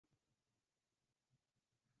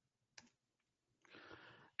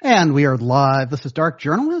And we are live. This is Dark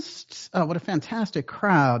Journalists. What a fantastic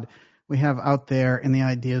crowd we have out there in the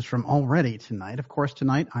Ideas Room already tonight. Of course,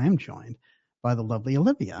 tonight I am joined by the lovely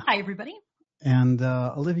Olivia. Hi, everybody. And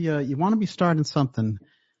Olivia, you want to be starting something,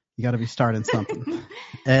 you got to be starting something.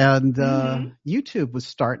 And YouTube was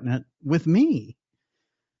starting it with me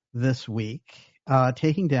this week,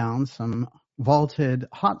 taking down some vaulted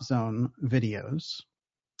HotZone videos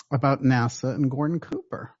about NASA and Gordon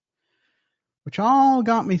Cooper, which all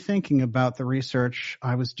got me thinking about the research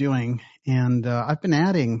I was doing. And I've been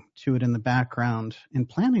adding to it in the background and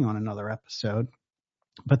planning on another episode,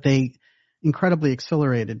 but they incredibly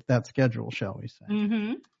accelerated that schedule, shall we say.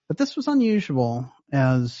 Mm-hmm. But this was unusual,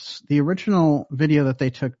 as the original video that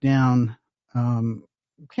they took down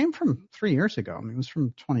came from 3 years ago. I mean, it was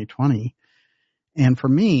from 2020. And for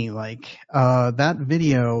me, that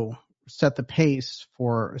video set the pace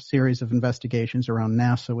for a series of investigations around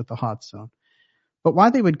NASA with the HotZone. But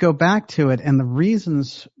why they would go back to it and the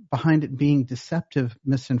reasons behind it being deceptive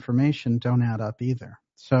misinformation don't add up either.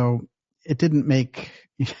 So it didn't make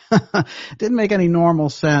any normal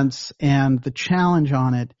sense. And the challenge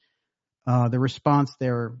on it, the response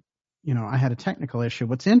there, I had a technical issue.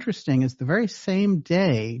 What's interesting is the very same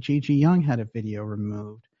day, Gigi Young had a video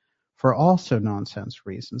removed for also nonsense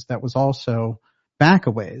reasons that was also back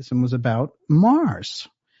a ways and was about Mars.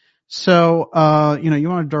 So, you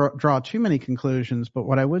want to draw too many conclusions, but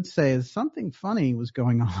what I would say is something funny was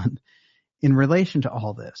going on in relation to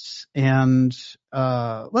all this. And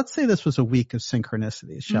let's say this was a week of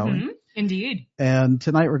synchronicities, shall we? Indeed. And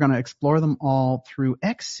tonight we're going to explore them all through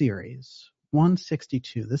X Series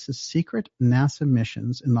 162. This is Secret NASA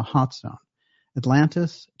Missions in the HotZone,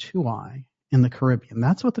 Atlantis, TUAOI, in the Caribbean.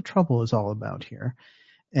 That's what the trouble is all about here.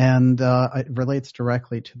 And it relates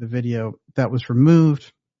directly to the video that was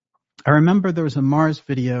removed. I remember there was a Mars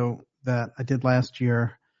video that I did last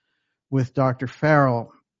year with Dr.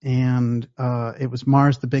 Farrell, and it was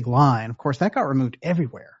Mars, the Big Lie. And of course, that got removed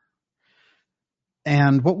everywhere.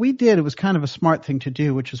 And what we did, it was kind of a smart thing to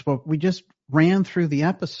do, which is what we just ran through the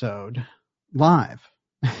episode live.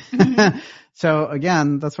 Mm-hmm. So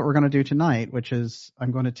again, that's what we're going to do tonight, which is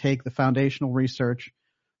I'm going to take the foundational research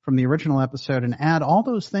from the original episode and add all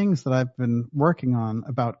those things that I've been working on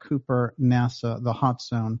about Cooper, NASA, the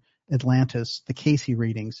HotZone, Atlantis, the Casey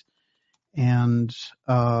readings, and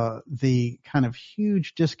the kind of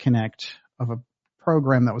huge disconnect of a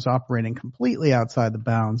program that was operating completely outside the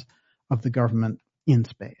bounds of the government in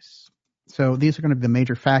space. So these are going to be the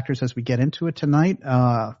major factors as we get into it tonight.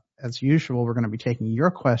 As usual, we're going to be taking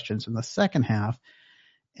your questions in the second half.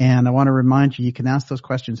 And I want to remind you, you can ask those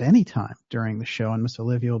questions anytime during the show, and Miss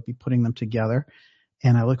Olivia will be putting them together.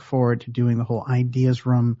 And I look forward to doing the whole Ideas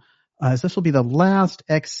Room, as this will be the last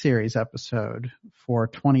X Series episode for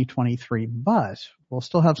 2023. But we'll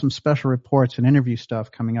still have some special reports and interview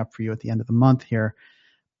stuff coming up for you at the end of the month here.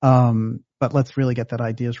 But let's really get that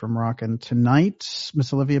Ideas Room rocking tonight.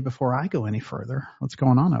 Miss Olivia, before I go any further, what's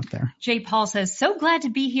going on out there? Jay Paul says, so glad to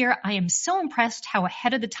be here. I am so impressed how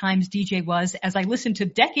ahead of the times DJ was as I listened to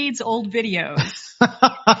decades old videos.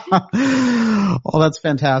 Well, that's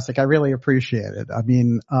fantastic. I really appreciate it. I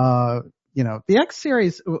mean, the X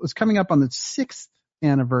Series was coming up on the 6th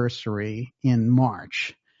anniversary in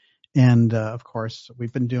March. And, of course, we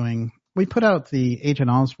put out the Agent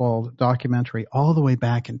Oswald documentary all the way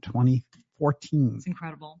back in 2014. It's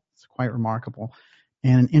incredible. It's quite remarkable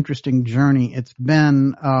and an interesting journey. It's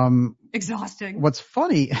been exhausting. What's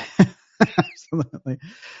funny, absolutely.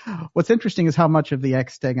 What's interesting is how much of the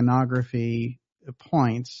X steganography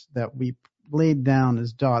points that we laid down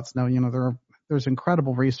as dots. Now, there's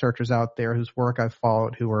incredible researchers out there whose work I've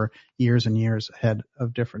followed who are years and years ahead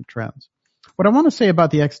of different trends. What I want to say about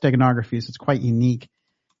the X steganography is it's quite unique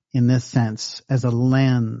in this sense as a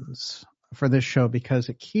lens for this show, because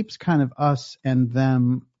it keeps kind of us and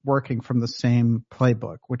them working from the same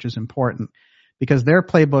playbook, which is important because their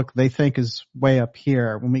playbook they think is way up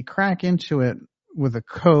here. When we crack into it with a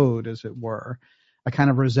code, as it were, a kind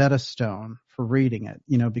of Rosetta Stone for reading it,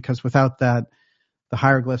 because without that, the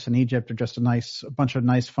hieroglyphs in Egypt are just a bunch of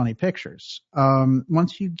nice, funny pictures.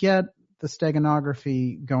 Once you get the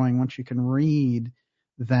steganography going, once you can read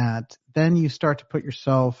that, then you start to put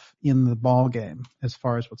yourself in the ball game as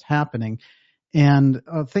far as what's happening, and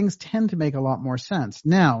things tend to make a lot more sense.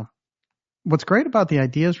 Now, what's great about the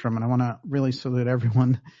Ideas Room, and I want to really salute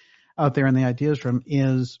everyone out there in the Ideas Room,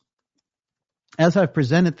 is as I've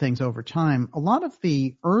presented things over time, a lot of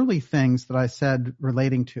the early things that I said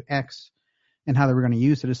relating to X and how they were going to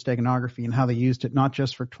use it as steganography and how they used it not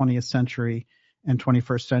just for 20th century and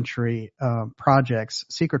 21st century projects,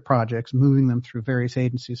 secret projects, moving them through various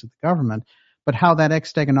agencies of the government, but how that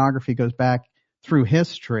X steganography goes back through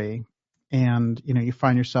history. And, you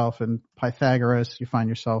find yourself in Pythagoras, you find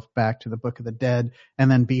yourself back to the Book of the Dead, and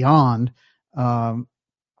then beyond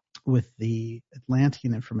with the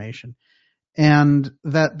Atlantean information. And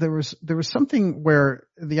that there was something where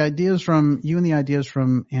the ideas from you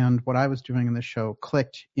and what I was doing in the show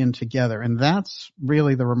clicked in together. And that's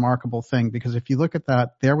really the remarkable thing, because if you look at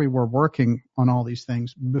that, there we were working on all these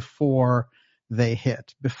things before they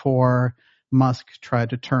hit, before Musk tried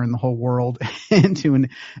to turn the whole world into an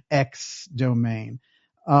X domain.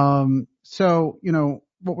 So,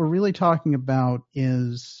 what we're really talking about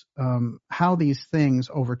is how these things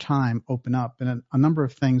over time open up. And a number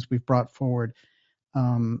of things we've brought forward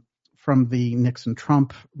from the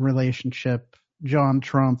Nixon-Trump relationship, John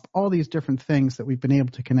Trump, all these different things that we've been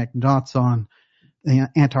able to connect dots on, the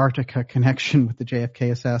Antarctica connection with the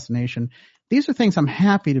JFK assassination. These are things I'm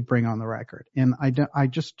happy to bring on the record. And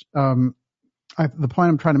the point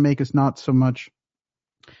I'm trying to make is not so much,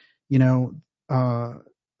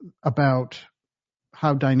 about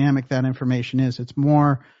how dynamic that information is. It's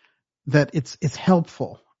more that it's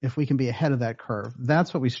helpful if we can be ahead of that curve.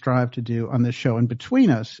 That's what we strive to do on this show. And between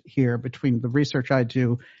us here, between the research I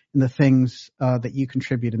do and the things that you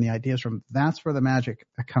contribute and the ideas from, that's where the magic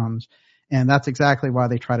comes. And that's exactly why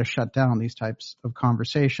they try to shut down these types of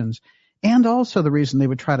conversations. And also the reason they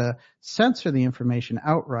would try to censor the information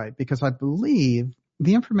outright, because I believe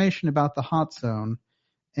the information about the HotZone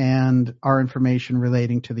and our information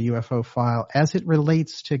relating to the UFO file as it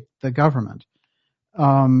relates to the government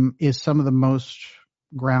is some of the most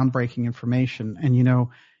groundbreaking information. And,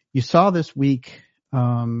 you saw this week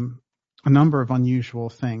a number of unusual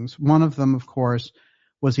things. One of them, of course,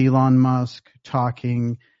 was Elon Musk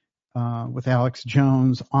talking with Alex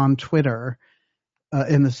Jones on Twitter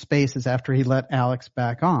in the spaces after he let Alex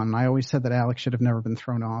back on. I always said that Alex should have never been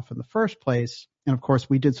thrown off in the first place. And of course,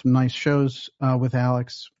 we did some nice shows with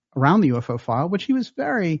Alex around the UFO file, which he was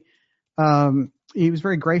very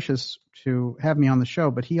gracious to have me on the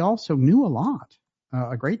show, but he also knew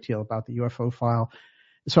a great deal about the UFO file.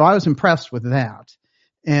 So I was impressed with that.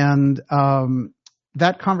 And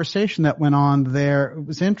that conversation that went on there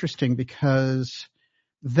was interesting, because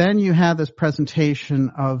then you had this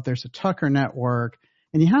presentation of there's a Tucker network,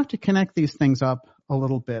 and you have to connect these things up a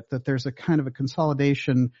little bit, that there's a kind of a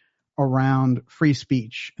consolidation around free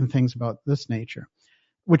speech and things about this nature,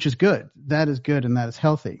 which is good. That is good, and that is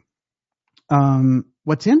healthy.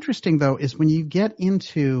 What's interesting, though, is when you get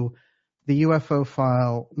into the UFO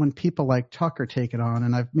file, when people like Tucker take it on,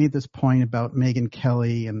 and I've made this point about Megyn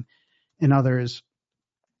Kelly and others,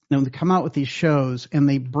 they come out with these shows and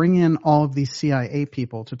they bring in all of these CIA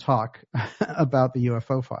people to talk about the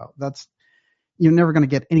UFO file. You're never going to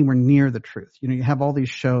get anywhere near the truth. You have all these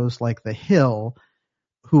shows like The Hill,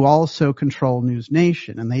 who also control News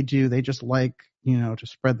Nation, and they just like, to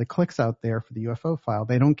spread the clicks out there for the UFO file.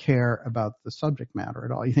 They don't care about the subject matter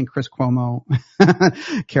at all. You think Chris Cuomo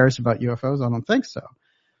cares about UFOs? I don't think so.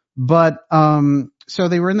 But so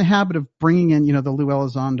they were in the habit of bringing in, the Lou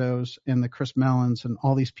Elizondos and the Chris Mellons and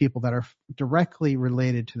all these people that are directly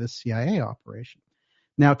related to the CIA operation.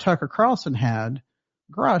 Now, Tucker Carlson had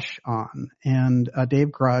Grush on, and Dave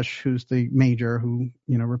Grush, who's the major who,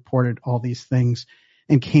 reported all these things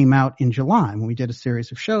and came out in July when we did a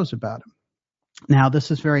series of shows about him. Now,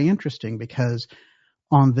 this is very interesting, because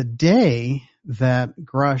on the day that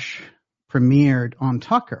Grush premiered on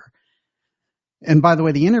Tucker, and by the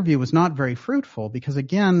way, the interview was not very fruitful, because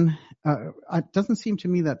again, it doesn't seem to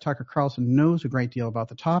me that Tucker Carlson knows a great deal about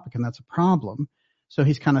the topic, and that's a problem. So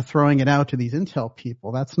he's kind of throwing it out to these intel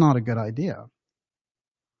people. That's not a good idea.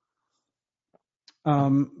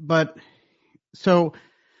 But so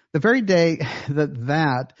the very day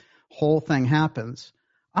that whole thing happens,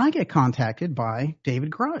 I get contacted by David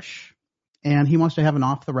Grush, and he wants to have an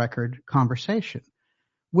off-the-record conversation,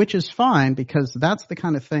 which is fine, because that's the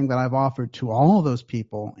kind of thing that I've offered to all those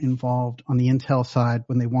people involved on the intel side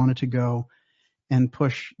when they wanted to go and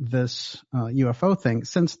push this UFO thing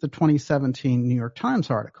since the 2017 New York Times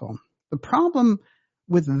article. The problem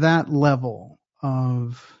with that level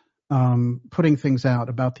of putting things out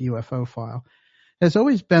about the UFO file has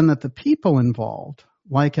always been that the people involved,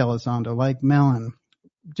 like Elizondo, like Mellon,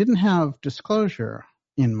 didn't have disclosure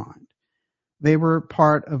in mind. They were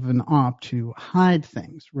part of an op to hide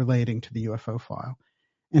things relating to the UFO file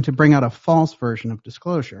and to bring out a false version of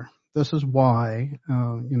disclosure. This is why,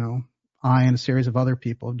 I and a series of other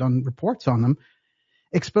people have done reports on them,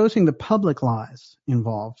 exposing the public lies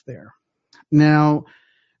involved there. Now,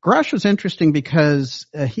 Grush was interesting because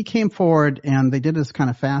he came forward and they did this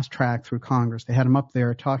kind of fast track through Congress. They had him up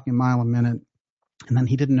there talking a mile a minute, And then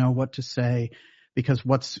he didn't know what to say because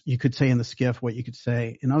you could say in the skiff, what you could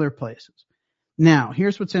say in other places. Now,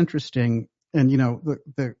 here's what's interesting. And,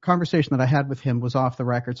 the conversation that I had with him was off the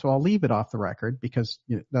record, so I'll leave it off the record because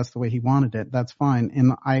that's the way he wanted it. That's fine.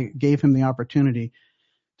 And I gave him the opportunity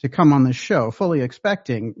to come on this show fully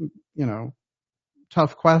expecting,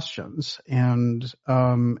 tough questions. And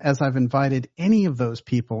as I've invited any of those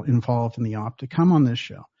people involved in the op to come on this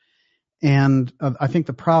show. And I think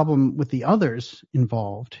the problem with the others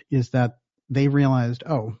involved is that they realized,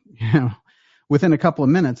 within a couple of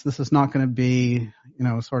minutes, this is not going to be,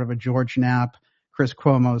 sort of a George Knapp, Chris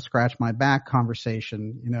Cuomo, scratch my back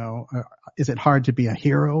conversation. Is it hard to be a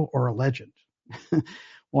hero or a legend?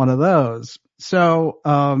 One of those. So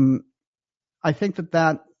I think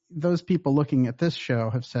that those people looking at this show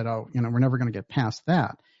have said, we're never going to get past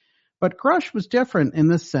that. But Grush was different in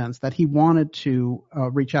this sense that he wanted to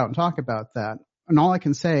reach out and talk about that. And all I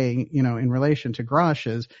can say, in relation to Grush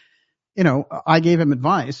is, I gave him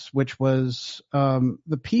advice, which was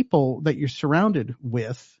the people that you're surrounded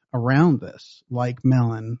with around this, like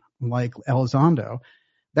Mellon, like Elizondo,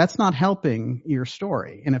 that's not helping your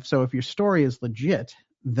story. And if your story is legit,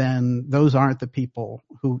 then those aren't the people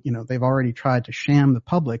who, they've already tried to sham the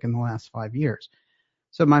public in the last 5 years.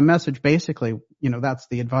 So my message basically, that's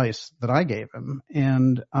the advice that I gave him.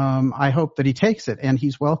 And I hope that he takes it, and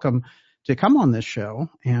he's welcome to come on this show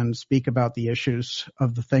and speak about the issues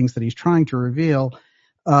of the things that he's trying to reveal.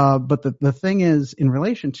 But the thing is, in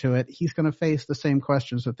relation to it, he's going to face the same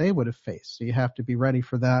questions that they would have faced. So you have to be ready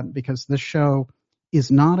for that, because this show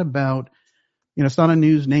is not about, it's not a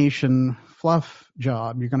News Nation fluff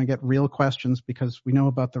job. You're going to get real questions because we know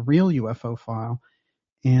about the real UFO file.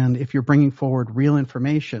 And if you're bringing forward real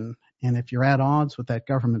information, and if you're at odds with that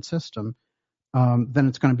government system, then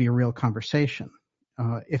it's going to be a real conversation.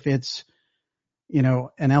 If it's, an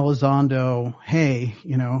Elizondo, hey,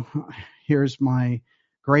 here's my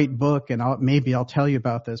great book, and maybe I'll tell you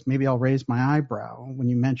about this. Maybe I'll raise my eyebrow when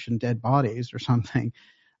you mention dead bodies or something,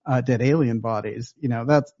 dead alien bodies.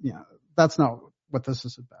 That's not what this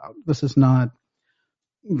is about. This is not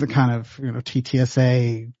the kind of,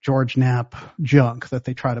 TTSA, George Knapp junk that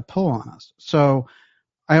they try to pull on us. So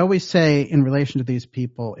I always say in relation to these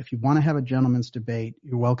people, if you want to have a gentleman's debate,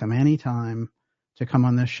 you're welcome anytime to come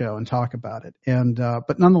on this show and talk about it. And,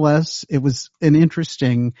 but nonetheless, it was an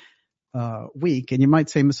interesting, week. And you might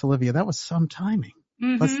say, Miss Olivia, that was some timing.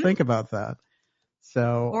 Mm-hmm. Let's think about that.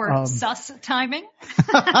 So, or sus timing.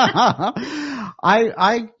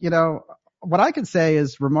 What I can say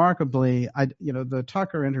is remarkably, the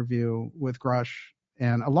Tucker interview with Grush,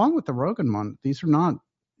 and along with the Rogan one, these are not,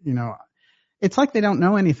 it's like they don't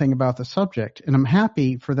know anything about the subject. And I'm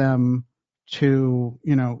happy for them to,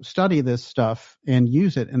 study this stuff and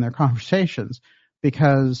use it in their conversations,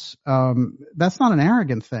 because that's not an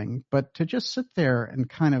arrogant thing. But to just sit there and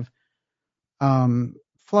kind of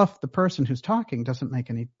fluff the person who's talking doesn't make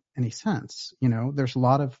any sense. There's a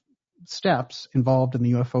lot of steps involved in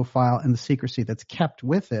the UFO file and the secrecy that's kept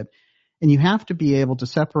with it. And you have to be able to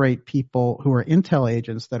separate people who are intel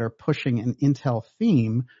agents that are pushing an intel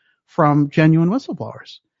theme from genuine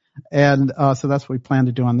whistleblowers. And so that's what we plan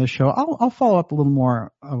to do on this show. I'll follow up a little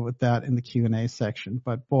more with that in the Q&A section.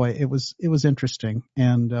 But boy, it was interesting.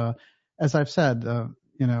 And as I've said, I'm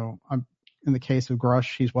in the case of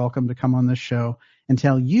Grush, he's welcome to come on this show and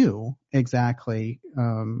tell you exactly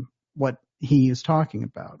what he is talking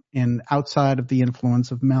about, and outside of the influence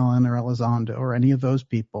of Mellon or Elizondo or any of those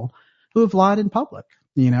people who have lied in public,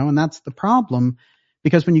 and that's the problem,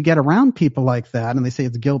 because when you get around people like that, and they say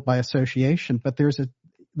it's guilt by association, but there's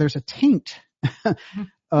a taint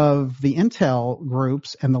of the intel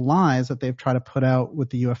groups and the lies that they've tried to put out with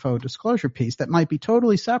the UFO disclosure piece that might be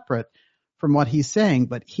totally separate from what he's saying,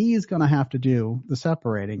 but he's going to have to do the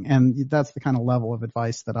separating. And that's the kind of level of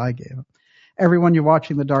advice that I gave him. Everyone, you're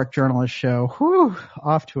watching the Dark Journalist Show.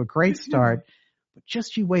 Off to a great start. But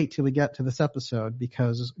just you wait till we get to this episode,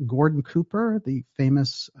 because Gordon Cooper, the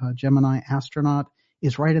famous Gemini astronaut,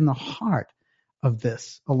 is right in the heart of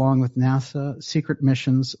this, along with NASA, secret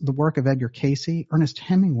missions, the work of Edgar Cayce, Ernest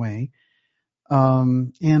Hemingway,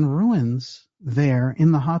 and ruins there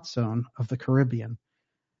in the hot zone of the Caribbean.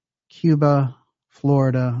 Cuba,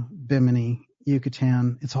 Florida, Bimini,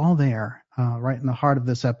 Yucatan, it's all there, right in the heart of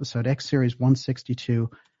this episode. X Series 162,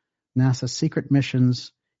 NASA secret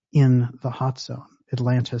missions in the hot zone,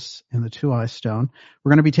 Atlantis and the TUAOI stone.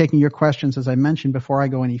 We're going to be taking your questions, as I mentioned. Before I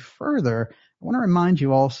go any further, I want to remind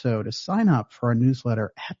you also to sign up for our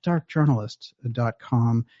newsletter at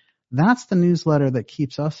darkjournalist.com. That's the newsletter that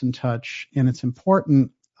keeps us in touch, and it's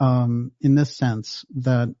important in this sense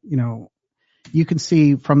that, you can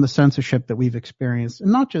see from the censorship that we've experienced,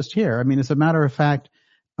 and not just here. I mean, as a matter of fact,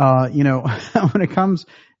 when it comes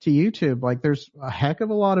to YouTube, like there's a heck of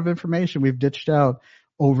a lot of information we've ditched out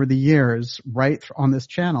over the years right on this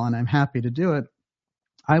channel, and I'm happy to do it.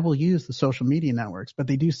 I will use the social media networks, but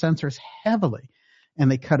they do censor us heavily, and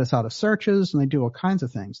they cut us out of searches, and they do all kinds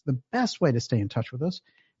of things. The best way to stay in touch with us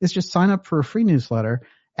is just sign up for a free newsletter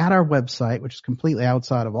at our website, which is completely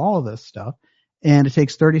outside of all of this stuff. And it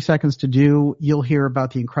takes 30 seconds to do. You'll hear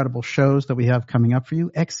about the incredible shows that we have coming up for you.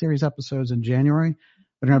 X series episodes in January.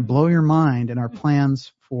 They're going to blow your mind in our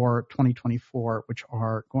plans for 2024, which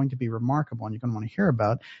are going to be remarkable and you're going to want to hear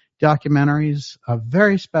about. Documentaries,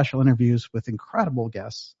 very special interviews with incredible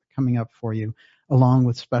guests coming up for you, along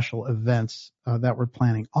with special events that we're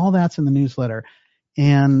planning. All that's in the newsletter.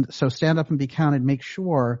 And so stand up and be counted. Make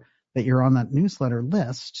sure that you're on that newsletter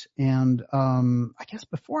list. And I guess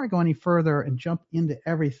before I go any further and jump into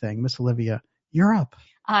everything, Miss Olivia, you're up.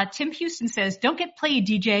 Tim Houston says, don't get played,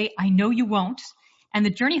 DJ. I know you won't. And the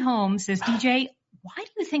Journey Home says, DJ, why do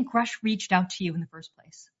you think Grush reached out to you in the first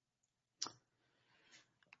place?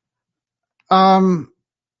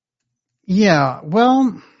 Yeah,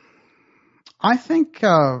 well, I think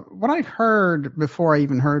what I heard before I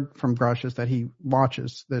even heard from Grush is that he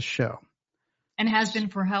watches this show. And has been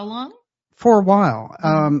for how long? For a while.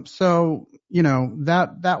 So,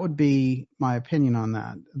 that would be my opinion on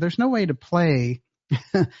that. There's no way to play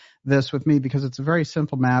this with me because it's a very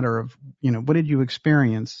simple matter of, what did you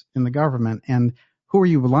experience in the government and who are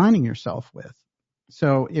you aligning yourself with?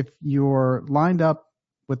 So if you're lined up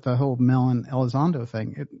with the whole Mel and Elizondo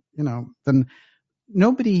thing, then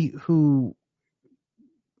nobody who,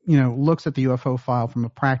 looks at the UFO file from a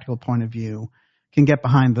practical point of view can get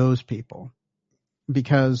behind those people.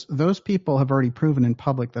 Because those people have already proven in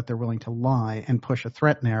public that they're willing to lie and push a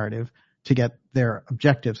threat narrative to get their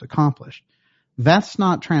objectives accomplished. That's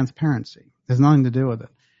not transparency. There's nothing to do with it.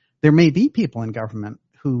 There may be people in government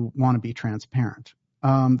who want to be transparent.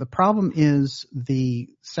 The problem is the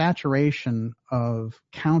saturation of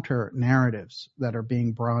counter narratives that are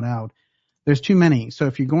being brought out. There's too many. So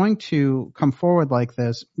if you're going to come forward like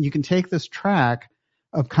this, you can take this track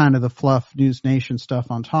of kind of the fluff News Nation stuff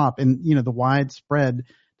on top and, the widespread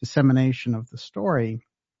dissemination of the story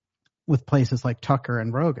with places like Tucker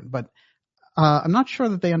and Rogan. But I'm not sure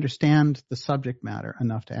that they understand the subject matter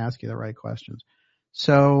enough to ask you the right questions.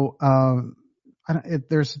 So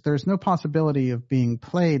there's no possibility of being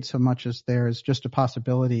played so much as there's just a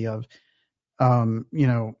possibility of,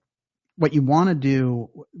 what you want to do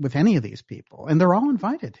with any of these people. And they're all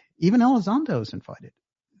invited. Even Elizondo's invited.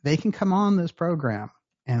 They can come on this program.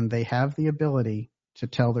 And they have the ability to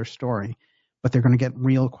tell their story, but they're going to get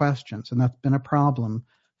real questions. And that's been a problem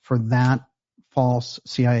for that false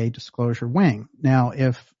CIA disclosure wing. Now,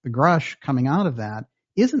 if the Grush coming out of that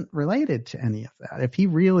isn't related to any of that,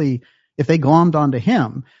 if they glommed onto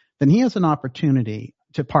him, then he has an opportunity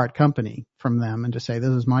to part company from them and to say,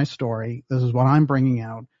 this is my story. This is what I'm bringing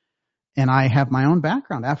out. And I have my own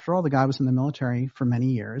background. After all, the guy was in the military for many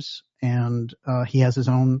years, and he has his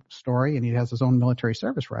own story, and he has his own military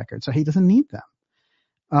service record, so he doesn't need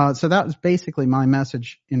them. So that was basically my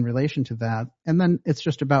message in relation to that. And then it's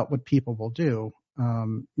just about what people will do,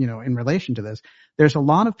 in relation to this. There's a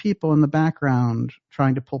lot of people in the background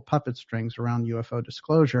trying to pull puppet strings around UFO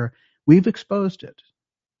disclosure. We've exposed it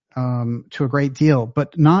to a great deal,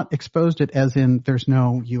 but not exposed it as in there's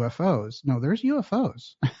no UFOs. No, there's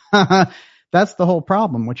UFOs. That's the whole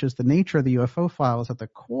problem, which is the nature of the UFO file is at the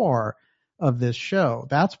core of this show.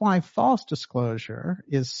 That's why false disclosure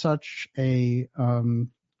is such a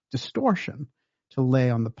distortion to lay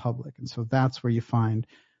on the public. And so that's where you find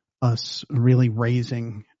us really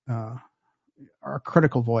raising our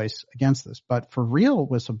critical voice against this. But for real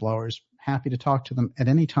whistleblowers, happy to talk to them at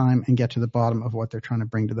any time and get to the bottom of what they're trying to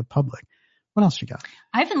bring to the public. What else you got?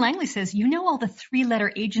 Ivan Langley says, all the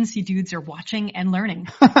 3-letter agency dudes are watching and learning.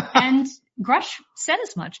 And Grush said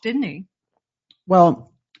as much, didn't he?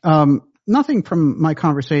 Well, nothing from my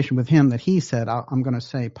conversation with him that he said I'm going to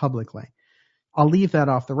say publicly. I'll leave that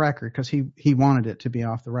off the record because he wanted it to be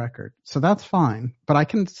off the record. So that's fine. But I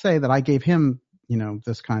can say that I gave him,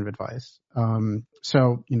 this kind of advice.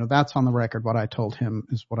 So that's on the record. What I told him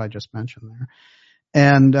is what I just mentioned there.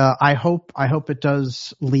 And I hope it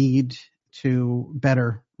does lead to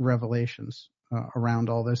better revelations around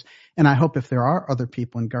all this. And I hope if there are other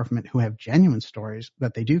people in government who have genuine stories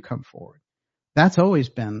that they do come forward. That's always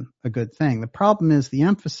been a good thing. The problem is the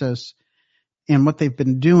emphasis and what they've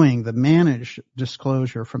been doing, the managed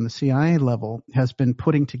disclosure from the CIA level has been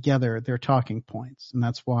putting together their talking points. And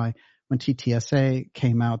that's why when TTSA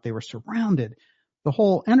came out, they were surrounded the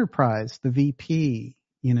whole enterprise, the VP,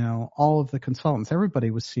 all of the consultants,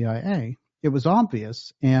 everybody was CIA. It was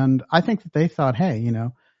obvious. And I think that they thought, hey,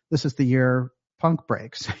 this is the year punk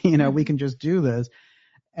breaks. We can just do this.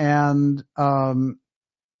 And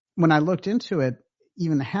when I looked into it,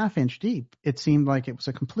 even a half inch deep, it seemed like it was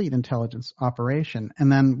a complete intelligence operation.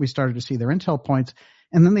 And then we started to see their intel points.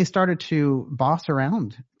 And then they started to boss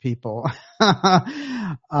around people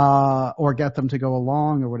or get them to go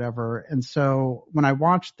along or whatever. And so when I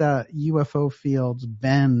watched the UFO fields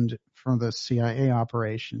bend from the CIA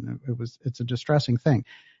operation, it's a distressing thing.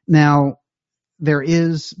 Now, there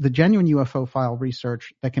is the genuine UFO file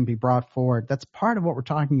research that can be brought forward. That's part of what we're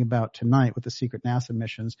talking about tonight with the secret NASA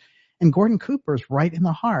missions. And Gordon Cooper is right in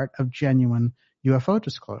the heart of genuine UFO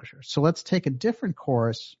disclosure. So let's take a different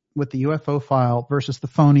course with the UFO file versus the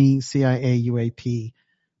phony CIA UAP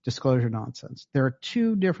disclosure nonsense. There are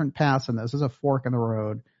two different paths in this. This is a fork in the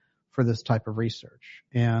road for this type of research.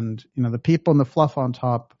 And, the people in the fluff on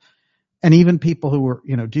top, and even people who are,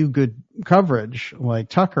 do good coverage like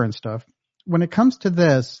Tucker and stuff, when it comes to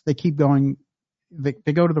this, they keep going, they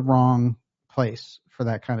go to the wrong place for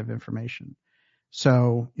that kind of information.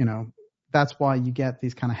 So, that's why you get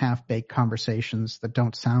these kind of half-baked conversations that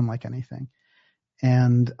don't sound like anything.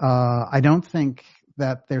 And I don't think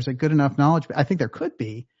that there's a good enough knowledge. I think there could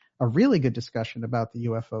be a really good discussion about the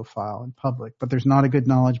UFO file in public, but there's not a good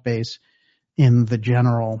knowledge base in the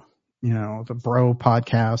general, the bro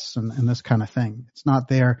podcasts and this kind of thing. It's not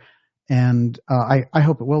there. And I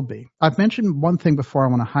hope it will be. I've mentioned one thing before. I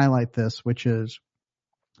want to highlight this, which is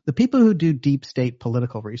the people who do deep state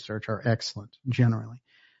political research are excellent generally.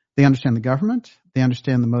 They understand the government. They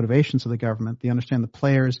understand the motivations of the government. They understand the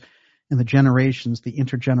players and the generations, the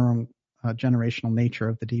intergenerational generational nature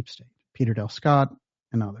of the deep state. Peter Dale Scott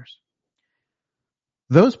and others.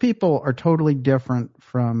 Those people are totally different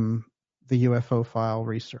from the UFO file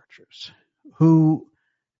researchers who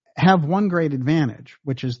have one great advantage,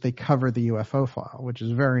 which is they cover the UFO file, which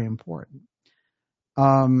is very important.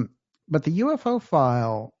 But the UFO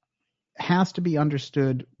file has to be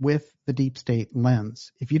understood with the deep state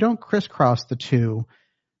lens. If you don't crisscross the two,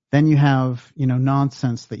 then you have,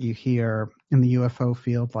 nonsense that you hear in the UFO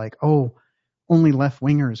field like, oh, only left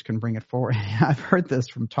wingers can bring it forward. I've heard this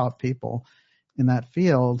from top people in that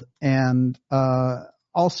field. And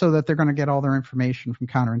also that they're going to get all their information from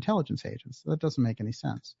counterintelligence agents. So that doesn't make any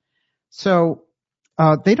sense. So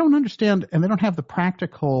they don't understand, and they don't have the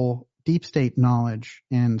practical deep state knowledge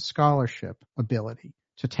and scholarship ability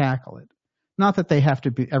to tackle it. Not that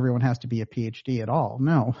everyone has to be a PhD at all.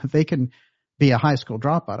 No, they can be a high school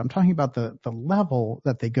dropout. I'm talking about the level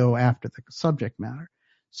that they go after the subject matter.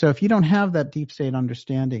 So if you don't have that deep state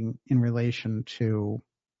understanding in relation to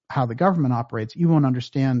how the government operates, you won't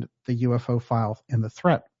understand the UFO file and the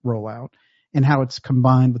threat rollout and how it's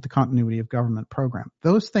combined with the continuity of government program.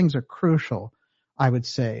 Those things are crucial, I would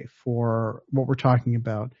say, for what we're talking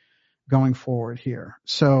about going forward here.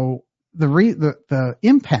 So the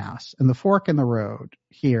impasse and the fork in the road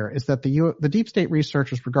here is that the deep state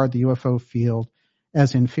researchers regard the UFO field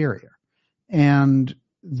as inferior. And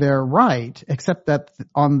they're right, except that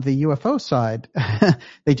on the UFO side,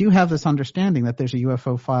 they do have this understanding that there's a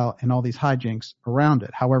UFO file and all these hijinks around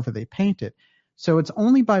it, however they paint it. So it's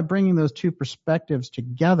only by bringing those two perspectives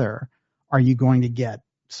together are you going to get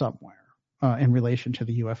somewhere in relation to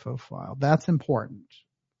the UFO file. That's important,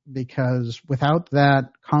 because without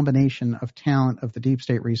that combination of talent of the deep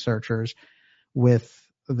state researchers with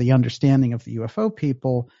the understanding of the UFO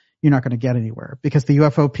people, you're not going to get anywhere, because the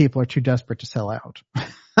UFO people are too desperate to sell out.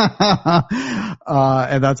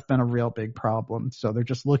 And that's been a real big problem. So they're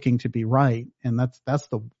just looking to be right. And that's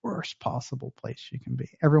the worst possible place you can be.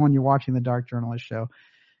 Everyone, you're watching the Dark Journalist Show,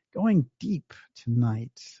 going deep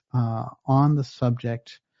tonight on the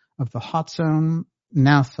subject of the HotZone,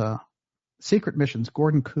 NASA, secret missions,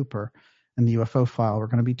 Gordon Cooper, and the UFO file. We're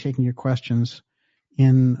going to be taking your questions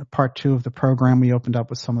in part 2 of the program. We opened up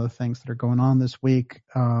with some of the things that are going on this week.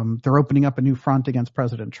 They're opening up a new front against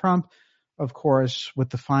President Trump, of course, with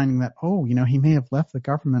the finding that, he may have left the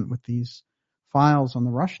government with these files on the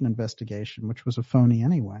Russian investigation, which was a phony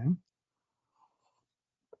anyway.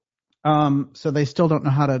 So they still don't know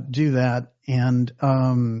how to do that. And,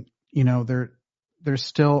 there's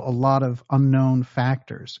still a lot of unknown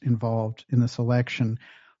factors involved in this election.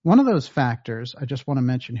 One of those factors I just want to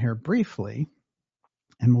mention here briefly,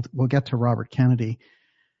 and we'll get to Robert Kennedy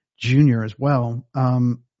Jr. as well.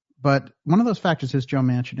 But one of those factors is Joe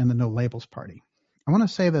Manchin and the No Labels Party. I want to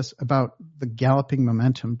say this about the galloping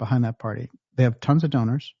momentum behind that party. They have tons of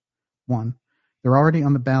donors. One, they're already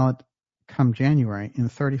on the ballot come January in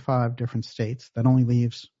 35 different states. That only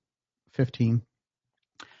leaves 15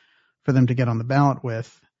 for them to get on the ballot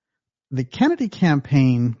with. The Kennedy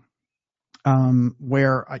campaign,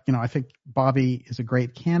 where, I think Bobby is a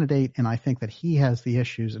great candidate, and I think that he has the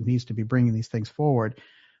issues and needs to be bringing these things forward.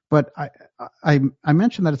 But I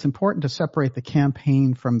mentioned that it's important to separate the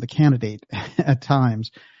campaign from the candidate at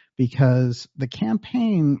times, because the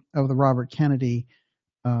campaign of the Robert Kennedy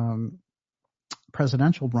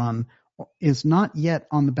presidential run is not yet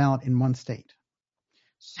on the ballot in one state.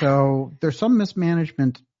 So there's some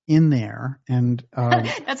mismanagement in there. And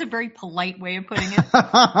that's a very polite way of putting it.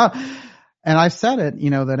 And I said it,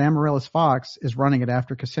 that Amaryllis Fox is running it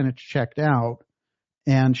after Kucinich checked out.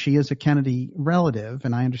 And she is a Kennedy relative,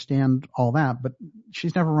 and I understand all that, but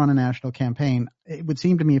she's never run a national campaign. It would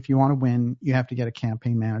seem to me if you want to win, you have to get a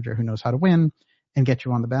campaign manager who knows how to win and get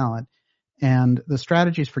you on the ballot. And the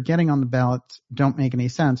strategies for getting on the ballot don't make any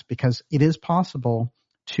sense, because it is possible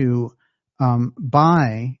to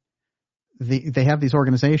buy they have these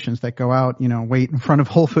organizations that go out, wait in front of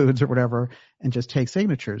Whole Foods or whatever and just take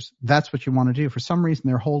signatures. That's what you want to do. For some reason,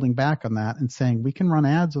 they're holding back on that and saying we can run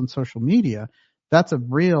ads on social media. That's a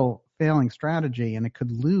real failing strategy, and it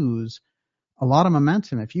could lose a lot of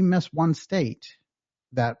momentum. If you miss one state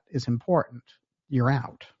that is important, you're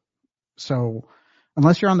out. So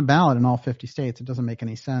unless you're on the ballot in all 50 states, it doesn't make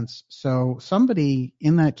any sense. So somebody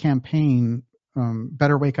in that campaign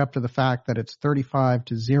better wake up to the fact that it's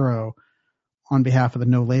 35-0 on behalf of the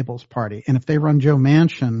No Labels Party. And if they run Joe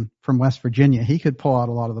Manchin from West Virginia, he could pull out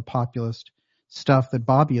a lot of the populist stuff that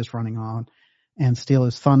Bobby is running on and steal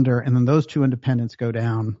his thunder, and then those two independents go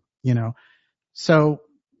down, So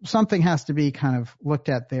something has to be kind of looked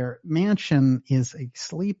at there. Manchin is a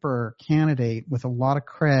sleeper candidate with a lot of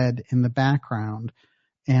cred in the background,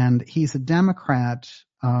 and he's a Democrat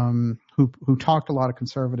who talked a lot of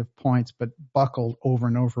conservative points but buckled over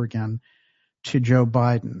and over again to Joe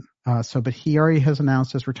Biden. But he already has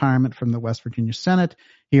announced his retirement from the West Virginia Senate.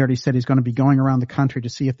 He already said he's going to be going around the country to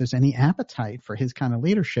see if there's any appetite for his kind of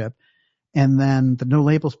leadership. And then the No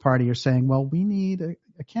Labels Party are saying, well, we need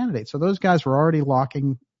a candidate. So those guys were already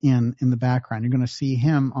locking in the background. You're going to see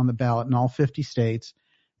him on the ballot in all 50 states.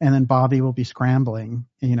 And then Bobby will be scrambling,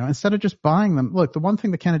 instead of just buying them. Look, the one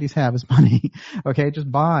thing the Kennedys have is money. Okay. Just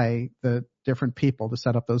buy the different people to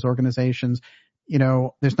set up those organizations.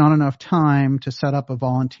 There's not enough time to set up a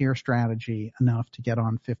volunteer strategy enough to get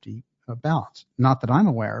on 50 ballots. Not that I'm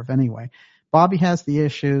aware of anyway. Bobby has the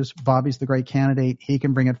issues. Bobby's the great candidate. He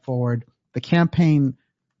can bring it forward. The campaign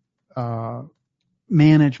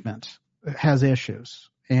management has issues,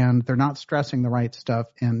 and they're not stressing the right stuff,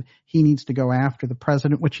 and he needs to go after the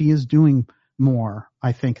president, which he is doing more,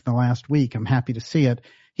 I think, in the last week. I'm happy to see it.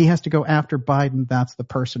 He has to go after Biden. That's the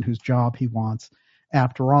person whose job he wants.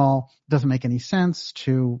 After all, it doesn't make any sense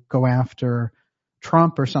to go after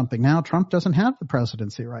Trump or something. Now, Trump doesn't have the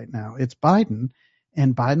presidency right now. It's Biden,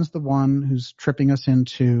 and Biden's the one who's tripping us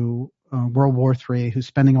into World War III, who's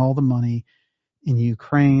spending all the money in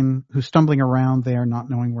Ukraine, who's stumbling around there, not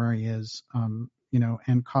knowing where he is,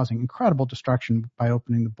 and causing incredible destruction by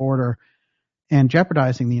opening the border and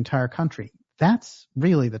jeopardizing the entire country. That's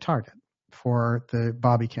really the target for the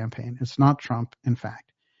Bobby campaign. It's not Trump, in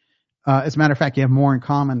fact. As a matter of fact, you have more in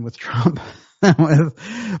common with Trump than with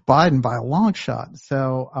Biden by a long shot.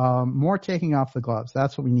 So more taking off the gloves.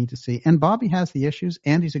 That's what we need to see. And Bobby has the issues,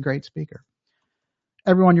 and he's a great speaker.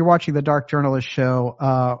 Everyone, you're watching the Dark Journalist Show.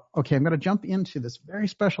 Okay, I'm going to jump into this very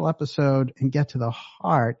special episode and get to the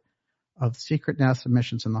heart of secret NASA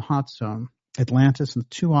missions in the HotZone, Atlantis and the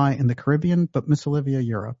TUAOI in the Caribbean, but Miss Olivia,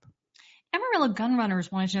 Europe. Amarillo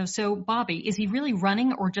Gunrunners wanted to know, so Bobby, is he really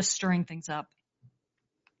running or just stirring things up?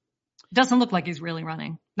 Doesn't look like he's really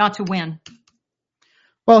running, not to win.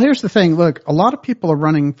 Well, here's the thing. Look, a lot of people are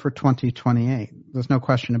running for 2028. There's no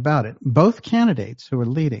question about it. Both candidates who are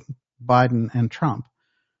leading, Biden and Trump,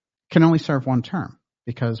 can only serve one term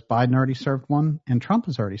because Biden already served one and Trump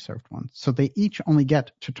has already served one. So they each only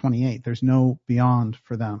get to 28. There's no beyond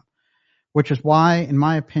for them, which is why, in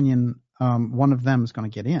my opinion, one of them is going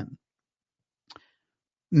to get in.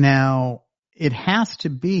 Now, it has to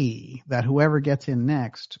be that whoever gets in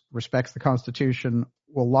next respects the Constitution,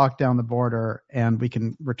 will lock down the border, and we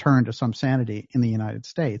can return to some sanity in the United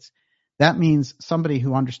States. That means somebody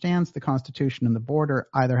who understands the Constitution and the border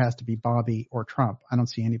either has to be Bobby or Trump. I don't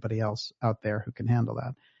see anybody else out there who can handle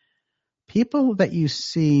that. People that you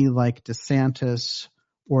see like DeSantis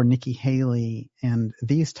or Nikki Haley and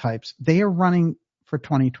these types, they are running for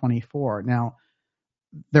 2024. Now,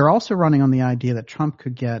 they're also running on the idea that Trump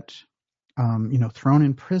could get thrown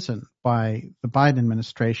in prison by the Biden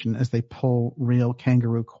administration as they pull real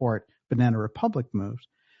kangaroo court banana republic moves.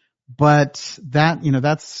 But that's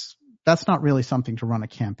that's not really something to run a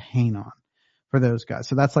campaign on for those guys.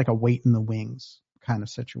 So that's like a wait in the wings kind of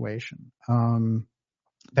situation.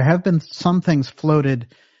 There have been some things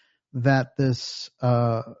floated that this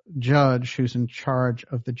judge who's in charge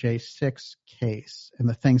of the J6 case and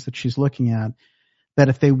the things that she's looking at, that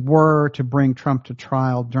if they were to bring Trump to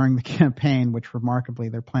trial during the campaign, which remarkably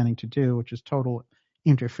they're planning to do, which is total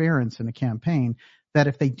interference in a campaign, that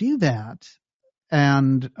if they do that,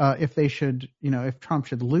 and if they should, if Trump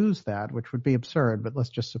should lose that, which would be absurd, but let's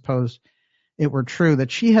just suppose it were true,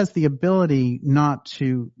 that she has the ability not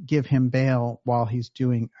to give him bail while he's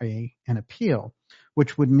doing an appeal,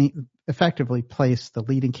 which would effectively place the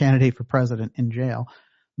leading candidate for president in jail.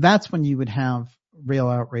 That's when you would have real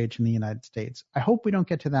outrage in the United States. I hope we don't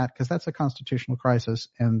get to that, because that's a constitutional crisis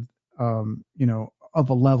and, of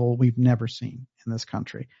a level we've never seen in this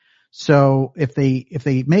country. So if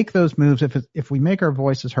they make those moves, if we make our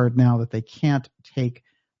voices heard now that they can't take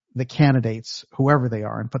the candidates, whoever they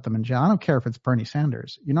are, and put them in jail. I don't care if it's Bernie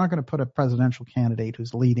Sanders. You're not going to put a presidential candidate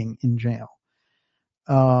who's leading in jail.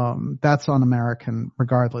 That's un-American,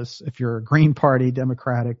 regardless if you're a Green Party,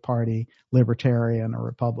 Democratic Party, Libertarian, or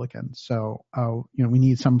Republican. So, we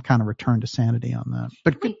need some kind of return to sanity on that.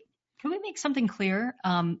 But can we make something clear?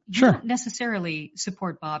 Sure. You don't necessarily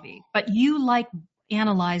support Bobby, but you like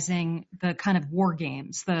analyzing the kind of war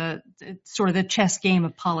games, the sort of the chess game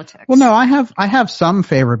of politics. Well, no, I have some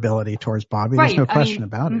favorability towards Bobby. Right. There's no question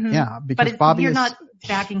about it. Yeah, because Bobby you're not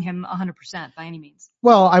backing him 100% by any means.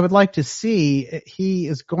 Well, I would like to see, he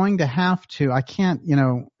is going to have to, I can't,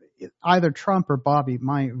 either Trump or Bobby.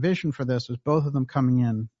 My vision for this was both of them coming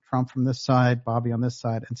in, Trump from this side, Bobby on this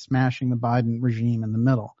side, and smashing the Biden regime in the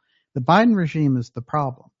middle. The Biden regime is the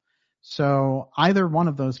problem. So either one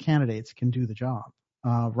of those candidates can do the job.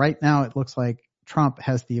 Right now, it looks like Trump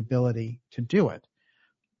has the ability to do it.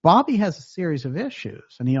 Bobby has a series of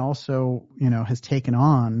issues, and he also, has taken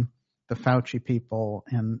on the Fauci people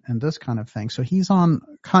and this kind of thing. So he's on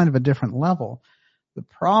kind of a different level. The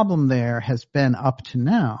problem there has been up to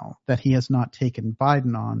now that he has not taken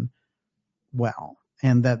Biden on well,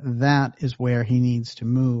 and that is where he needs to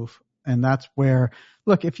move. And that's where,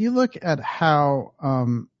 look, if you look at how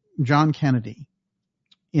John Kennedy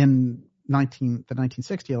in the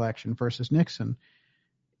 1960 election versus Nixon,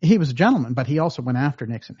 he was a gentleman, but he also went after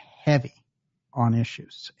Nixon heavy on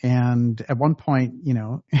issues. And at one point,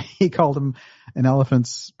 he called him an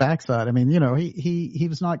elephant's backside. I mean, he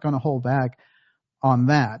was not going to hold back on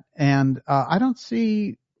that. And I don't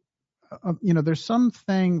see, there's some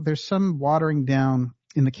watering down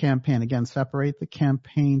in the campaign. Again, separate the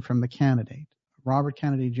campaign from the candidate. Robert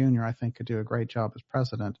Kennedy Jr., I think, could do a great job as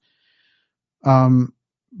president.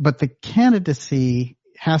 But the candidacy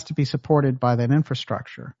has to be supported by that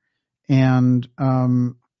infrastructure. And,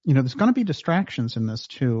 there's going to be distractions in this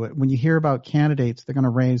too. When you hear about candidates, they're going to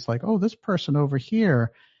raise like, oh, this person over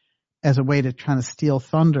here, as a way to try to steal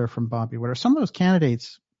thunder from Bobby. What are some of those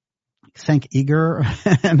candidates, Cenk Uygur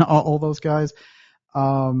and all those guys,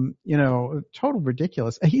 total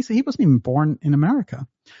ridiculous. He wasn't even born in America.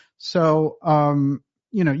 So,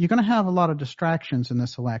 you're going to have a lot of distractions in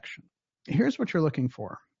this election. Here's what you're looking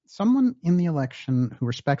for. Someone in the election who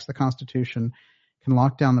respects the Constitution, can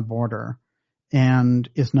lock down the border, and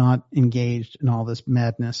is not engaged in all this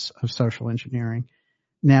madness of social engineering.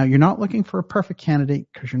 Now, you're not looking for a perfect candidate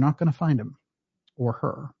because you're not going to find him or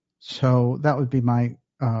her. So that would be my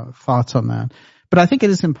thoughts on that. But I think it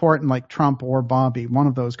is important, like Trump or Bobby, one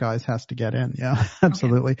of those guys has to get in. Yeah,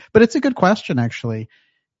 absolutely. Okay. But it's a good question, actually.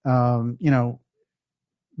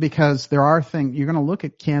 Because there are things, you're going to look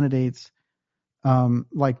at candidates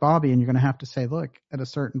like Bobby, and you're going to have to say, look, at a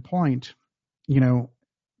certain point,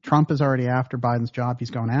 Trump is already after Biden's job. He's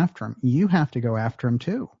going after him. You have to go after him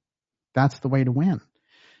too. That's the way to win.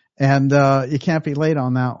 And you can't be late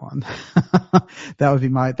on that one.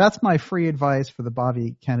 That's my free advice for the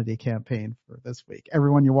Bobby Kennedy campaign for this week.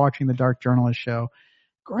 Everyone, you're watching the Dark Journalist Show.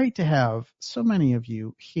 Great to have so many of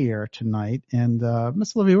you here tonight. And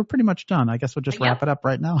Miss Olivia, we're pretty much done. I guess we'll just wrap it up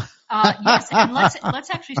right now. Yes, and let's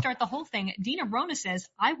actually start the whole thing. Dina Rona says,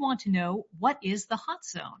 I want to know, what is the hot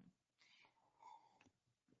zone?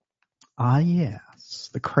 Ah,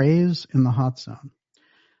 yes, the craze in the hot zone.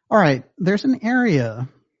 All right, there's an area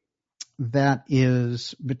that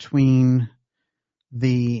is between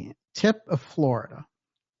the tip of Florida,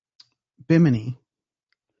 Bimini,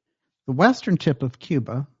 the western tip of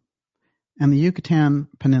Cuba, and the Yucatan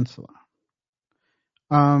Peninsula.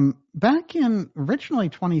 Back in originally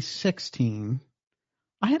 2016,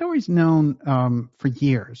 I had always known for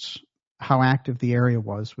years how active the area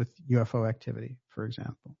was with UFO activity, for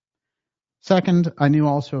example. Second, I knew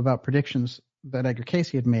also about predictions that Edgar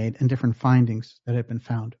Cayce had made and different findings that had been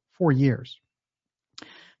found for years.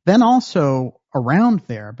 Then also around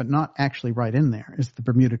there, but not actually right in there, is the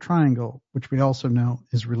Bermuda Triangle, which we also know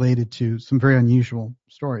is related to some very unusual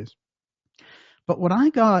stories. But what I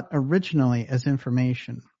got originally as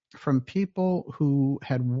information from people who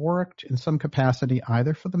had worked in some capacity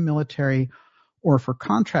either for the military or for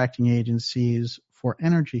contracting agencies for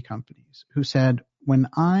energy companies, who said, when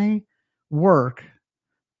I worked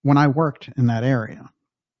in that area,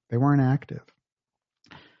 they weren't active.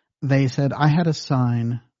 They said I had to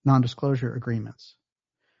sign non-disclosure agreements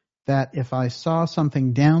that if I saw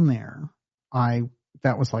something down there,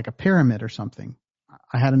 that was like a pyramid or something,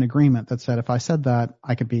 I had an agreement that said if I said that,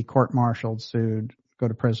 I could be court-martialed, sued, go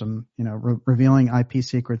to prison, revealing IP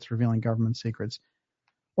secrets, revealing government secrets,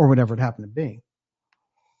 or whatever it happened to be.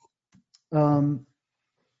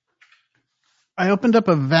 I opened up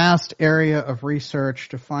a vast area of research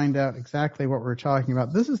to find out exactly what we're talking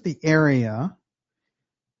about. This is the area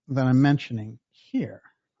that I'm mentioning here.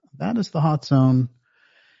 That is the HotZone.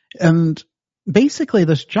 And basically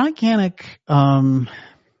this gigantic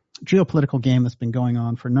geopolitical game that's been going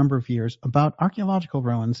on for a number of years about archaeological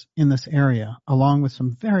ruins in this area, along with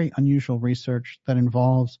some very unusual research that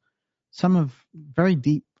involves some of very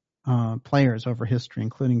deep players over history,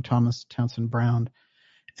 including Thomas Townsend Brown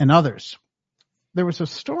and others. There was a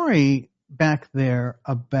story back there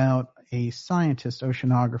about a scientist,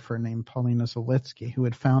 oceanographer named Paulina Zalitsky, who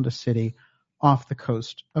had found a city off the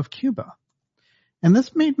coast of Cuba. And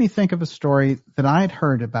this made me think of a story that I had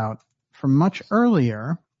heard about from much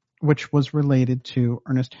earlier, which was related to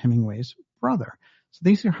Ernest Hemingway's brother. So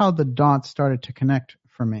these are how the dots started to connect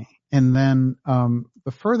for me. And then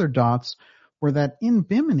the further dots were that in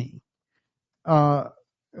Bimini,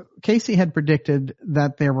 Cayce had predicted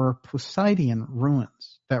that there were Poseidian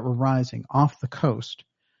ruins that were rising off the coast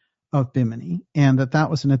of Bimini, and that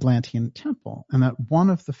was an Atlantean temple, and that one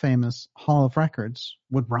of the famous Hall of Records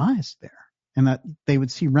would rise there, and that they would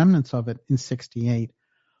see remnants of it in 68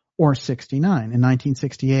 or 69. In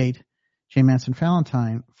 1968, J. Manson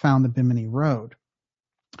Valentine found the Bimini Road.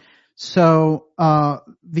 So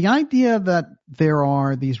the idea that there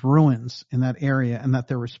are these ruins in that area and that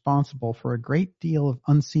they're responsible for a great deal of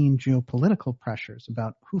unseen geopolitical pressures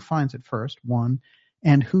about who finds it first, one,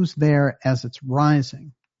 and who's there as it's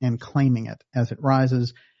rising and claiming it as it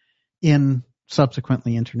rises in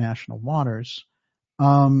subsequently international waters,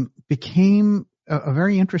 became a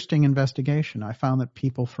very interesting investigation. I found that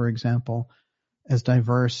people, for example, as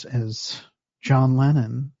diverse as John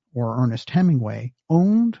Lennon or Ernest Hemingway,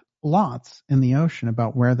 owned lots in the ocean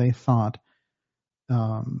about where they thought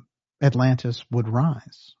Atlantis would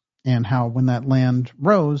rise, and how when that land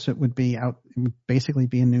rose, it would basically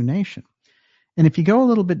be a new nation. And if you go a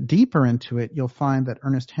little bit deeper into it, you'll find that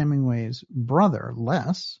Ernest Hemingway's brother,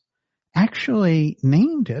 Les, actually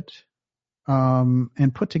named it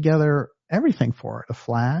and put together everything for it, a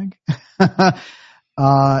flag,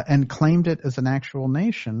 and claimed it as an actual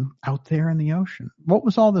nation out there in the ocean. What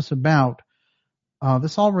was all this about?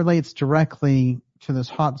 This all relates directly to this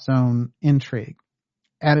HotZone intrigue.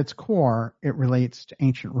 At its core, it relates to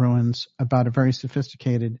ancient ruins about a very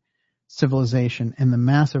sophisticated civilization and the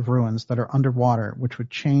massive ruins that are underwater, which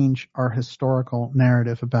would change our historical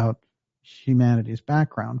narrative about humanity's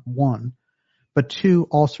background, one. But two,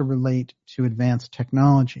 also relate to advanced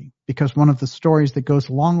technology, because one of the stories that goes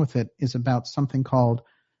along with it is about something called,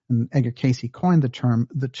 and Edgar Cayce coined the term,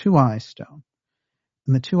 the TUAOI stone.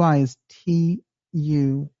 And the TUAOI is T-U-A-O-I.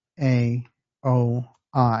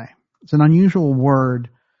 It's an unusual word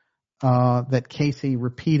that Cayce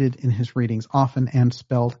repeated in his readings often and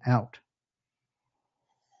spelled out.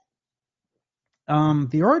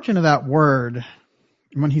 The origin of that word,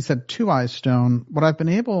 when he said TUAOI stone, what I've been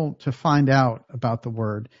able to find out about the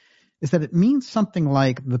word is that it means something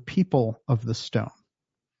like the people of the stone.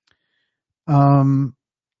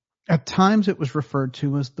 At times it was referred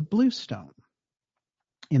to as the blue stone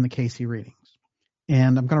in the Cayce readings.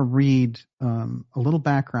 And I'm going to read a little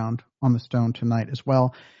background on the stone tonight as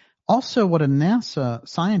well. Also, what a NASA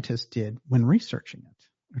scientist did when researching it,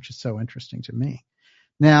 which is so interesting to me.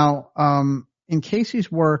 Now, in Cayce's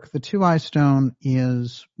work, the TUAOI stone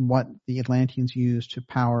is what the Atlanteans used to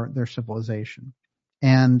power their civilization.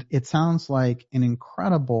 And it sounds like an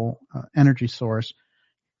incredible energy source,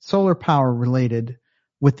 solar power related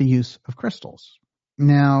with the use of crystals.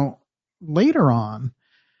 Now, later on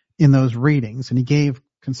in those readings, and he gave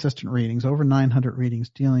consistent readings, over 900 readings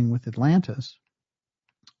dealing with Atlantis,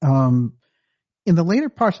 in the later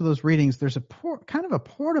parts of those readings, there's a kind of a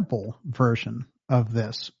portable version of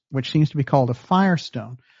this, which seems to be called a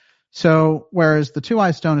firestone. So whereas the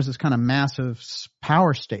TUAOI stone is this kind of massive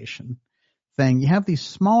power station thing, you have these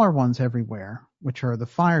smaller ones everywhere, which are the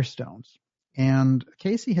firestones. And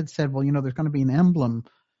Casey had said, well, there's going to be an emblem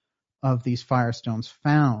of these firestones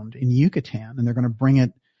found in Yucatan, and they're going to bring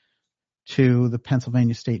it to the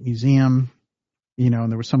Pennsylvania State Museum,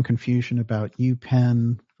 and there was some confusion about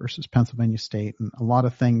UPenn versus Pennsylvania State and a lot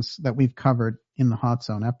of things that we've covered in the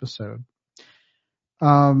HotZone episode.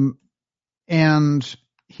 And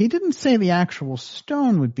he didn't say the actual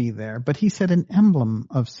stone would be there, but he said an emblem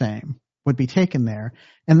of same would be taken there.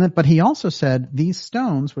 But he also said these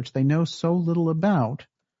stones, which they know so little about,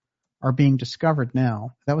 are being discovered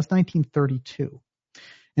now. That was 1932.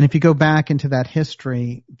 And if you go back into that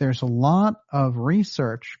history, there's a lot of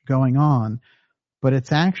research going on, but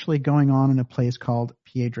it's actually going on in a place called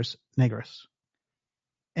Piedras Negras.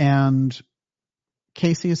 And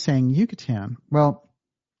Casey is saying Yucatan. Well,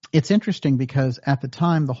 it's interesting because at the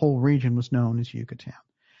time, the whole region was known as Yucatan.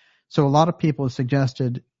 So a lot of people have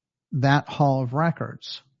suggested that Hall of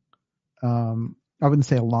Records. I wouldn't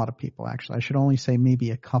say a lot of people, actually. I should only say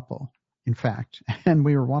maybe a couple, in fact, and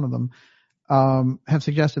we were one of them, have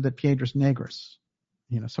suggested that Piedras Negras,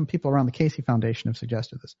 some people around the Casey Foundation have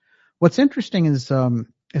suggested this. What's interesting is,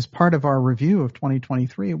 as part of our review of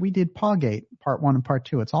 2023, we did Pawgate, part 1 and part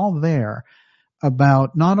 2. It's all there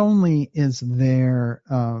about not only is there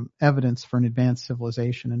evidence for an advanced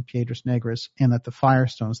civilization in Piedras Negras and that the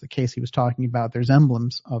firestones that Casey was talking about, there's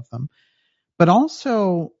emblems of them, but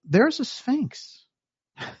also there's a Sphinx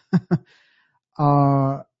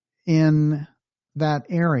in that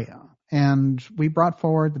area. And we brought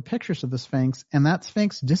forward the pictures of the Sphinx, and that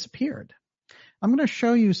Sphinx disappeared. I'm going to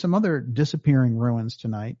show you some other disappearing ruins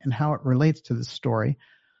tonight and how it relates to this story,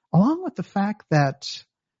 along with the fact that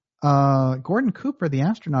Gordon Cooper, the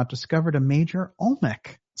astronaut, discovered a major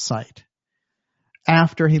Olmec site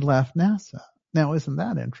after he left NASA. Now, isn't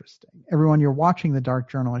that interesting? Everyone, you're watching the Dark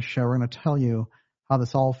Journalist Show. We're going to tell you how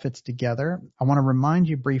this all fits together. I want to remind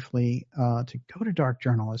you briefly to go to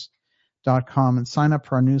darkjournalist.com and sign up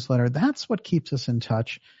for our newsletter. That's what keeps us in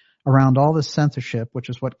touch around all this censorship, which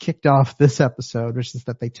is what kicked off this episode, which is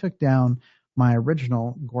that they took down my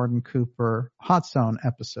original Gordon Cooper HotZone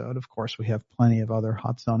episode. Of course, we have plenty of other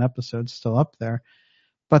HotZone episodes still up there.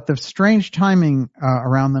 But the strange timing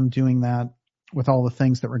around them doing that with all the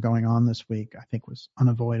things that were going on this week, I think was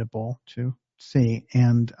unavoidable to see.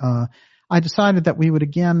 And I decided that we would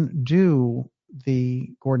again do the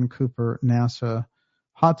Gordon Cooper NASA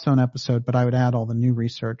HotZone episode, but I would add all the new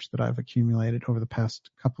research that I've accumulated over the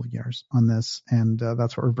past couple of years on this. And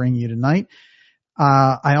that's what we're bringing you tonight.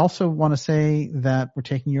 I also want to say that we're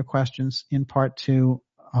taking your questions in part 2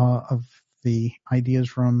 of the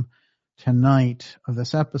Ideas Room tonight of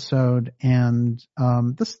this episode. And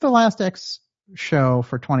this is the last X show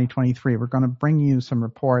for 2023. We're going to bring you some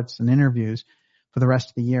reports and interviews for the rest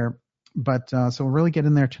of the year. But so we'll really get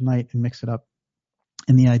in there tonight and mix it up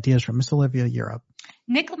in the Ideas Room. Miss Olivia, you're up.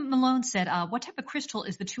 Nick Malone said, what type of crystal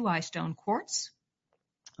is the TUAOI stone? Quartz?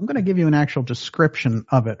 I'm going to give you an actual description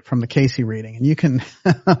of it from the Casey reading, and you can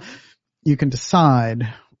you can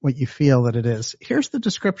decide what you feel that it is. Here's the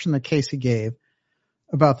description that Casey gave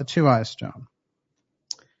about the TUAOI stone.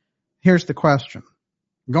 Here's the question.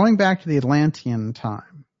 Going back to the Atlantean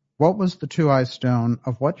time, what was the TUAOI stone?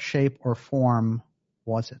 Of what shape or form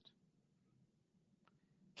was it?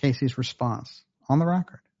 Casey's response on the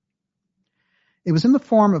record. It was in the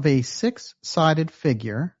form of a 6-sided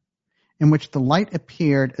figure in which the light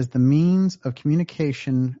appeared as the means of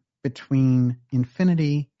communication between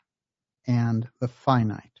infinity and the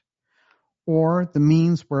finite, or the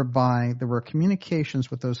means whereby there were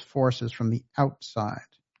communications with those forces from the outside.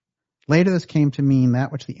 Later this came to mean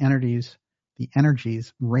that which the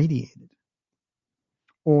energies radiated,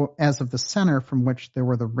 or as of the center from which there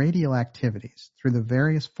were the radial activities through the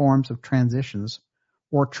various forms of transitions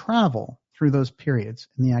or travel through those periods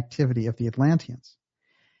in the activity of the Atlanteans.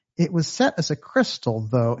 It was set as a crystal,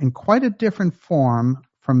 though, in quite a different form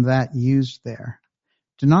from that used there.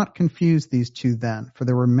 Do not confuse these two then, for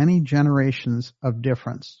there were many generations of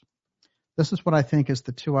difference. This is what I think is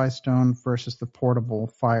the TUAOI stone versus the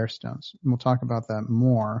portable firestones. And we'll talk about that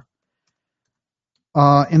more.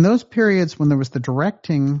 In those periods when there was the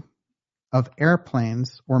directing of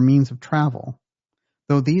airplanes or means of travel,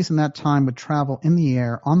 though these in that time would travel in the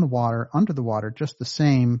air, on the water, under the water, just the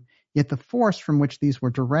same, yet the force from which these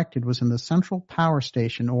were directed was in the central power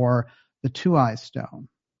station, or the TUAOI stone,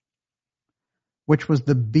 which was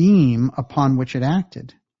the beam upon which it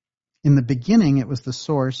acted. In the beginning, it was the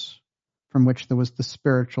source from which there was the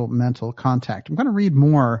spiritual mental contact. I'm going to read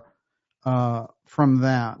more from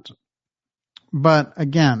that. But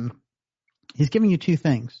again, He's giving you two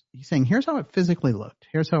things. He's saying, here's how it physically looked.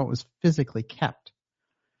 Here's how it was physically kept.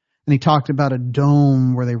 And he talked about a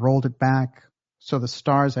dome where they rolled it back so the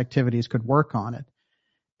stars' activities could work on it.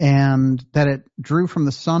 And that it drew from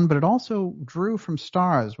the sun, but it also drew from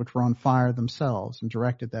stars, which were on fire themselves, and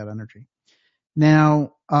directed that energy.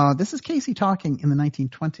 Now, this is Casey talking in the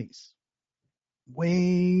 1920s,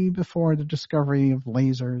 way before the discovery of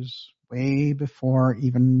lasers, way before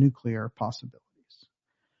even nuclear possibilities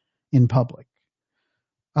in public.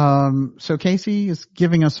 So Casey is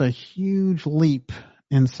giving us a huge leap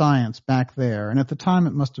in science back there. And at the time,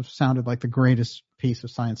 it must have sounded like the greatest piece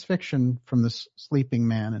of science fiction from this sleeping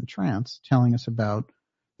man in trance telling us about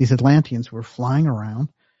these Atlanteans who were flying around.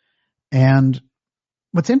 And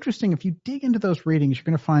what's interesting, if you dig into those readings, you're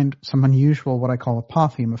going to find some unusual, what I call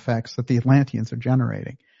apothium effects that the Atlanteans are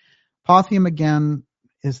generating. Apothium, again,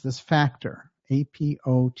 is this factor,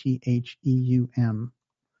 APOTHEUM,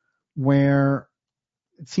 where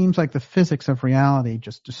it seems like the physics of reality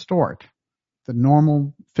just distort. The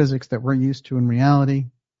normal physics that we're used to in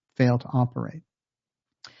reality fail to operate.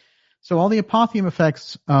 So all the apothium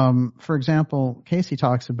effects, for example, Casey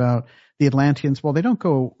talks about the Atlanteans, well, they don't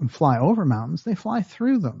go and fly over mountains, they fly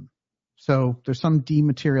through them. So there's some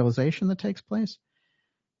dematerialization that takes place.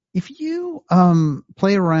 If you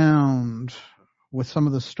play around with some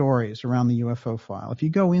of the stories around the UFO file, if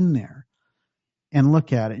you go in there and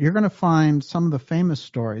look at it, you're going to find some of the famous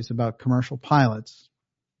stories about commercial pilots.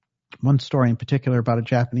 One story in particular about a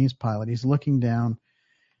Japanese pilot. He's looking down,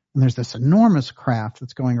 and there's this enormous craft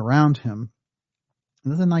that's going around him.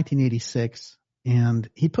 And this is in 1986, and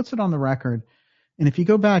he puts it on the record. And if you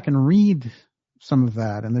go back and read some of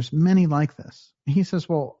that, and there's many like this, he says,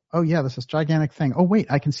 well, oh yeah, this is gigantic thing. Oh wait,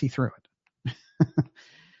 I can see through it.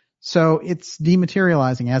 So it's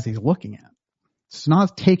dematerializing as he's looking at it. It's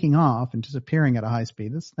not taking off and disappearing at a high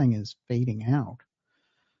speed. This thing is fading out.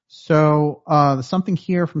 So there's something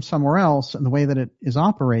here from somewhere else, and the way that it is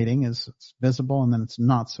operating is it's visible and then it's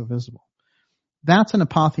not so visible. That's an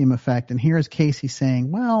apothium effect, and here's Casey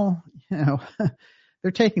saying, well,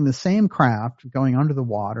 they're taking the same craft, going under the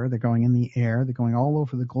water, they're going in the air, they're going all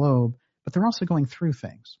over the globe, but they're also going through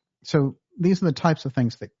things. So these are the types of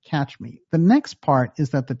things that catch me. The next part is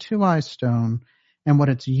that the TUAOI stone and what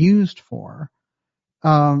it's used for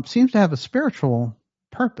seems to have a spiritual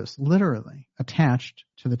purpose, literally, attached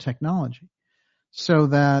to the technology, so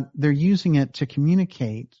that they're using it to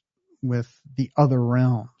communicate with the other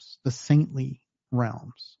realms, the saintly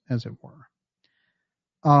realms, as it were.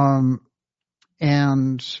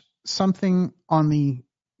 And something on the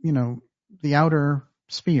outer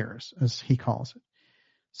spheres, as he calls it.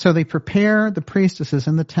 So they prepare the priestesses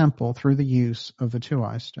in the temple through the use of the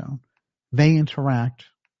TUAOI stone. They interact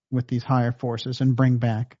with these higher forces and bring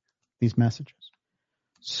back these messages.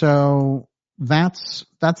 So that's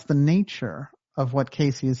the nature of what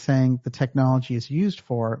Casey is saying the technology is used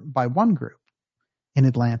for by one group in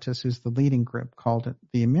Atlantis, who's the leading group, called it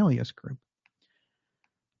the Emilius group.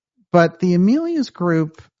 But the Emilius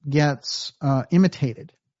group gets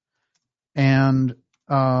imitated and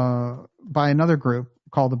by another group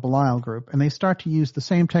called the Belial group, and they start to use the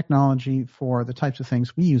same technology for the types of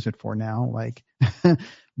things we use it for now, like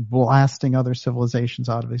blasting other civilizations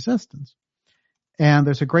out of existence. And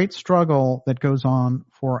there's a great struggle that goes on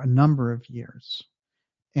for a number of years.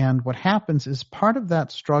 And what happens is part of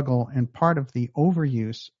that struggle and part of the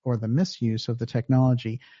overuse or the misuse of the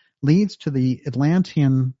technology leads to the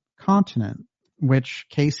Atlantean continent, which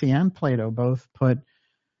Casey and Plato both put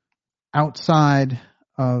outside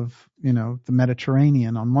of, the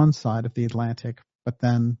Mediterranean on one side of the Atlantic. But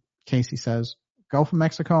then Casey says, Gulf of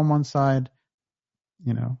Mexico on one side,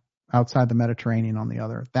 outside the Mediterranean on the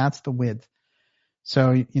other. That's the width.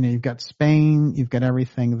 So, you've got Spain, you've got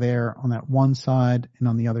everything there on that one side, and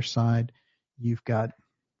on the other side, you've got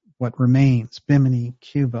what remains, Bimini,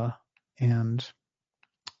 Cuba, and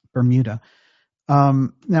Bermuda.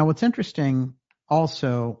 Now, what's interesting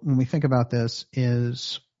also when we think about this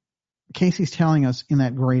is Casey's telling us in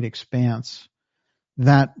that great expanse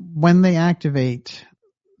that when they activate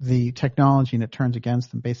the technology and it turns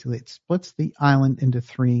against them, basically it splits the island into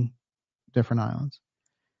 3 different islands.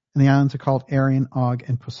 And the islands are called Arion, Og,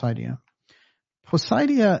 and Poseidia.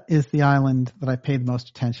 Poseidia is the island that I paid the most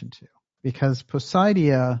attention to, because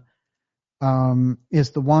Poseidia is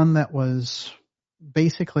the one that was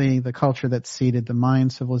basically the culture that seeded the Mayan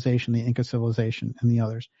civilization, the Inca civilization, and the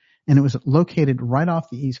others. And it was located right off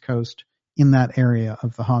the east coast in that area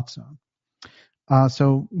of the HotZone.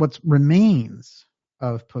 So what remains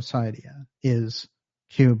of Poseidia is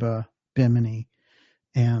Cuba, Bimini,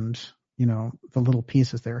 and the little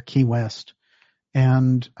pieces there, Key West,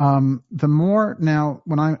 And the more now,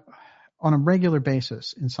 when I on a regular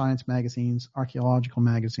basis in science magazines, archaeological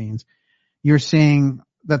magazines, you're seeing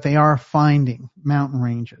that they are finding mountain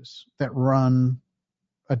ranges that run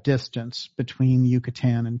a distance between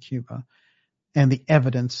Yucatan and Cuba, and the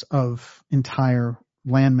evidence of entire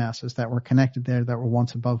land masses that were connected there that were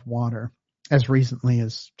once above water as recently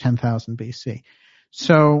as 10,000 BC.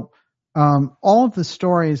 So all of the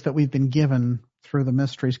stories that we've been given through the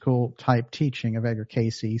mystery school type teaching of Edgar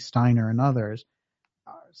Cayce, Steiner, and others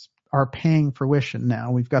are paying fruition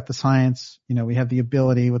now. We've got the science, we have the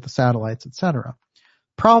ability with the satellites, etc.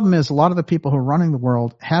 Problem is, a lot of the people who are running the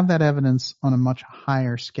world have that evidence on a much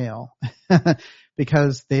higher scale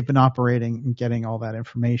because they've been operating and getting all that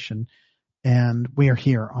information, and we are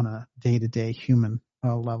here on a day-to-day human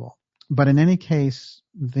level. But in any case,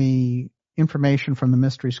 the information from the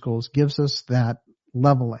mystery schools gives us that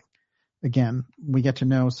leveling. Again, we get to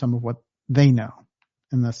know some of what they know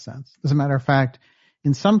in this sense. As a matter of fact,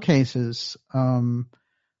 in some cases, I've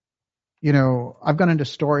gone into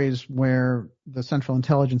stories where the Central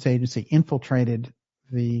Intelligence Agency infiltrated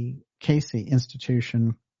the Cayce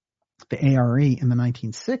institution, the ARE, in the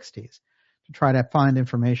 1960s to try to find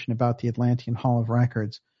information about the Atlantean Hall of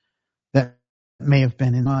Records that may have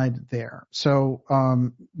been inside there. So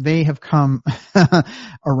they have come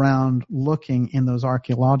around looking in those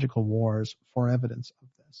archaeological wars for evidence of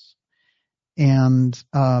this. And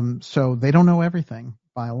so they don't know everything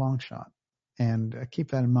by a long shot. And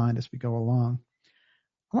keep that in mind as we go along.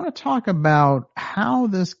 I want to talk about how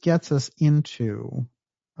this gets us into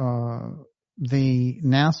the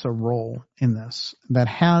NASA role in this that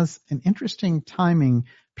has an interesting timing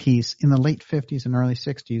piece in the late 50s and early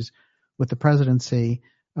 60s with the presidency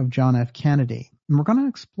of John F. Kennedy. And we're going to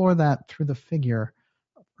explore that through the figure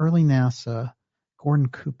of early NASA Gordon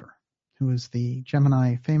Cooper, who is the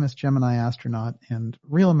famous Gemini astronaut and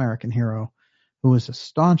real American hero, who was a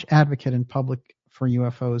staunch advocate in public for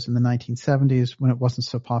UFOs in the 1970s when it wasn't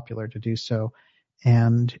so popular to do so.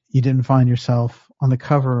 And you didn't find yourself on the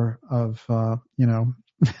cover of, I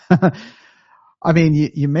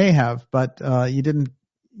mean, you may have, but you didn't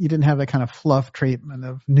have that kind of fluff treatment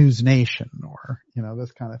of News Nation or,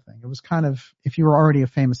 this kind of thing. It was kind of, if you were already a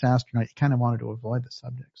famous astronaut, you kind of wanted to avoid the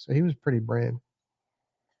subject. So he was pretty brave.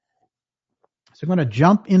 So I'm going to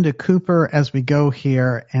jump into Cooper as we go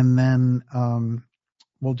here, and then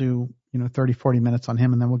we'll do 30, 40 minutes on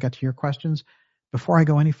him, and then we'll get to your questions. Before I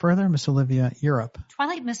go any further, Miss Olivia, you're up.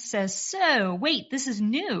 Twilight Mist says, so wait, this is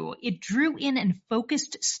new. It drew in and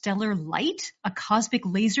focused stellar light, a cosmic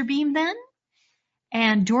laser beam then?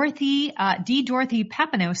 And Dorothy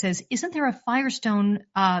Papineau says, isn't there a firestone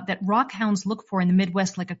that rockhounds look for in the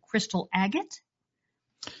Midwest like a crystal agate?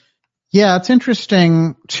 Yeah, it's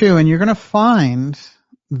interesting too, and you're going to find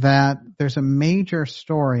that there's a major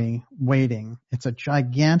story waiting. It's a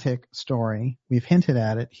gigantic story. We've hinted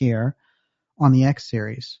at it here on the X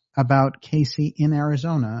series about Cayce in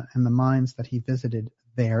Arizona and the mines that he visited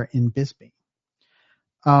there in Bisbee.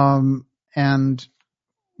 And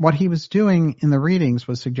what he was doing in the readings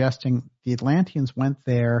was suggesting the Atlanteans went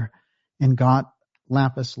there and got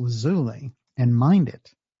lapis lazuli and mined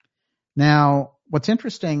it. Now, what's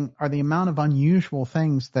interesting are the amount of unusual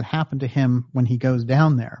things that happen to him when he goes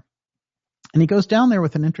down there. And he goes down there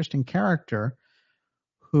with an interesting character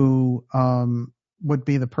who would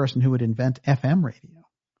be the person who would invent FM radio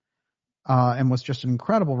and was just an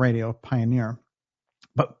incredible radio pioneer.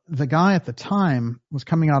 But the guy at the time was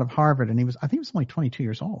coming out of Harvard, and I think he was only 22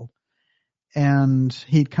 years old. And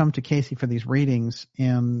he'd come to Cayce for these readings,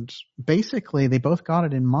 and basically they both got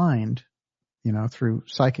it in mind, through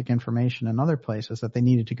psychic information and other places, that they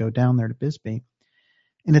needed to go down there to Bisbee.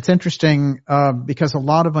 And it's interesting because a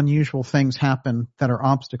lot of unusual things happen that are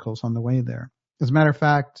obstacles on the way there. As a matter of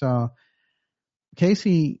fact,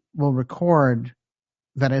 Cayce will record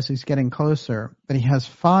that as he's getting closer, that he has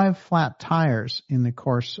 5 flat tires in the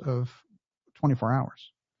course of 24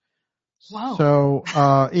 hours. Wow. So,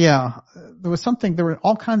 there were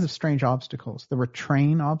all kinds of strange obstacles. There were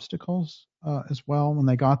train obstacles as well when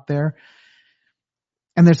they got there.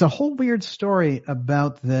 And there's a whole weird story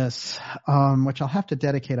about this, which I'll have to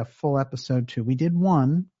dedicate a full episode to. We did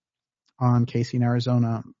one on Cayce in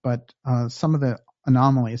Arizona, but some of the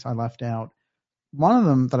anomalies I left out. One of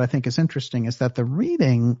them that I think is interesting is that the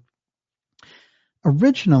reading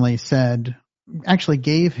originally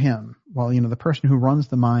gave him, the person who runs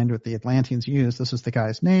the mine with the Atlanteans use, this is the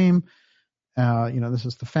guy's name, this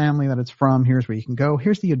is the family that it's from, here's where you can go,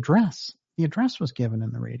 here's the address. The address was given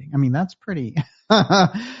in the reading. I mean, that's pretty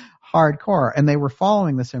hardcore. And they were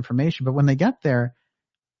following this information. But when they get there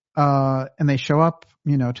and they show up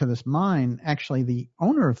to this mine, actually the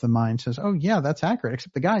owner of the mine says, oh yeah, that's accurate,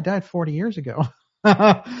 except the guy died 40 years ago.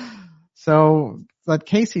 So that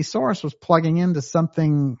Casey source was plugging into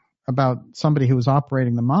something about somebody who was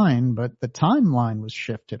operating the mine, but the timeline was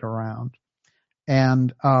shifted around.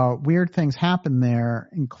 And weird things happen there,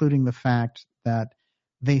 including the fact that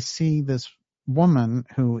they see this woman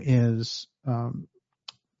who is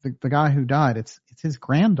the guy who died. It's his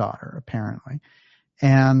granddaughter, apparently.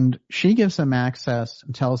 And she gives them access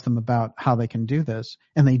and tells them about how they can do this.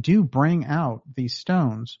 And they do bring out these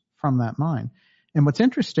stones from that mine. And what's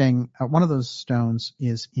interesting, one of those stones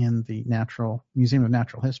is in the Museum of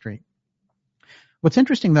Natural History. What's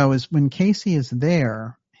interesting, though, is when Casey is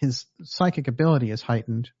there, his psychic ability is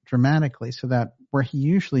heightened dramatically, so that where he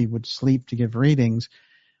usually would sleep to give readings,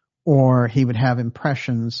 or he would have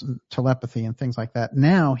impressions, telepathy, and things like that,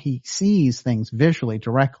 now he sees things visually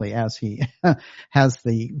directly as he has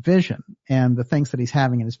the vision. And the things that he's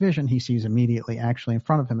having in his vision, he sees immediately actually in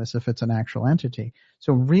front of him as if it's an actual entity.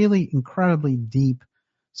 So really incredibly deep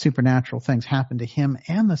supernatural things happen to him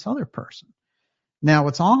and this other person. Now,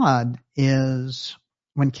 what's odd is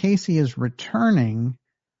when Casey is returning,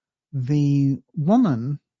 the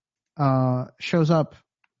woman shows up.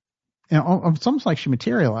 It's almost like she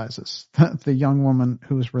materializes, the young woman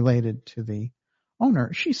who is related to the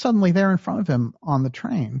owner. She's suddenly there in front of him on the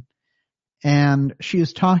train, and she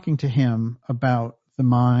is talking to him about the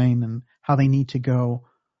mine and how they need to go,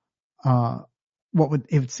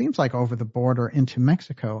 it seems like over the border into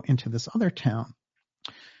Mexico, into this other town,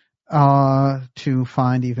 to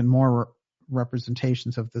find even more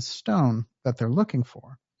representations of this stone that they're looking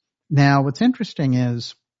for. Now, what's interesting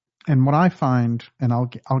is, and what I find, and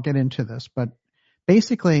I'll get into this, but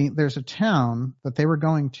basically there's a town that they were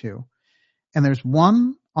going to, and there's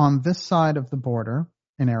one on this side of the border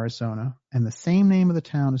in Arizona, and the same name of the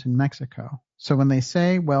town is in Mexico. So when they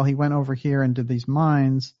say, well, he went over here and did these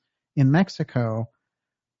mines in Mexico,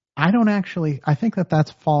 I think that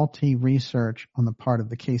that's faulty research on the part of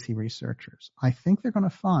the Casey researchers. I think they're going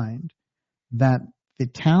to find that the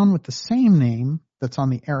town with the same name that's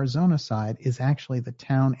on the Arizona side is actually the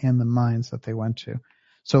town and the mines that they went to.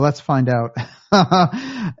 So let's find out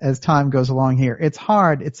as time goes along here. It's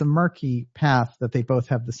hard. It's a murky path that they both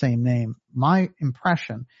have the same name. My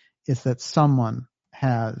impression is that someone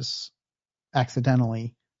has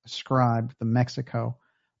accidentally ascribed the Mexico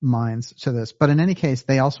mines to this. But in any case,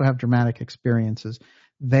 they also have dramatic experiences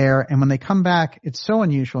there. And when they come back, it's so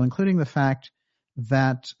unusual, including the fact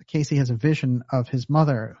that Casey has a vision of his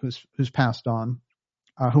mother who's passed on,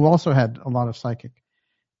 who also had a lot of psychic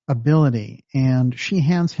ability, and she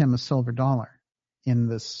hands him a silver dollar in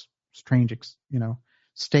this strange,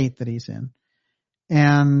 state that he's in.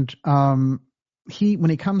 And when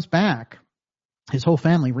he comes back, his whole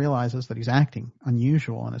family realizes that he's acting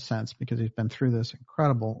unusual in a sense because he's been through this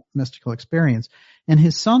incredible mystical experience. And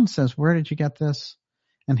his son says, "Where did you get this?"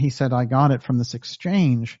 And he said, "I got it from this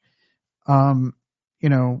exchange.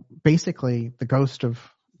 Basically the ghost of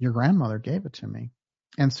your grandmother gave it to me."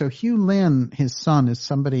 And so Hugh Lin, his son, is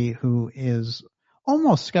somebody who is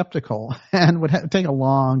almost skeptical and would take a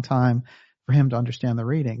long time for him to understand the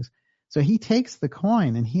readings. So he takes the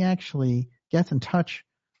coin and he actually gets in touch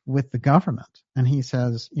with the government. And he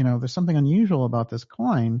says, there's something unusual about this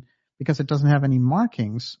coin because it doesn't have any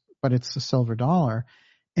markings, but it's a silver dollar.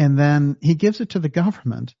 And then he gives it to the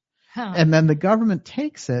government. Huh. And then the government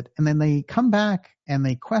takes it, and then they come back and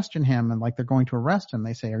they question him, and like they're going to arrest him.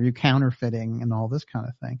 They say, "Are you counterfeiting?" and all this kind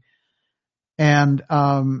of thing. And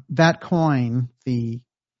that coin, the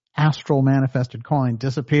astral manifested coin,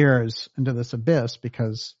 disappears into this abyss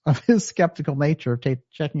because of his skeptical nature of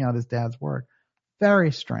checking out his dad's work.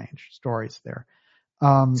 Very strange stories there.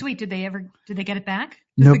 Sweet. Did they get it back?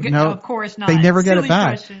 No, of course not. They never get it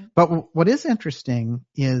back. Question. But what is interesting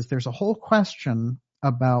is there's a whole question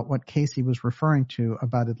about what Casey was referring to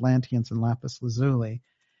about Atlanteans and lapis lazuli,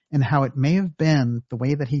 and how it may have been, the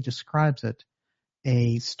way that he describes it,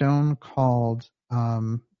 a stone called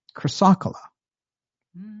chrysocolla,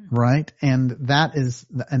 right? And that is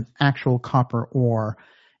an actual copper ore,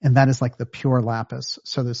 and that is like the pure lapis.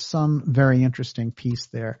 So there's some very interesting piece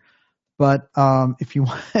there. But if you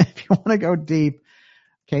want to go deep,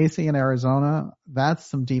 Casey in Arizona, that's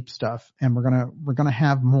some deep stuff, and we're gonna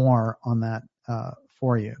have more on that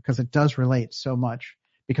for you, because it does relate so much.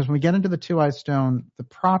 Because when we get into the TUAOI stone, the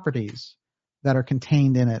properties that are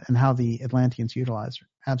contained in it and how the Atlanteans utilized are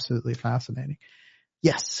absolutely fascinating.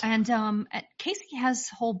 Yes. And Casey has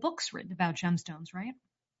whole books written about gemstones, right?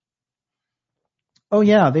 Oh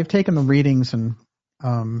yeah, they've taken the readings and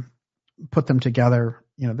put them together.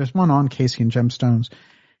 There's one on Casey and gemstones,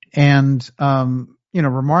 and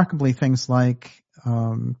remarkably things like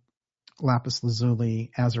lapis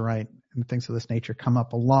lazuli, azurite, and things of this nature come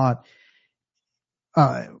up a lot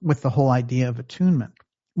with the whole idea of attunement.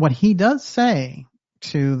 What he does say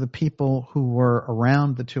to the people who were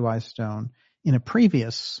around the TUAOI stone in a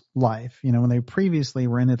previous life, when they previously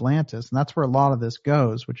were in Atlantis, and that's where a lot of this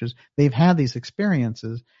goes, which is they've had these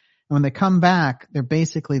experiences, and when they come back, they're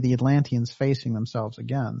basically the Atlanteans facing themselves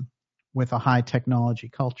again with a high technology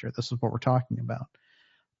culture. This is what we're talking about.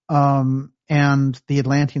 And the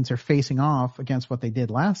Atlanteans are facing off against what they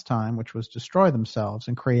did last time, which was destroy themselves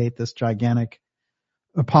and create this gigantic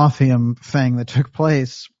apotheum thing that took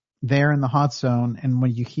place there in the HotZone. And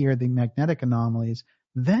when you hear the magnetic anomalies,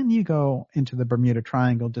 then you go into the Bermuda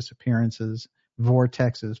Triangle disappearances,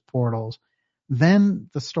 vortexes, portals. Then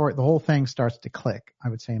the whole thing starts to click, I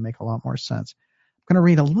would say, and make a lot more sense. I'm going to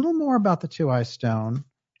read a little more about the TUAOI stone,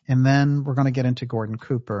 and then we're going to get into Gordon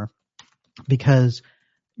Cooper, because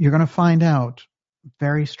you're going to find out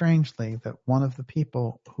very strangely that one of the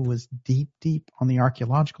people who was deep on the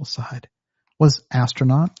archaeological side was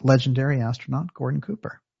legendary astronaut Gordon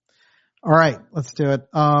Cooper. All right, let's do it.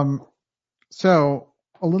 So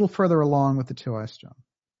a little further along with the TUAOI stone.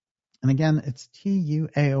 And again, it's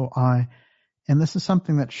TUAOI. And this is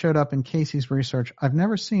something that showed up in Casey's research. I've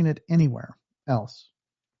never seen it anywhere else.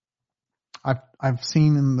 I've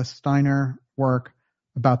seen in the Steiner work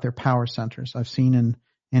about their power centers. I've seen in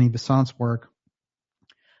Annie Besant's work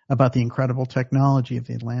about the incredible technology of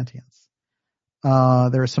the Atlanteans.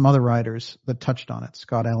 There are some other writers that touched on it,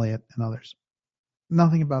 Scott Elliott and others.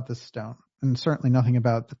 Nothing about this stone, and certainly nothing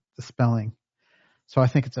about the spelling. So I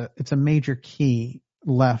think it's a major key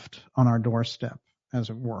left on our doorstep, as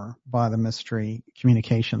it were, by the mystery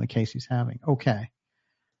communication that Casey's having. Okay.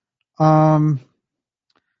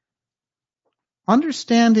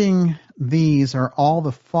 Understanding these are all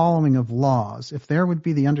the following of laws, if there would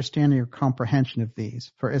be the understanding or comprehension of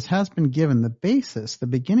these. For as has been given, the basis, the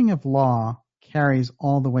beginning of law, carries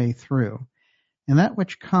all the way through. And that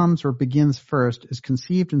which comes or begins first is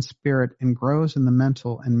conceived in spirit and grows in the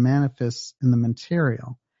mental and manifests in the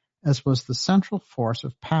material, as was the central force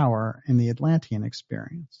of power in the Atlantean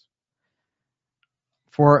experience.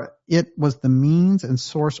 For it was the means and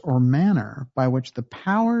source or manner by which the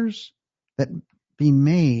powers that be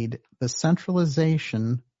made the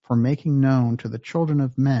centralization for making known to the children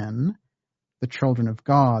of men, the children of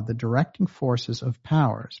God, the directing forces of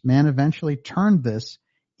powers. Man eventually turned this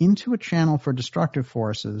into a channel for destructive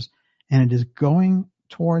forces, and it is going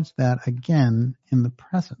towards that again in the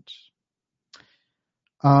present.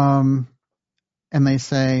 And they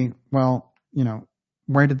say, well,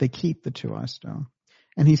 where did they keep the TUAOI stone?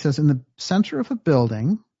 And he says, in the center of a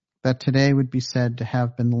building that today would be said to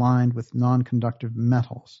have been lined with non-conductive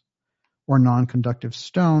metals or non-conductive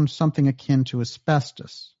stones, something akin to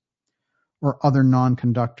asbestos or other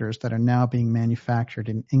non-conductors that are now being manufactured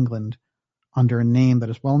in England under a name that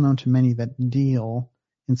is well known to many that deal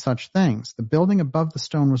in such things. The building above the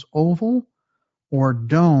stone was oval or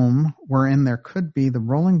dome, wherein there could be the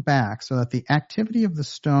rolling back so that the activity of the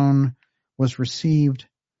stone was received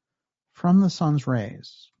from the sun's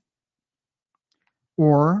rays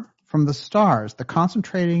or from the stars, the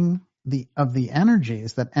concentrating of the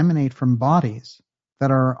energies that emanate from bodies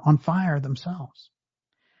that are on fire themselves,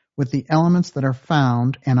 with the elements that are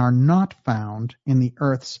found and are not found in the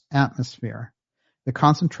Earth's atmosphere. The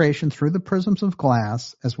concentration through the prisms of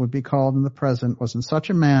glass, as would be called in the present, was in such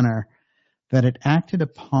a manner that it acted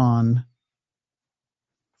upon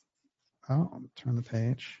turn the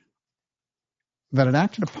page. That it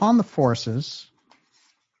acted upon the forces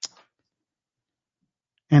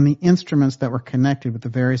and the instruments that were connected with the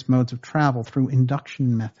various modes of travel through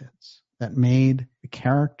induction methods that made the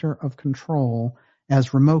character of control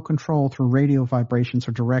as remote control through radio vibrations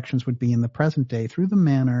or directions would be in the present day through the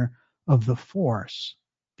manner of the force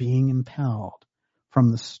being impelled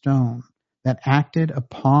from the stone that acted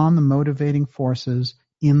upon the motivating forces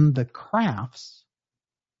in the crafts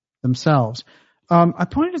themselves. I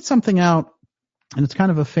pointed something out, and it's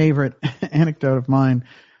kind of a favorite anecdote of mine,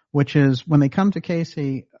 which is when they come to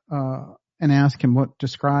Casey and ask him what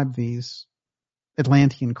describe these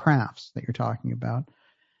Atlantean crafts that you're talking about.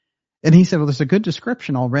 And he said, well, there's a good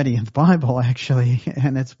description already in the Bible, actually,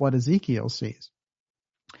 and it's what Ezekiel sees.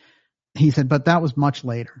 He said, but that was much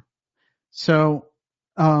later. So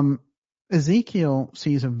Ezekiel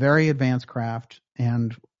sees a very advanced craft,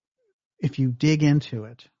 and if you dig into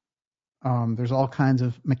it, there's all kinds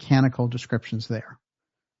of mechanical descriptions there,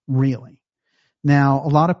 really. Now, a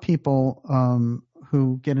lot of people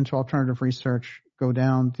who get into alternative research go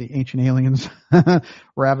down the ancient aliens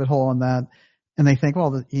rabbit hole on that, And they think,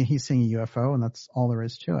 well, he's seeing a UFO and that's all there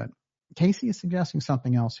is to it. Casey is suggesting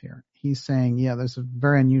something else here. He's saying, yeah, there's a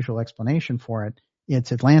very unusual explanation for it.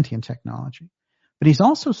 It's Atlantean technology. But he's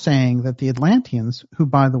also saying that the Atlanteans, who,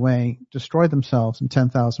 by the way, destroyed themselves in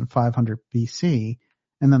 10,500 BC,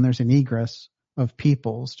 and then there's an egress of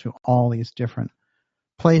peoples to all these different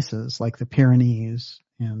places like the Pyrenees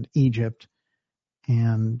and Egypt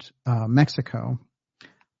and Mexico.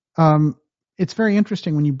 It's very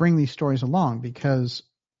interesting when you bring these stories along, because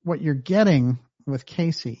what you're getting with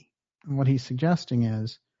Casey and what he's suggesting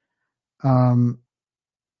is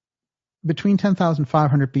between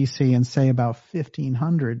 10,500 BC and say about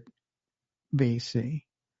 1500 BC,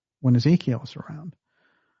 when Ezekiel was around,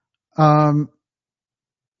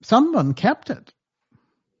 someone kept it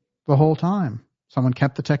the whole time. Someone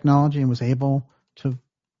kept the technology and was able to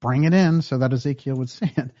bring it in so that Ezekiel would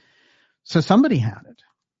see it. So somebody had it.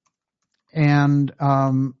 And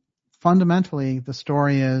fundamentally, the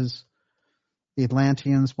story is the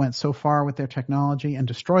Atlanteans went so far with their technology and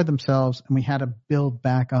destroyed themselves, and we had to build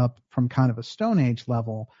back up from kind of a Stone Age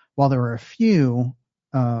level, while there were a few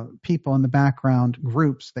people in the background,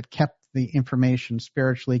 groups that kept the information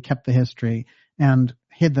spiritually, kept the history, and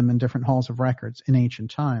hid them in different halls of records in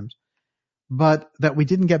ancient times. But that we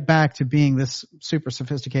didn't get back to being this super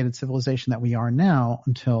sophisticated civilization that we are now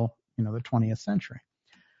until, the 20th century.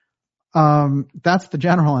 That's the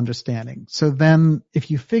general understanding. So then if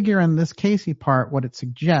you figure in this Casey part, what it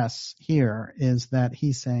suggests here is that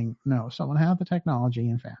he's saying, no, someone had the technology,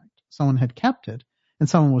 in fact. Someone had kept it, and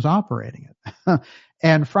someone was operating it.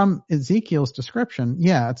 And from Ezekiel's description,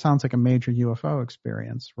 yeah, it sounds like a major UFO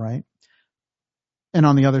experience, right? And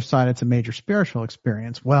on the other side, it's a major spiritual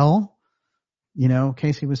experience. Well,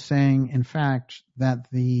 Casey was saying, in fact, that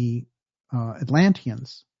the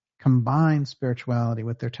Atlanteans combine spirituality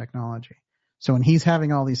with their technology. So when he's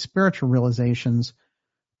having all these spiritual realizations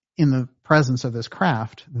in the presence of this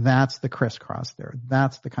craft, that's the crisscross there.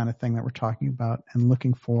 That's the kind of thing that we're talking about and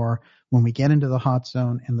looking for when we get into the hot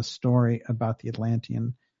zone and the story about the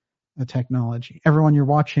Atlantean technology. Everyone, you're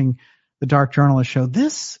watching the Dark Journalist Show.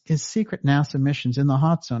 This is secret NASA missions in the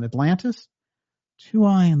hot zone. Atlantis,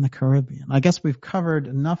 TUAOI, and the Caribbean. I guess we've covered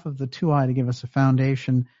enough of the TUAOI to give us a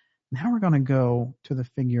foundation. Now we're going to go to the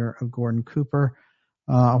figure of Gordon Cooper.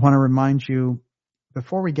 I want to remind you,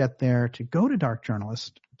 before we get there, to go to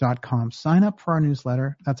darkjournalist.com, sign up for our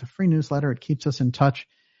newsletter. That's a free newsletter. It keeps us in touch,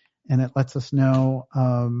 and it lets us know,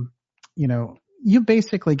 you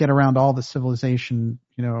basically get around all the civilization,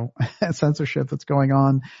 censorship that's going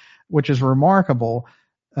on, which is remarkable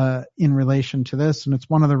in relation to this. And it's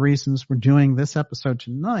one of the reasons we're doing this episode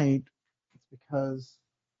tonight. It's because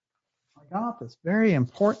I got this very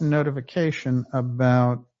important notification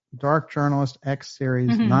about Dark Journalist X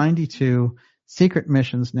Series 92, Secret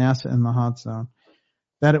Missions, NASA in the Hot Zone,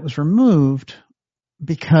 that it was removed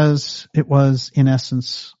because it was, in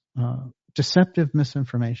essence, deceptive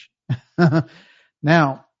misinformation.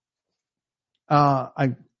 Now,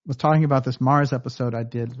 I was talking about this Mars episode I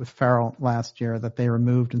did with Farrell last year that they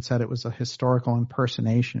removed and said it was a historical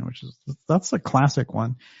impersonation, that's a classic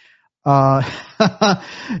one. And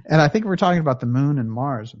I think we're talking about the moon and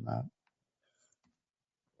Mars and that.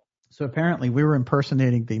 So apparently we were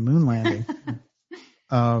impersonating the moon landing.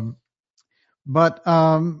 But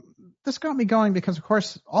this got me going because, of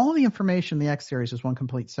course, all the information in the X series is one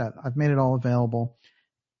complete set. I've made it all available.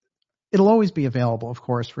 It'll always be available, of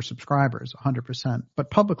course, for subscribers, 100%. But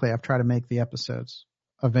publicly, I've tried to make the episodes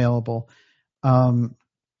available. And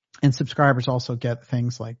subscribers also get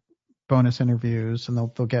things like bonus interviews, and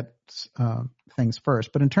they'll get things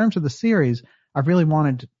first. But in terms of the series, I've really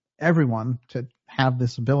wanted everyone to have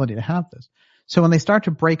this ability to have this. So when they start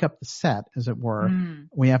to break up the set, as it were,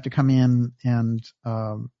 we have to come in and,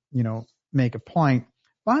 make a point.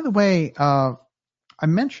 By the way, I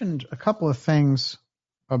mentioned a couple of things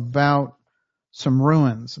about some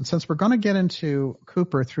ruins. And since we're going to get into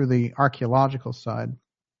Cooper through the archaeological side,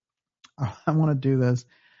 I want to do this.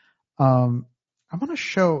 I want to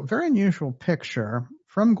show a very unusual picture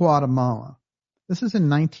from Guatemala. This is in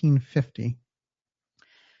 1950.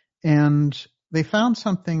 And they found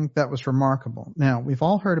something that was remarkable. Now, we've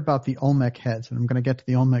all heard about the Olmec heads, and I'm going to get to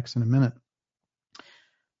the Olmecs in a minute.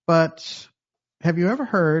 But have you ever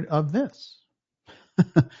heard of this?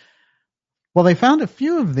 Well, they found a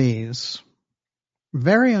few of these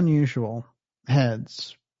very unusual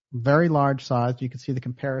heads, very large size. You can see the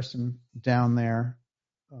comparison down there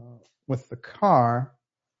with the car.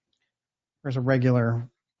 There's a regular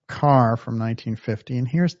car from 1950, and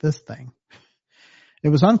here's this thing. It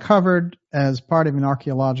was uncovered as part of an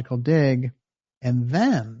archaeological dig, and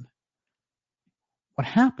then what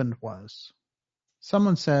happened was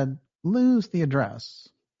someone said, lose the address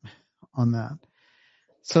on that.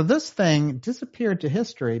 So this thing disappeared to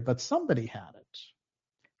history, but somebody had it.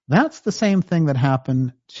 That's the same thing that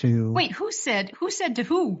happened to... Wait, who said to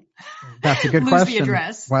who? That's a good lose question. The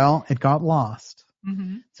address. Well, it got lost.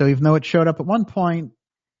 Mm-hmm. So even though it showed up at one point,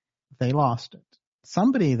 they lost it.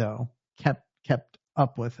 Somebody, though, kept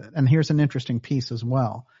up with it. And here's an interesting piece as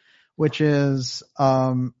well, which is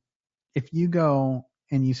if you go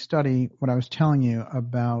and you study what I was telling you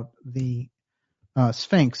about the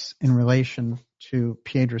Sphinx in relation to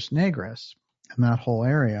Piedras Negras and that whole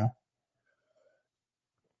area,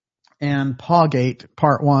 and Pawgate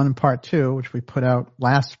Part 1 and Part 2, which we put out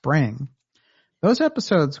last spring, those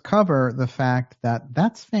episodes cover the fact that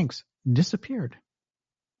that Sphinx disappeared.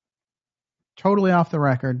 Totally off the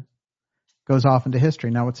record, goes off into history.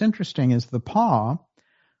 Now, what's interesting is the paw,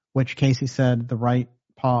 which Casey said the right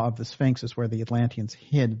paw of the Sphinx is where the Atlanteans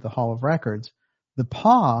hid the Hall of Records. The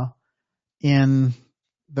paw in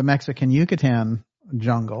the Mexican Yucatan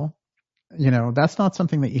jungle, that's not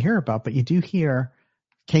something that you hear about, but you do hear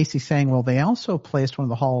Casey saying, well, they also placed one of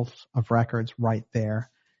the Halls of Records right there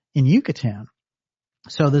in Yucatan.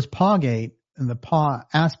 So this Pawgate and the paw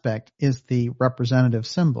aspect is the representative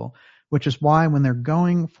symbol, which is why when they're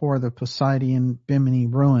going for the Poseidon Bimini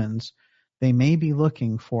ruins, they may be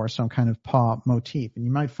looking for some kind of paw motif. And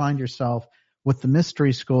you might find yourself with the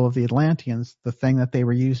mystery school of the Atlanteans, the thing that they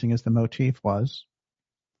were using as the motif was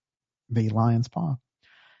the lion's paw.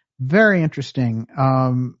 Very interesting.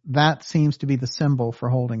 That seems to be the symbol for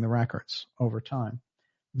holding the records over time.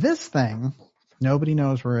 This thing, nobody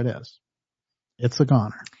knows where it is. It's a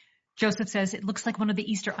goner. Joseph says it looks like one of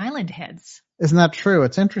the Easter Island heads. Isn't that true?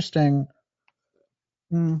 It's interesting.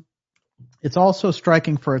 It's also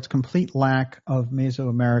striking for its complete lack of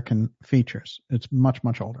Mesoamerican features. It's much,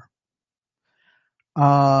 much older.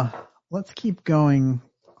 Let's keep going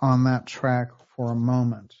on that track for a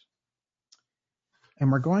moment.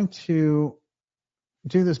 And we're going to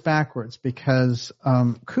do this backwards because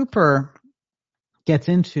Cooper gets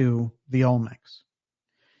into the Olmecs.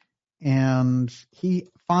 And he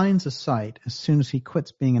finds a site as soon as he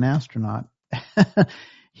quits being an astronaut.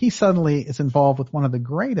 He suddenly is involved with one of the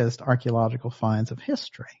greatest archaeological finds of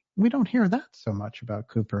history. We don't hear that so much about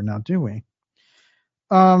Cooper now, do we?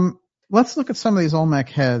 Let's look at some of these Olmec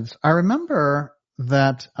heads. I remember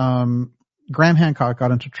that Graham Hancock got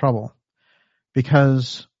into trouble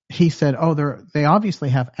because he said, they obviously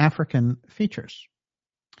have African features.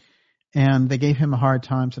 And they gave him a hard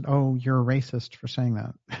time, said, you're a racist for saying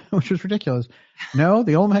that, which was ridiculous. No,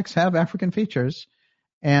 the Olmecs have African features.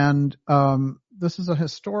 And this is a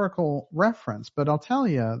historical reference. But I'll tell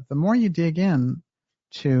you, the more you dig in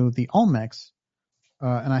to the Olmecs,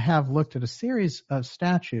 and I have looked at a series of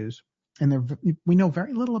statues, and we know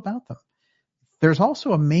very little about them. There's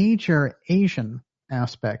also a major Asian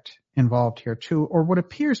aspect involved here, too, or what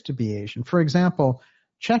appears to be Asian. For example,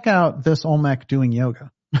 check out this Olmec doing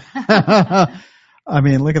yoga. I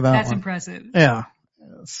mean, look at that. That's one. Impressive. Yeah.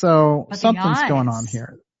 So something's going on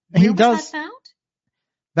here. Where was that found?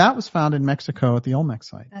 That was found in Mexico at the Olmec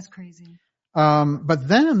site. That's crazy. But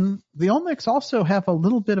then the Olmecs also have a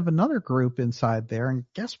little bit of another group inside there, and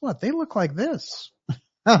guess what? They look like this.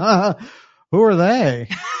 Who are they?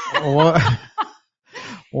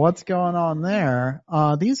 What's going on there?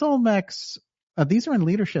 These Olmecs, these are in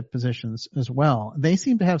leadership positions as well. They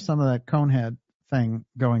seem to have some of that conehead thing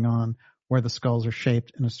going on where the skulls are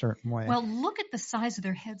shaped in a certain way. Well, look at the size of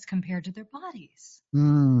their heads compared to their bodies.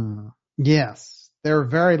 Yes, they're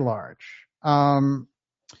very large. One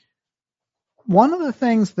of the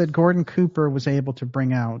things that Gordon Cooper was able to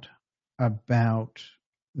bring out about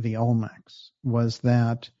the Olmecs was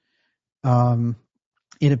that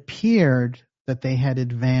it appeared that they had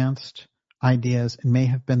advanced ideas and may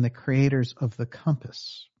have been the creators of the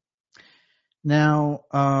compass. Now,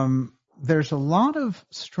 there's a lot of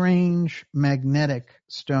strange magnetic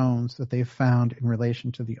stones that they've found in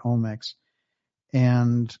relation to the Olmecs.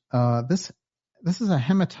 And this is a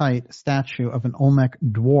hematite statue of an Olmec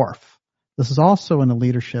dwarf. This is also in a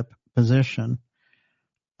leadership position.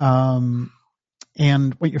 And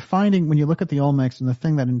what you're finding when you look at the Olmecs, and the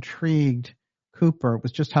thing that intrigued Cooper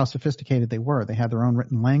was just how sophisticated they were. They had their own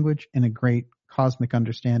written language and a great cosmic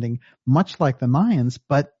understanding, much like the Mayans,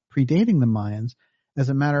 but predating the Mayans. As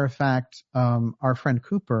a matter of fact, our friend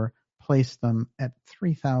Cooper placed them at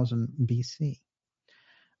 3000 BC.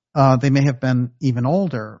 They may have been even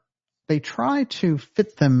older. They try to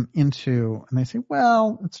fit them into, and they say,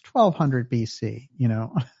 well, it's 1200 BC,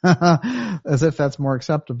 as if that's more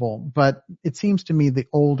acceptable. But it seems to me the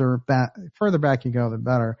older further back you go, the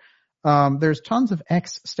better. there's tons of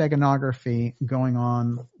X steganography going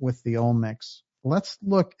on with the Olmecs. Let's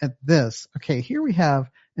look at this. Okay, here we have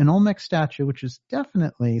an Olmec statue, which is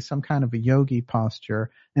definitely some kind of a yogi posture,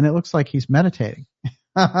 and it looks like he's meditating.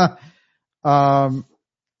 That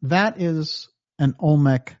is an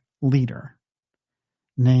Olmec leader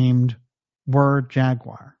named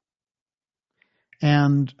Jaguar.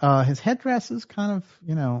 And his headdress is kind of,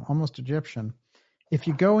 almost Egyptian. If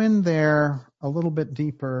you go in there a little bit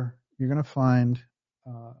deeper, you're going to find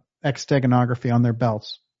X steganography on their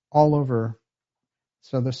belts all over.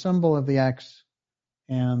 So the symbol of the X,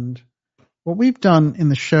 and what we've done in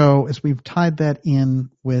the show is we've tied that in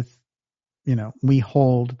with, we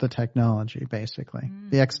hold the technology, basically.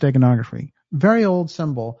 The X steganography. Very old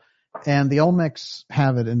symbol, and the Olmecs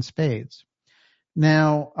have it in spades.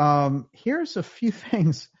 Now, here's a few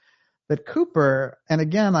things that Cooper, and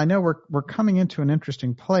again, I know we're coming into an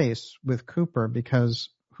interesting place with Cooper, because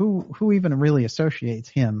who even really associates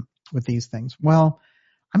him with these things? Well,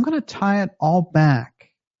 I'm going to tie it all back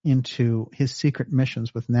into his secret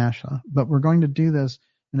missions with NASA, but we're going to do this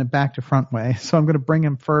in a back to front way. So I'm going to bring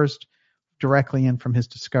him first directly in from his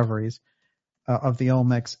discoveries of the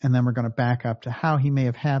Olmecs, and then we're going to back up to how he may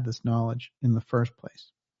have had this knowledge in the first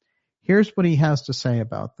place. Here's what he has to say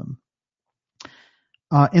about them.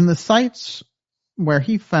 In the sites where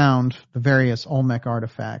he found the various Olmec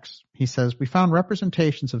artifacts, he says, we found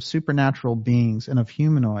representations of supernatural beings and of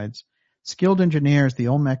humanoids. Skilled engineers, the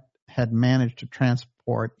Olmec had managed to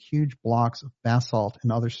transport huge blocks of basalt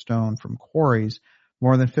and other stone from quarries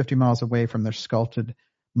more than 50 miles away from their sculpted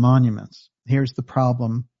monuments. Here's the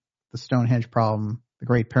problem, the Stonehenge problem, the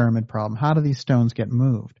Great Pyramid problem. How do these stones get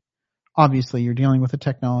moved? Obviously, you're dealing with a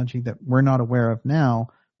technology that we're not aware of now,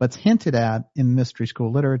 but's hinted at in mystery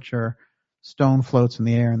school literature. Stone floats in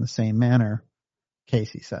the air in the same manner,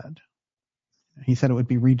 Casey said. He said it would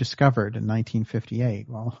be rediscovered in 1958.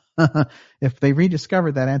 Well, if they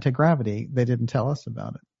rediscovered that anti-gravity, they didn't tell us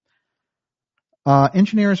about it.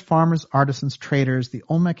 Engineers, farmers, artisans, traders, the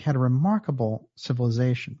Olmec had a remarkable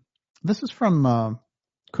civilization. This is from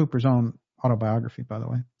Cooper's own autobiography, by the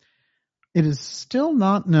way. It is still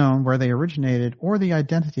not known where they originated or the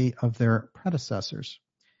identity of their predecessors.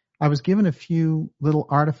 I was given a few little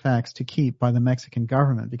artifacts to keep by the Mexican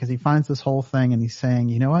government because he finds this whole thing and he's saying,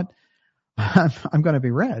 you know what? I'm going to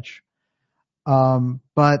be rich.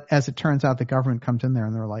 But as it turns out, the government comes in there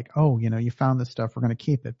and they're like, oh, you found this stuff. We're going to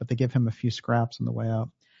keep it. But they give him a few scraps on the way out.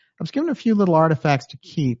 I was given a few little artifacts to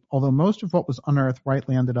keep, although most of what was unearthed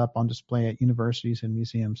rightly ended up on display at universities and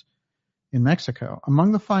museums in Mexico.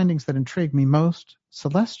 Among the findings that intrigued me most,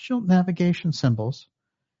 celestial navigation symbols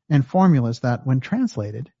and formulas that, when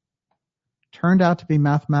translated, turned out to be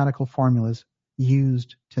mathematical formulas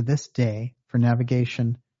used to this day for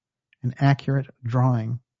navigation and accurate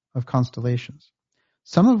drawing of constellations,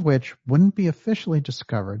 some of which wouldn't be officially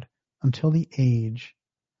discovered until the age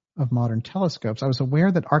of modern telescopes. I was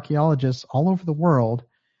aware that archaeologists all over the world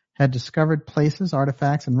had discovered places,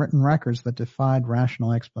 artifacts, and written records that defied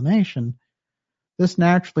rational explanation. This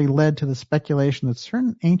naturally led to the speculation that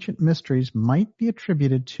certain ancient mysteries might be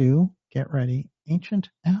attributed to, get ready, ancient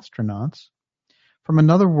astronauts from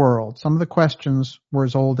another world. Some of the questions were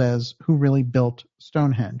as old as who really built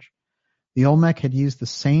Stonehenge. The Olmec had used the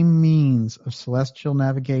same means of celestial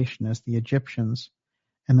navigation as the Egyptians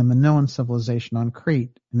and the Minoan civilization on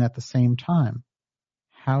Crete, and at the same time.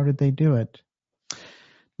 How did they do it?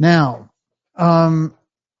 Now,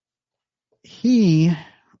 he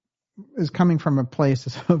is coming from a place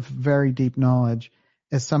of very deep knowledge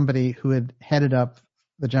as somebody who had headed up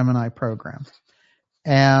the Gemini program.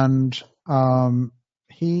 And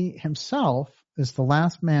he himself is the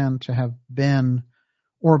last man to have been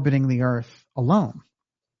orbiting the Earth alone.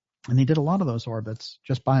 And he did a lot of those orbits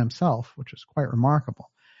just by himself, which is quite remarkable.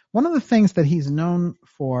 One of the things that he's known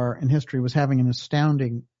for in history was having an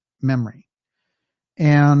astounding memory.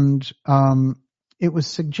 And it was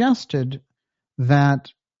suggested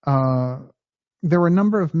that there were a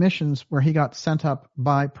number of missions where he got sent up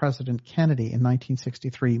by President Kennedy in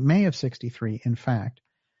 1963, May of 63, in fact,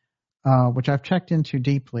 which I've checked into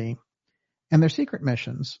deeply. And they're secret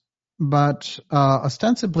missions. But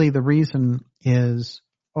ostensibly the reason is,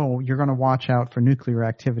 you're going to watch out for nuclear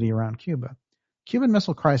activity around Cuba. Cuban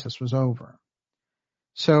Missile Crisis was over.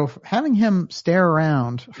 So having him stare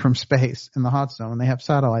around from space in the HotZone, and they have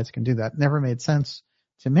satellites can do that, never made sense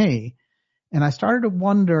to me. And I started to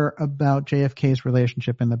wonder about JFK's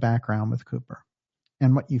relationship in the background with Cooper.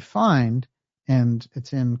 And what you find, and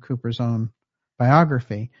it's in Cooper's own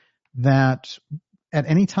biography, that at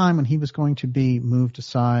any time when he was going to be moved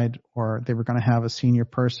aside or they were going to have a senior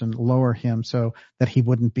person lower him so that he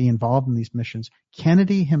wouldn't be involved in these missions,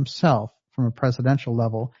 Kennedy himself, from a presidential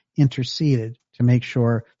level, interceded to make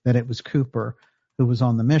sure that it was Cooper who was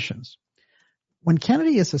on the missions. When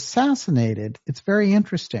Kennedy is assassinated, it's very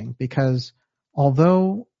interesting because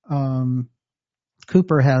although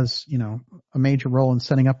Cooper has, a major role in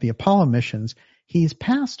setting up the Apollo missions, he's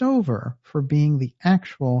passed over for being the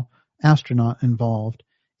actual astronaut involved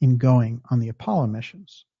in going on the Apollo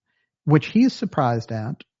missions, which he's surprised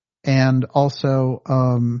at. And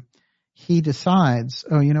also, he decides,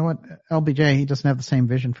 oh, you know what, LBJ, he doesn't have the same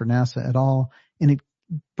vision for NASA at all. And it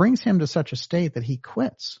brings him to such a state that he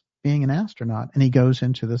quits being an astronaut and he goes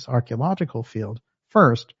into this archaeological field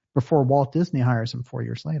first before Walt Disney hires him 4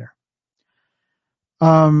 years later.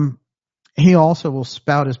 He also will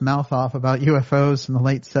spout his mouth off about UFOs in the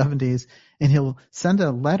late 70s, and he'll send a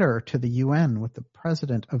letter to the UN with the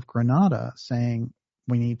president of Grenada saying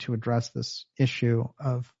we need to address this issue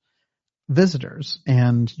of visitors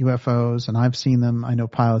and UFOs, and I've seen them. I know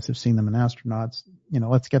pilots have seen them and astronauts.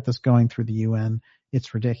 Let's get this going through the UN.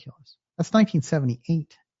 It's ridiculous. That's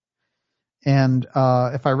 1978. And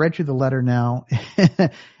if I read you the letter now,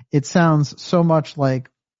 it sounds so much like,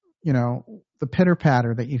 the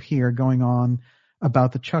pitter-patter that you hear going on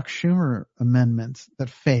about the Chuck Schumer amendments that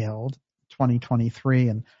failed 2023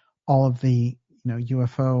 and all of the,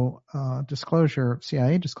 UFO disclosure,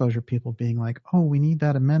 CIA disclosure people being like, oh, we need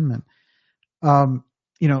that amendment.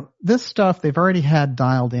 This stuff they've already had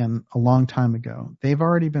dialed in a long time ago. They've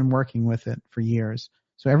already been working with it for years.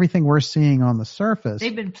 So everything we're seeing on the surface.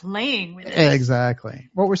 They've been playing with it.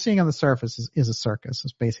 Exactly. What we're seeing on the surface is a circus,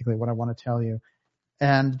 is basically what I want to tell you.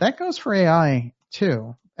 And that goes for AI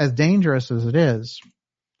too. As dangerous as it is,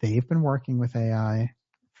 they've been working with AI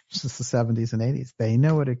since the 70s and 80s. They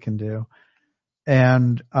know what it can do.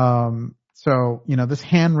 And so, this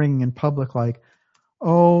hand-wringing in public like,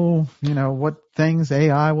 oh, what things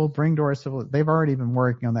AI will bring to our civilization. They've already been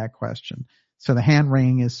working on that question. So the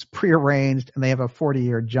hand-wringing is prearranged and they have a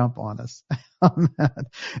 40-year jump on us.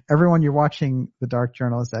 Everyone, you're watching the Dark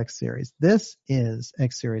Journalist X series. This is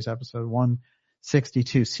X series episode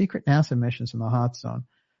 162, Secret NASA Missions in the Hot Zone.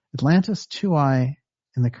 Atlantis, TUAOI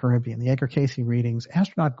in the Caribbean, the Edgar Cayce readings,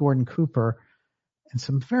 astronaut Gordon Cooper, and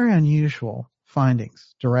some very unusual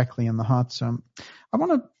findings directly in the Hot Zone. I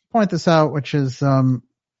want to point this out, which is,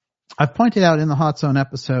 I've pointed out in the Hot Zone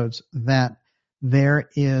episodes that there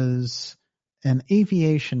is an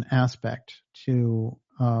aviation aspect to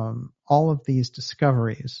all of these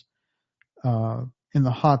discoveries in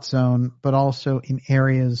the Hot Zone, but also in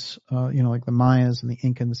areas, like the Mayas and the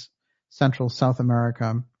Incans, Central South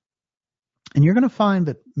America. And you're going to find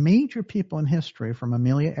that major people in history, from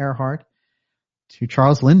Amelia Earhart to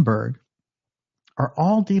Charles Lindbergh, are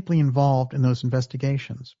all deeply involved in those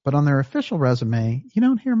investigations. But on their official resume, you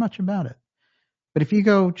don't hear much about it. But if you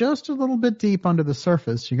go just a little bit deep under the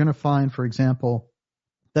surface, you're going to find, for example,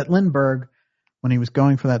 that Lindbergh, when he was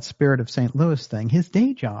going for that Spirit of St. Louis thing, his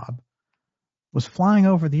day job was flying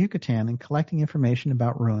over the Yucatan and collecting information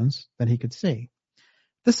about ruins that he could see.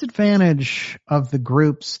 This advantage of the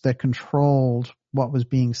groups that controlled what was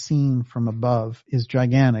being seen from above is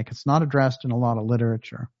gigantic. It's not addressed in a lot of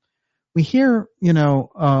literature. We hear,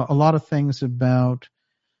 a lot of things about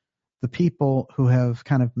the people who have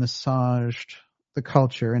kind of massaged the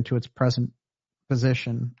culture into its present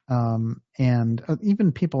position, and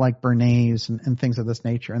even people like Bernays and things of this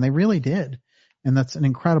nature. And they really did. And that's an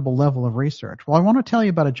incredible level of research. Well, I want to tell you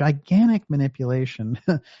about a gigantic manipulation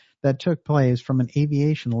that took place from an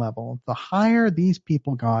aviation level. The higher these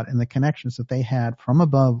people got and the connections that they had from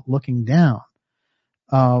above looking down,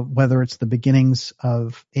 whether it's the beginnings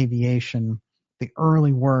of aviation, the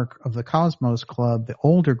early work of the Cosmos Club, the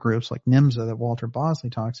older groups like NIMSA that Walter Bosley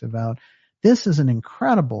talks about, this is an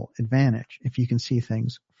incredible advantage if you can see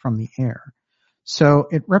things from the air. So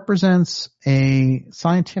it represents a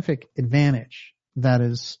scientific advantage that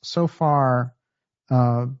is so far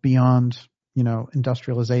beyond,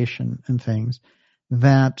 industrialization and things,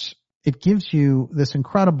 that it gives you this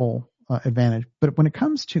incredible advantage. But when it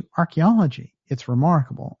comes to archaeology, it's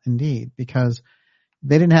remarkable indeed, because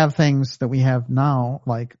they didn't have things that we have now,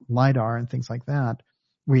 like LiDAR and things like that,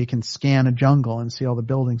 where you can scan a jungle and see all the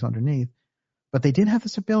buildings underneath. But they did have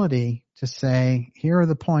this ability to say, here are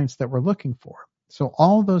the points that we're looking for. So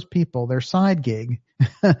all those people, their side gig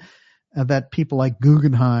that people like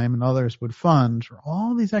Guggenheim and others would fund, are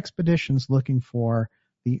all these expeditions looking for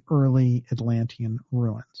the early Atlantean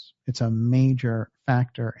ruins. It's a major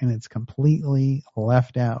factor, and it's completely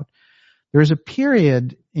left out. There's a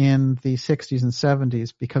period in the 60s and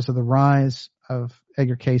 70s, because of the rise of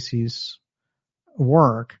Edgar Cayce's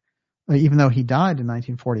work, even though he died in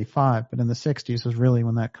 1945, but in the 60s is really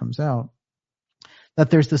when that comes out, that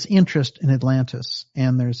there's this interest in Atlantis,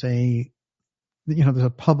 and there's a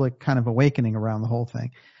public kind of awakening around the whole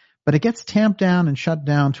thing. But it gets tamped down and shut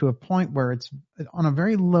down to a point where it's on a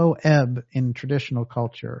very low ebb in traditional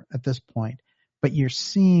culture at this point. But you're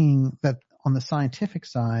seeing that on the scientific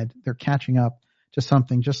side, they're catching up to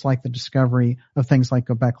something just like the discovery of things like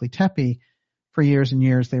Göbekli Tepe. For years and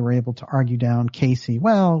years, they were able to argue down Cayce.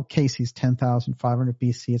 Well, Cayce's 10,500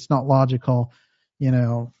 BC. It's not logical.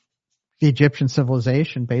 The Egyptian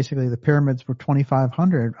civilization, basically the pyramids were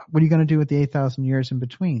 2,500. What are you going to do with the 8,000 years in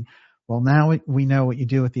between? Well, now we know what you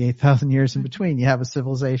do with the 8,000 years in between. You have a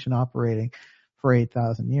civilization operating for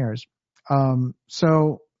 8,000 years.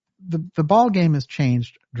 So the ball game has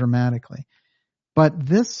changed dramatically. But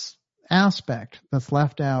this aspect that's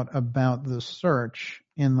left out about the search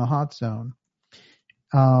in the HotZone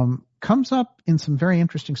comes up in some very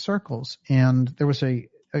interesting circles. And there was a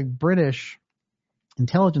British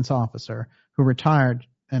intelligence officer who retired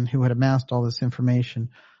and who had amassed all this information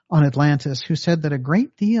on Atlantis, who said that a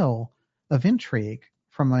great deal of intrigue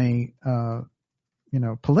from a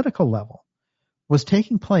political level was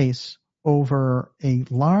taking place over a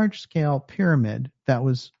large-scale pyramid that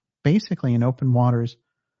was basically in open waters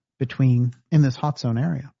in this HotZone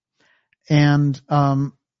area. And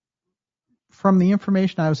from the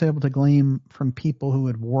information I was able to glean from people who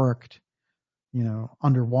had worked,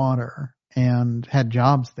 underwater and had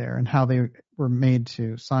jobs there, and how they were made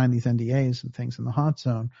to sign these NDAs and things in the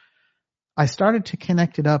HotZone, I started to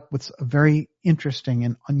connect it up with a very interesting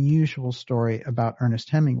and unusual story about Ernest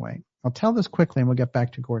Hemingway. I'll tell this quickly and we'll get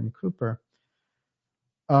back to Gordon Cooper.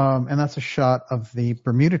 And that's a shot of the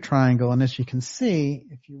Bermuda Triangle. And as you can see,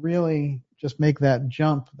 if you really just make that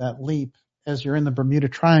jump, that leap, as you're in the Bermuda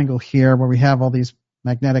Triangle here, where we have all these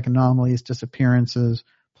magnetic anomalies, disappearances,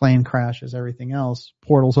 plane crashes, everything else,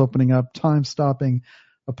 portals opening up, time stopping,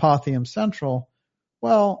 Apotheum Central.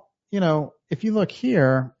 Well, if you look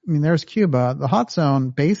here, there's Cuba. The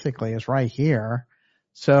HotZone basically is right here.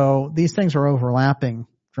 So these things are overlapping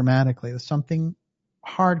dramatically. There's something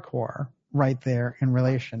hardcore right there in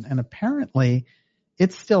relation. And apparently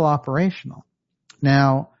it's still operational.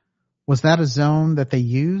 Now, was that a zone that they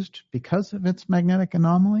used because of its magnetic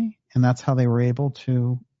anomaly? And that's how they were able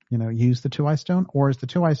to, use the TUAOI stone? Or is the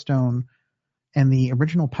TUAOI stone and the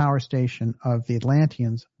original power station of the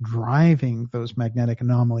Atlanteans driving those magnetic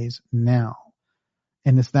anomalies now?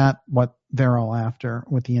 And is that what they're all after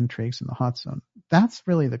with the intrigues in the HotZone? That's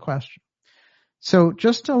really the question. So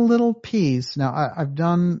just a little piece. Now, I've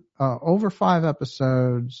done over 5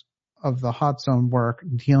 episodes of the HotZone work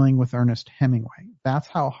dealing with Ernest Hemingway. That's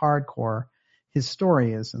how hardcore his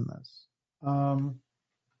story is in this. I'll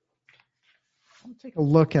take a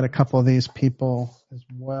look at a couple of these people as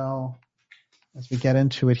well as we get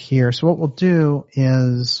into it here. So what we'll do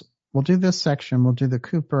is we'll do this section. We'll do the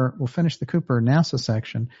Cooper. We'll finish the Cooper NASA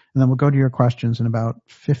section, and then we'll go to your questions in about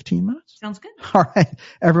 15 minutes. Sounds good. All right.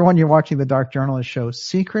 Everyone, you're watching the Dark Journalist Show,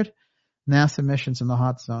 Secret NASA Missions in the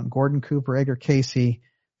HotZone. Gordon Cooper, Edgar Cayce, the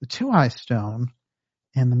TUAOI stone,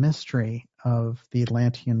 and the mystery of the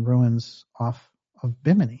Atlantean ruins off of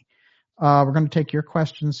Bimini. We're going to take your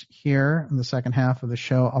questions here in the second half of the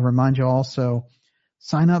show. I'll remind you also,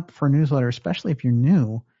 sign up for a newsletter, especially if you're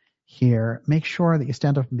new here. Make sure that you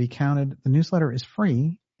stand up and be counted. The newsletter is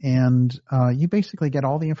free, and you basically get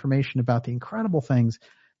all the information about the incredible things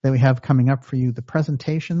that we have coming up for you. The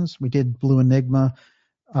presentations, we did Blue Enigma,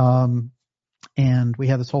 and we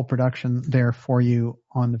have this whole production there for you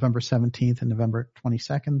on November 17th and November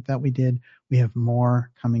 22nd that we did. We have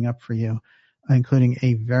more coming up for you, including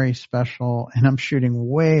a very special, and I'm shooting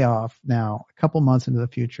way off now, a couple months into the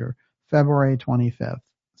future, February 25th.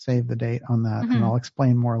 Save the date on that, and I'll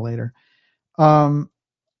explain more later.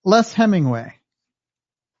 Les Hemingway.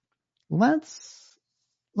 Let's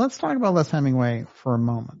talk about Les Hemingway for a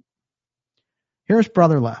moment. Here's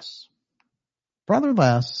Brother Les. Brother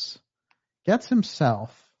Les gets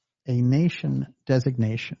himself a nation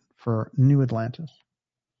designation for New Atlantis.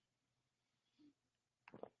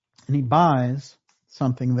 And he buys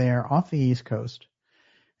something there off the East Coast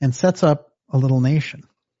and sets up a little nation.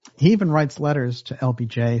 He even writes letters to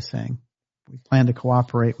LBJ saying, we plan to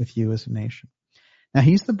cooperate with you as a nation. Now,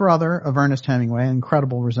 he's the brother of Ernest Hemingway, an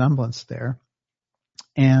incredible resemblance there.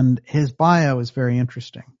 And his bio is very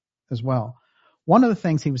interesting as well. One of the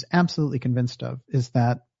things he was absolutely convinced of is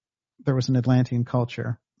that there was an Atlantean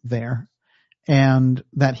culture there and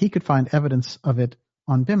that he could find evidence of it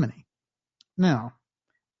on Bimini. Now,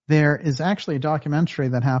 there is actually a documentary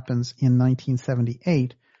that happens in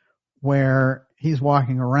 1978 where he's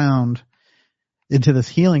walking around into this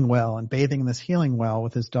healing well and bathing in this healing well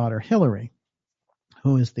with his daughter Hilary,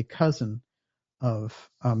 who is the cousin of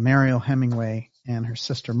Mariel Hemingway and her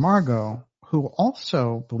sister Margot, who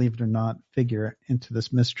also, believe it or not, figure into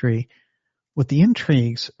this mystery with the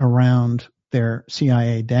intrigues around their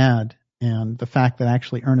CIA dad and the fact that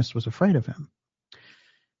actually Ernest was afraid of him.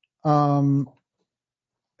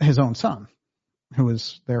 His own son, who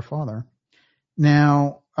was their father.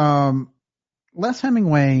 Now, Les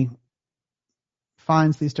Hemingway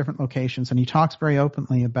finds these different locations, and he talks very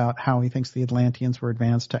openly about how he thinks the Atlanteans were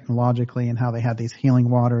advanced technologically and how they had these healing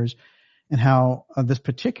waters, and how this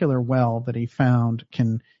particular well that he found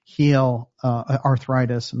can heal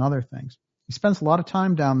arthritis and other things. He spends a lot of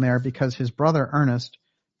time down there because his brother Ernest,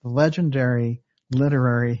 the legendary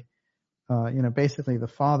literary, basically the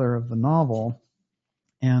father of the novel,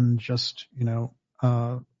 and just,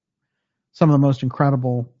 some of the most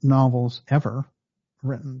incredible novels ever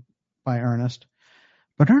written by Ernest.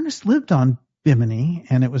 But Ernest lived on Bimini,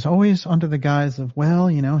 and it was always under the guise of,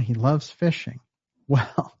 he loves fishing.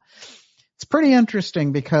 Well, it's pretty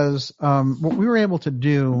interesting because what we were able to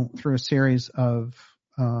do through a series of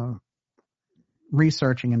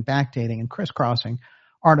researching and backdating and crisscrossing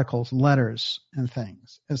articles, letters, and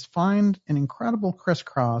things is find an incredible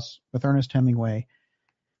crisscross with Ernest Hemingway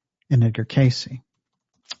and Edgar Cayce.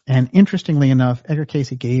 And interestingly enough, Edgar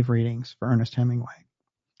Cayce gave readings for Ernest Hemingway.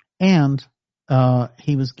 And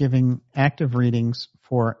he was giving active readings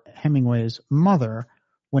for Hemingway's mother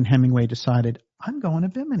when Hemingway decided, I'm going to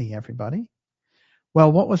Bimini, everybody.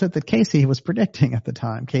 Well, what was it that Cayce was predicting at the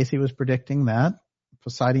time? Cayce was predicting that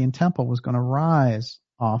Poseidon Temple was going to rise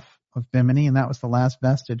off of Bimini, and that was the last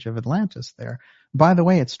vestige of Atlantis there. By the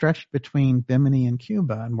way, it stretched between Bimini and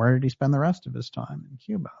Cuba, and where did he spend the rest of his time? In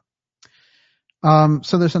Cuba.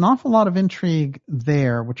 So there's an awful lot of intrigue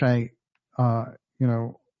there, which we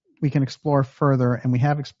can explore further, and we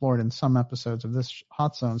have explored in some episodes of this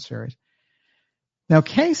HotZone series. Now,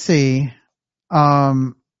 Cayce,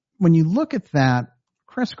 when you look at that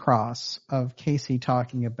crisscross of Cayce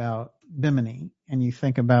talking about Bimini, and you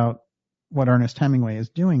think about what Ernest Hemingway is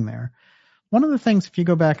doing there, one of the things, if you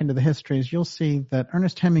go back into the histories, you'll see that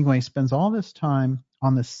Ernest Hemingway spends all this time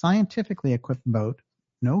on this scientifically equipped boat,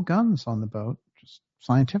 no guns on the boat, just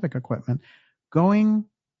scientific equipment, going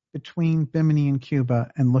between Bimini and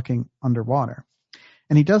Cuba and looking underwater.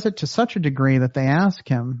 And he does it to such a degree that they ask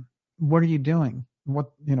him, what are you doing?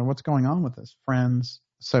 What's going on with this? Friends,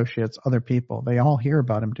 associates, other people, they all hear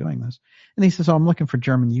about him doing this. And he says, I'm looking for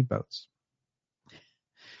German U-boats,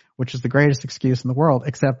 which is the greatest excuse in the world,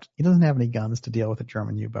 except he doesn't have any guns to deal with a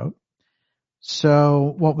German U-boat.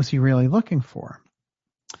 So what was he really looking for?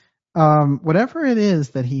 Whatever it is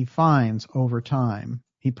that he finds over time,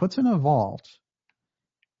 he puts in a vault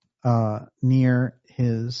near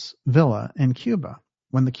his villa in Cuba.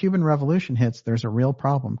 When the Cuban Revolution hits, there's a real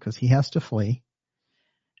problem because he has to flee,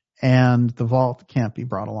 and the vault can't be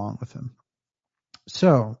brought along with him.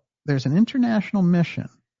 So there's an international mission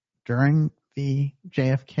during the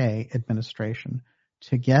JFK administration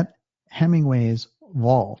to get Hemingway's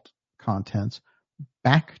vault contents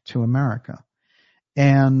back to America.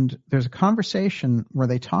 And there's a conversation where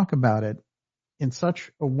they talk about it in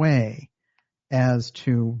such a way as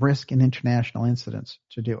to risk an international incident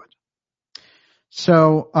to do it.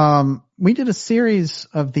 So we did a series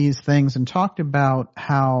of these things and talked about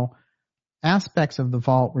how aspects of the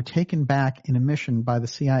vault were taken back in a mission by the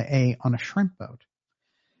CIA on a shrimp boat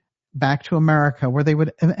back to America, where they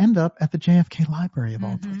would end up at the JFK Library of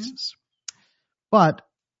all places. But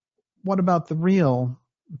what about the real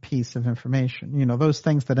piece of information? Those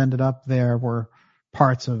things that ended up there were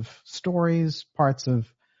parts of stories, parts of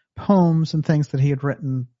poems and things that he had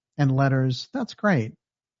written, and letters. That's great.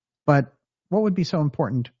 But what would be so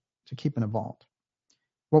important to keep in a vault?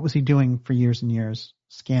 What was he doing for years and years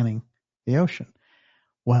scanning the ocean?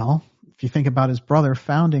 Well, if you think about his brother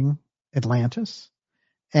founding Atlantis,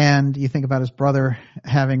 and you think about his brother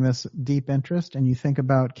having this deep interest, and you think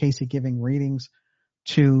about Cayce giving readings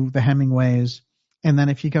to the Hemingways, and then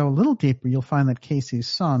if you go a little deeper, you'll find that Cayce's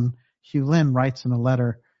son, Hugh Lynn, writes in a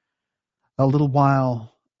letter a little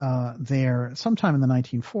while there, sometime in the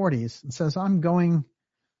 1940s, and says, I'm going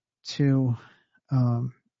to,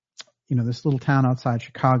 this little town outside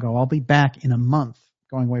Chicago. I'll be back in a month,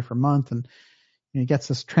 going away for a month. And he gets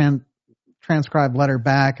this transcribed letter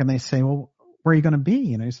back, and they say, well, where are you going to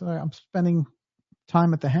be? He said, I'm spending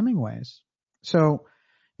time at the Hemingways. So,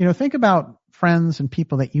 think about friends and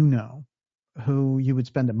people that you know who you would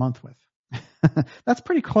spend a month with. That's a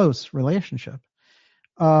pretty close relationship.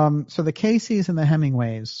 So the Cayces and the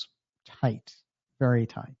Hemingways, tight, very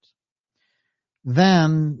tight.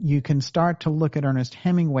 then you can start to look at Ernest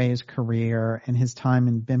Hemingway's career and his time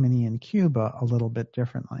in Bimini and Cuba a little bit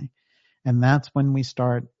differently. And that's when we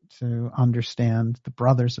start to understand the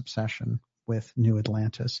brothers' obsession with New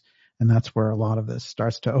Atlantis. And that's where a lot of this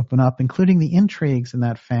starts to open up, including the intrigues in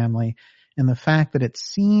that family and the fact that it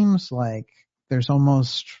seems like there's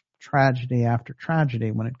almost tragedy after tragedy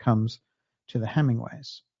when it comes to the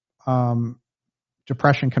Hemingways.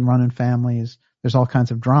 Depression can run in families. There's all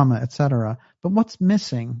kinds of drama, etc. But what's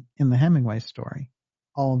missing in the Hemingway story?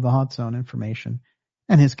 All of the HotZone information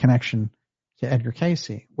and his connection to Edgar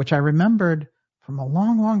Cayce, which I remembered from a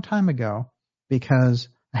long, long time ago because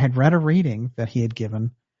I had read a reading that he had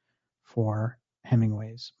given for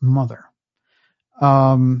Hemingway's mother.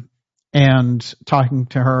 And talking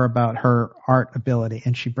to her about her art ability,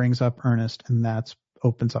 and she brings up Ernest, and that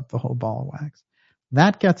opens up the whole ball of wax.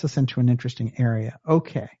 That gets us into an interesting area.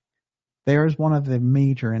 Okay, there's one of the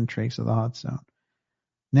major intrigues of the HotZone.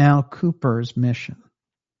 Now Cooper's mission.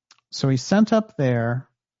 So he's sent up there,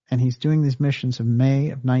 and he's doing these missions in May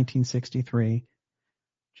of 1963.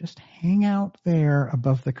 Just hang out there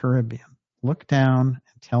above the Caribbean. Look down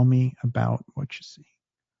and tell me about what you see.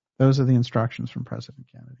 Those are the instructions from President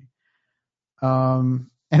Kennedy. And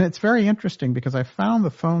it's very interesting because I found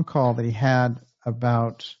the phone call that he had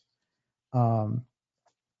about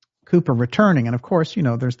Cooper returning. And of course,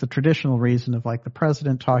 there's the traditional reason of like the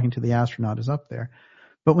president talking to the astronaut is up there.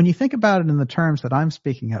 But when you think about it in the terms that I'm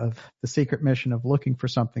speaking of, the secret mission of looking for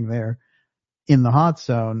something there in the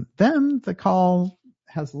HotZone, then the call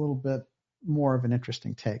has a little bit more of an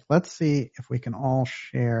interesting take. Let's see if we can all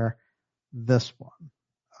share this one.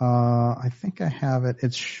 I think I have it.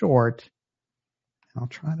 It's short. I'll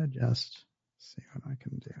try to just see what I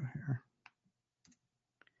can do here.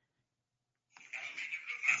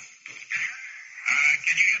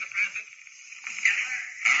 Can you hear the president? Yes, sir.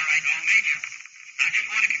 All right, Major. I just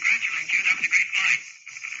want to congratulate you. That was a great flight.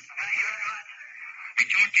 Thank you very much. We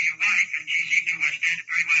talked to your wife, and she seemed to stand it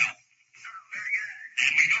very well. Very good.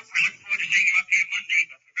 And we look forward to seeing you up here Monday.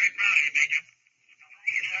 We're very proud of you, Major.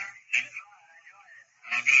 Thank you, sir.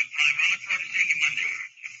 Oh, good. Fine. Well, I look forward to seeing you Monday.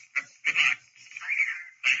 Good luck.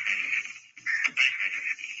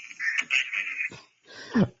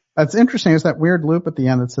 That's interesting. Is that weird loop at the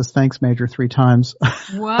end that says "Thanks, Major" 3 times?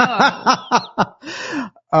 Whoa!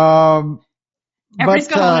 Everybody's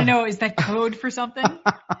going to want to know, is that code for something?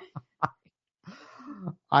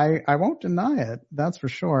 I won't deny it. That's for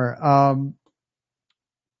sure.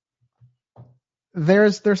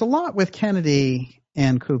 There's a lot with Kennedy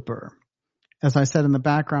and Cooper. As I said in the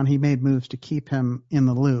background, he made moves to keep him in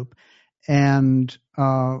the loop. And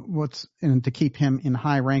to keep him in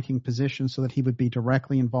high-ranking positions so that he would be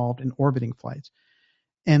directly involved in orbiting flights.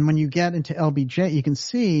 And when you get into LBJ, you can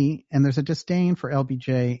see, and there's a disdain for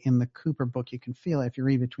LBJ in the Cooper book. You can feel it if you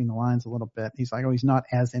read between the lines a little bit. He's like, he's not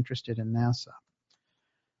as interested in NASA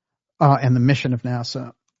and the mission of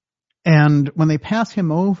NASA. And when they pass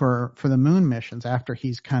him over for the moon missions, after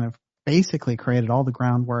he's kind of basically created all the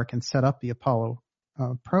groundwork and set up the Apollo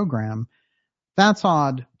program, that's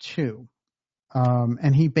odd too.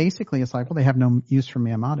 And he basically is like, well, they have no use for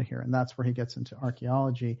me. I'm out of here. And that's where he gets into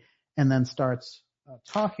archaeology and then starts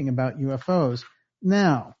talking about UFOs.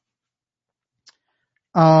 Now,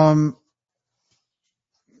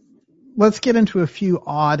 let's get into a few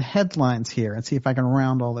odd headlines here and see if I can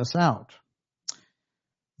round all this out.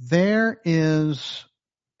 There is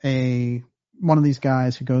one of these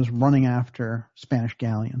guys who goes running after Spanish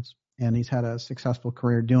galleons. And he's had a successful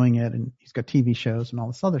career doing it, and he's got TV shows and all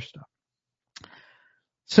this other stuff.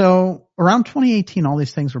 So around 2018, all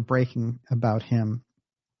these things were breaking about him.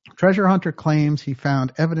 Treasure Hunter claims he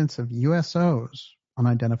found evidence of USOs,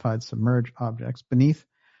 unidentified submerged objects, beneath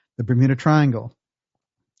the Bermuda Triangle.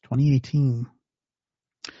 2018.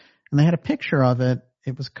 And they had a picture of it.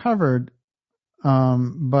 It was covered,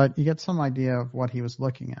 but you get some idea of what he was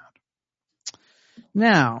looking at.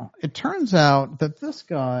 Now, it turns out that this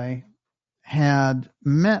guy had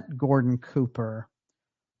met Gordon Cooper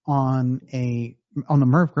on the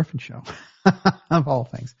Merv Griffin show, of all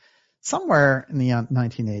things, somewhere in the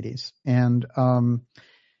 1980s. And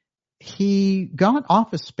he got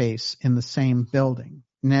office space in the same building.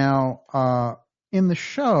 Now, in the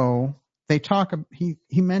show, he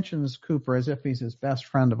mentions Cooper as if he's his best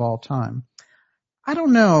friend of all time. I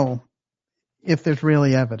don't know if there's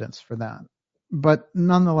really evidence for that. But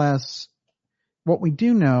nonetheless, what we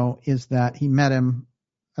do know is that he met him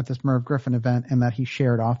at this Merv Griffin event and that he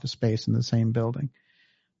shared office space in the same building.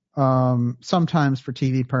 Sometimes for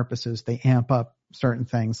TV purposes, they amp up certain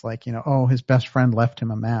things like, his best friend left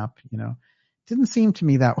him a map, Didn't seem to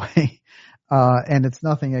me that way. And it's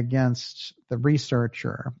nothing against the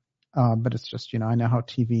researcher, but it's just, I know how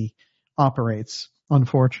TV operates,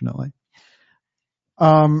 unfortunately.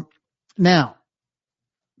 Now,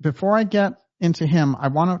 before I get into him, I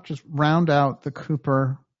want to just round out the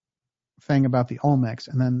Cooper thing about the Olmecs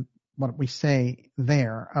and then what we say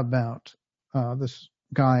there about this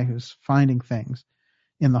guy who's finding things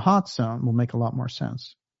in the HotZone will make a lot more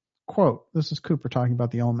sense. Quote, this is Cooper talking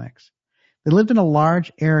about the Olmecs. They lived in a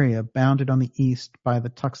large area bounded on the east by the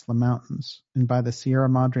Tuxtla Mountains and by the Sierra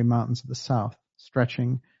Madre Mountains of the south,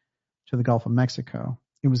 stretching to the Gulf of Mexico.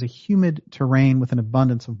 It was a humid terrain with an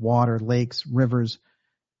abundance of water, lakes, rivers,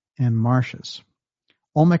 and marshes.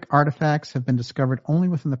 Olmec artifacts have been discovered only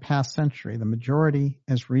within the past century, the majority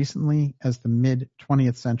as recently as the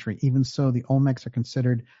mid-20th century. Even so, the Olmecs are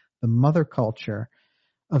considered the mother culture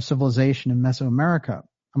of civilization in Mesoamerica.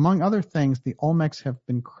 Among other things, the Olmecs have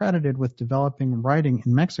been credited with developing writing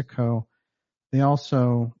in Mexico. They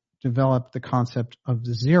also developed the concept of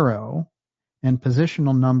zero and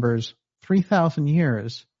positional numbers 3,000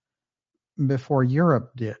 years before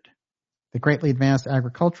Europe did. They greatly advanced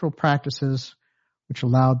agricultural practices, which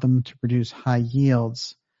allowed them to produce high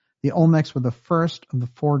yields. The Olmecs were the first of the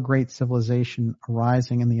four great civilizations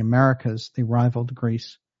arising in the Americas. They rivaled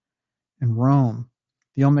Greece and Rome.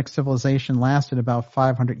 The Olmec civilization lasted about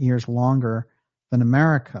 500 years longer than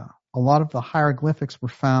America. A lot of the hieroglyphics were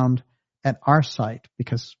found at our site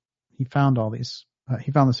because he found all these.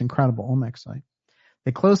 He found this incredible Olmec site.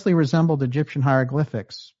 They closely resembled Egyptian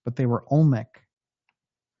hieroglyphics, but they were Olmec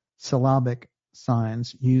syllabic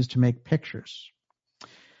signs used to make pictures.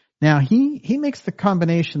 Now, he makes the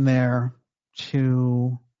combination there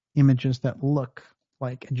to images that look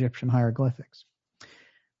like Egyptian hieroglyphics.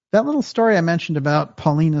 That little story I mentioned about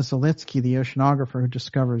Paulina Zalitsky, the oceanographer who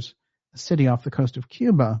discovers a city off the coast of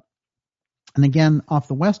Cuba, and again off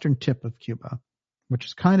the western tip of Cuba, which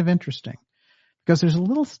is kind of interesting because there's a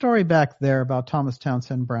little story back there about Thomas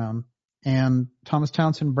Townsend Brown, and Thomas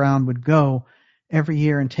Townsend Brown would go every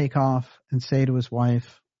year and take off and say to his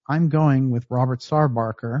wife, I'm going with Robert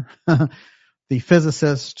Sarbarker, the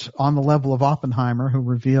physicist on the level of Oppenheimer who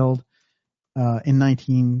revealed in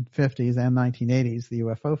 1950s and 1980s the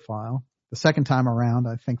UFO file. The second time around,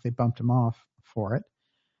 I think they bumped him off for it.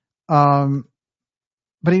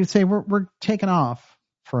 But he would say, we're taking off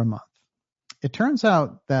for a month. It turns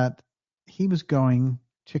out that he was going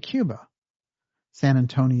to Cuba, San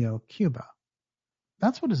Antonio, Cuba.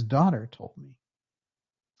 That's what his daughter told me.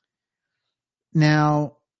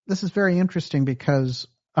 Now, this is very interesting because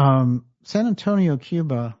San Antonio,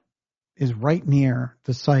 Cuba is right near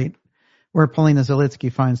the site where Paulina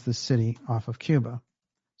Zalitsky finds this city off of Cuba.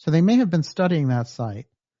 So they may have been studying that site.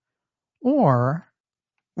 Or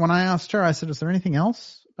when I asked her, I said, is there anything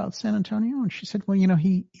else about San Antonio? And she said, well,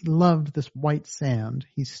 he loved this white sand.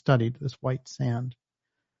 He studied this white sand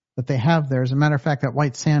that they have there. As a matter of fact, that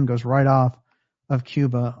white sand goes right off of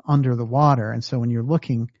Cuba under the water. And so when you're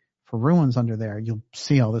looking for ruins under there, you'll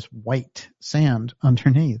see all this white sand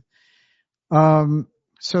underneath.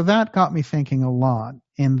 So that got me thinking a lot.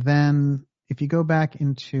 And then if you go back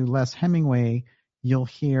into Les Hemingway, you'll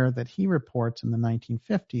hear that he reports in the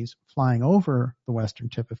 1950s flying over the western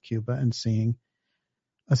tip of Cuba and seeing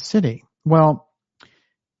a city. Well,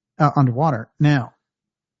 underwater. Now,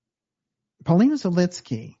 Paulina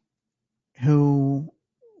Zalitsky, who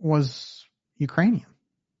was Ukrainian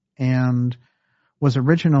and was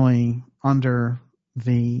originally under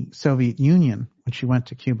the Soviet Union when she went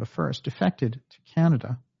to Cuba first, defected to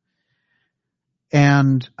Canada.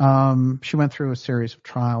 And she went through a series of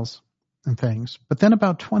trials and things. But then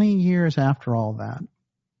about 20 years after all that,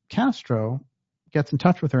 Castro gets in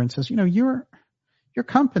touch with her and says, your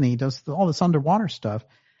company does all this underwater stuff.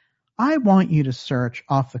 I want you to search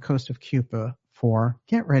off the coast of Cuba for,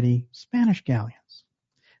 get ready, Spanish galleons.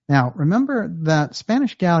 Now, remember that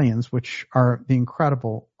Spanish galleons, which are the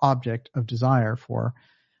incredible object of desire for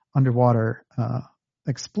underwater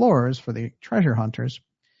explorers, for the treasure hunters,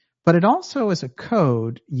 but it also is a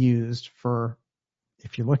code used for,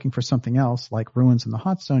 if you're looking for something else like ruins in the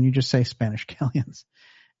HotZone, you just say Spanish galleons.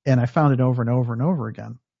 And I found it over and over and over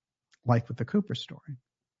again, like with the Cooper story.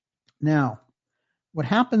 Now, what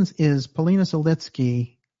happens is Paulina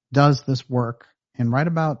Zalitsky does this work, and right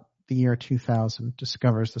about the year 2000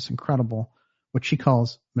 discovers this incredible, what she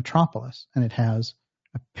calls metropolis, and it has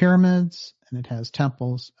pyramids and it has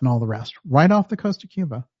temples and all the rest right off the coast of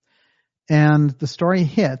Cuba. And the story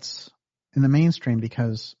hits in the mainstream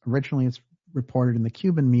because originally it's reported in the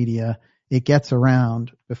Cuban media. It gets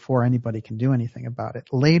around before anybody can do anything about it.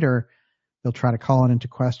 Later, they'll try to call it into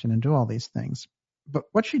question and do all these things. But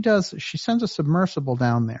what she does is she sends a submersible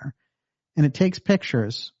down there and it takes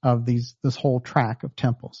pictures of this whole track of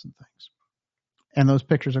temples and things. And those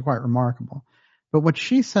pictures are quite remarkable. But what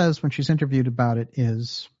she says when she's interviewed about it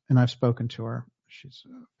is, and I've spoken to her, she's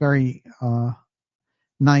a very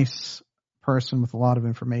nice person with a lot of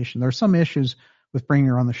information. There are some issues with bringing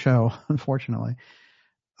her on the show, unfortunately.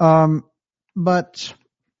 But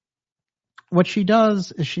what she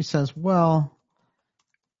does is she says, well,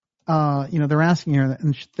 they're asking her,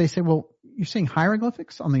 and they say, well, you're seeing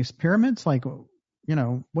hieroglyphics on these pyramids? Like, what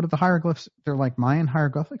are the hieroglyphs? They're like Mayan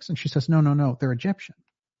hieroglyphics? And she says, no, they're Egyptian.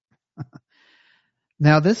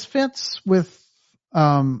 Now, this fits with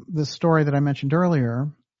the story that I mentioned earlier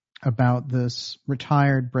about this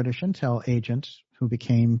retired British intel agent who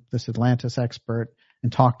became this Atlantis expert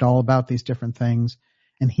and talked all about these different things.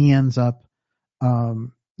 And he ends up,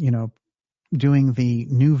 doing the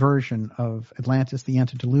new version of Atlantis, the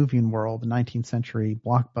Antediluvian World, the 19th century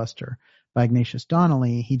blockbuster by Ignatius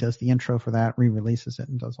Donnelly. He does the intro for that, re-releases it,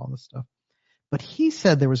 and does all this stuff. But he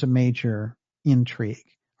said there was a major intrigue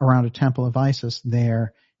around a temple of Isis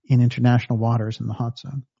there in international waters in the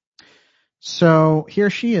HotZone. So here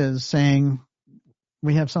she is saying,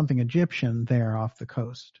 we have something Egyptian there off the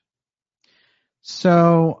coast.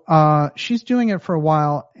 So she's doing it for a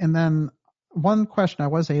while, and then one question I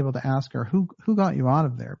was able to ask her, who got you out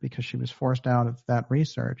of there? Because she was forced out of that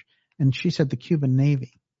research. And she said the Cuban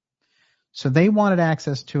Navy. So they wanted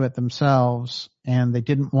access to it themselves, and they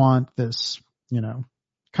didn't want this,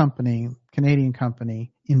 company, Canadian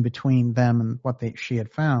company, in between them and what she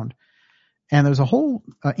had found. And there was a whole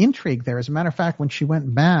intrigue there. As a matter of fact, when she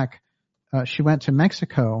went back, she went to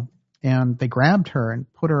Mexico, and they grabbed her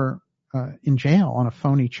and put her in jail on a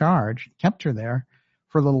phony charge, kept her there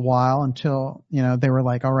for a little while until, they were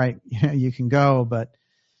like, all right, you can go, but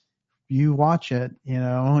you watch it,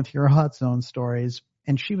 with your HotZone stories.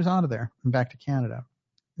 And she was out of there and back to Canada.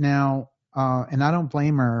 Now, and I don't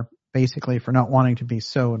blame her basically for not wanting to be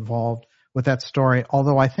so involved with that story,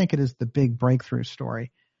 although I think it is the big breakthrough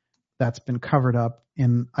story that's been covered up.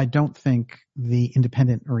 And I don't think the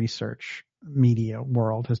independent research media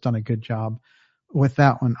world has done a good job with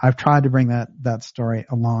that one. I've tried to bring that story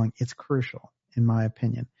along. It's crucial, in my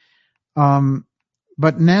opinion.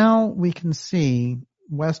 But now we can see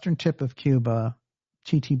western tip of Cuba.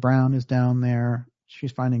 T.T. Brown is down there.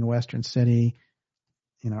 She's finding a western city.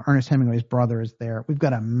 Ernest Hemingway's brother is there. We've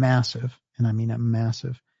got a massive, and I mean a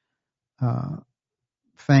massive,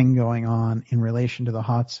 thing going on in relation to the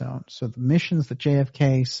HotZone. So the missions that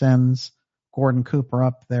JFK sends Gordon Cooper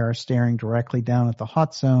up there staring directly down at the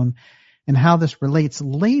HotZone, and how this relates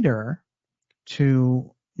later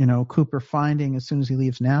to, Cooper finding, as soon as he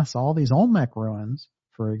leaves NASA, all these Olmec ruins,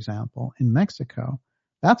 for example, in Mexico.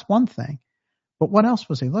 That's one thing. But what else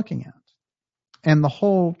was he looking at? And the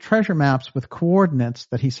whole treasure maps with coordinates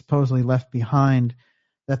that he supposedly left behind,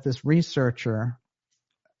 that this researcher,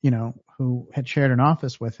 who had shared an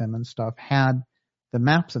office with him and stuff, had the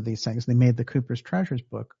maps of these things. They made the Cooper's Treasures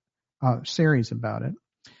book series about it.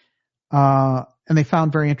 And they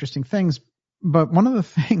found very interesting things. But one of the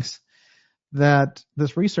things that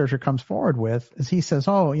this researcher comes forward with is he says,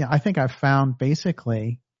 I think I've found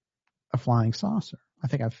basically a flying saucer. I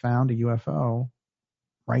think I've found a UFO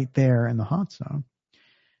right there in the HotZone.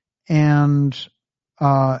 And,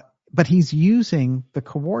 but he's using the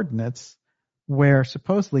coordinates where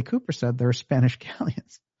supposedly Cooper said there are Spanish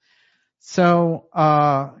galleons. So,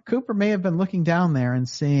 Cooper may have been looking down there and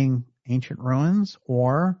seeing ancient ruins,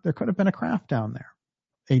 or there could have been a craft down there,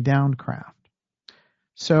 a downed craft.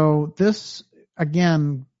 So this,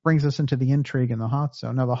 again, brings us into the intrigue in the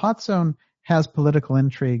HotZone. Now, the HotZone has political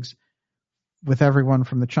intrigues with everyone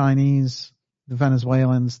from the Chinese, the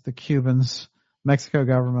Venezuelans, the Cubans, Mexico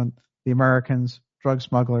government, the Americans, drug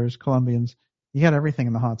smugglers, Colombians. You got everything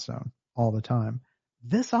in the HotZone all the time.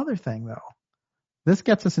 This other thing, though, this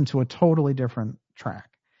gets us into a totally different track.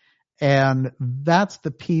 And that's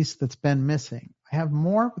the piece that's been missing. I have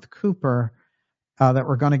more with Cooper that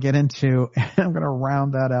we're going to get into, and I'm going to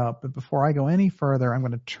round that out. But before I go any further, I'm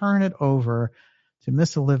going to turn it over to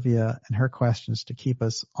Miss Olivia and her questions to keep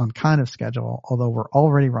us on kind of schedule, although we're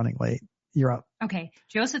already running late. You're up. Okay.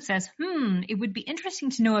 Joseph says, it would be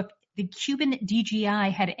interesting to know if the Cuban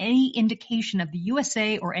DGI had any indication of the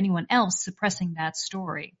USA or anyone else suppressing that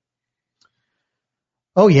story.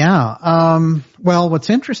 Oh, yeah. Well,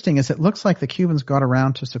 what's interesting is it looks like the Cubans got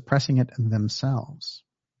around to suppressing it themselves.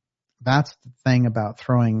 That's the thing about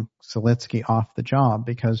throwing Selitsky off the job,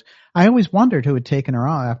 because I always wondered who had taken her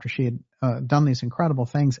on after she had done these incredible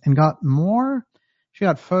things and got more. She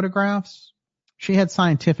got photographs. She had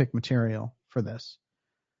scientific material for this.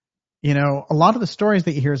 You know, a lot of the stories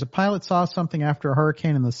that you hear is a pilot saw something after a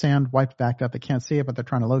hurricane and the sand wiped back up. They can't see it, but they're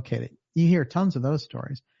trying to locate it. You hear tons of those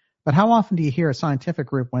stories. But how often do you hear a scientific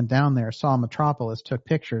group went down there, saw a metropolis, took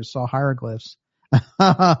pictures, saw hieroglyphs,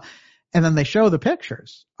 and then they show the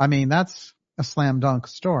pictures? I mean, that's a slam dunk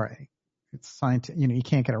story. It's scientific, you know, you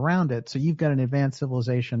can't get around it. So you've got an advanced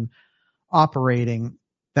civilization operating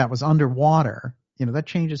that was underwater. You know, that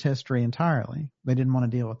changes history entirely. They didn't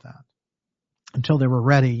want to deal with that until they were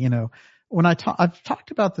ready. You know, when I've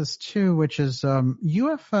talked about this too, which is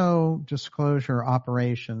UFO disclosure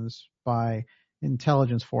operations by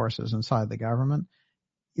intelligence forces inside the government.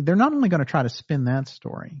 They're not only going to try to spin that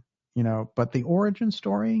story, you know, but the origin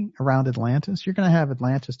story around Atlantis, you're going to have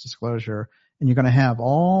Atlantis disclosure, and you're going to have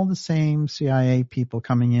all the same CIA people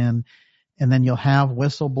coming in, and then you'll have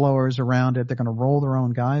whistleblowers around it. They're going to roll their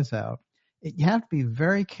own guys out. You have to be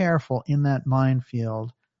very careful in that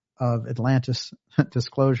minefield of Atlantis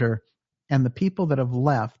disclosure, and the people that have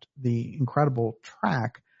left the incredible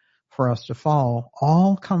track for us to follow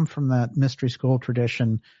all come from that mystery school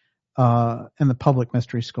tradition, and the public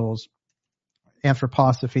mystery schools,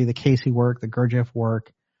 anthroposophy, the Casey work, the Gurdjieff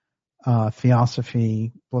work,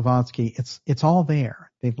 theosophy, Blavatsky. It's all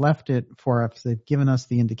there. They've left it for us. They've given us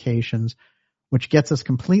the indications, which gets us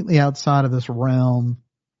completely outside of this realm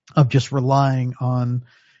of just relying on,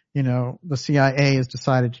 you know, the CIA has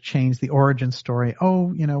decided to change the origin story.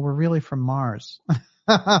 Oh, you know, we're really from Mars.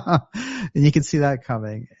 And you can see that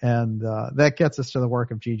coming. And that gets us to the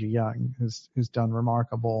work of Gigi Young, who's done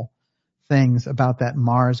remarkable things about that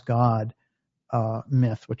Mars god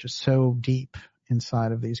myth, which is so deep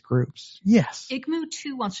inside of these groups. Yes.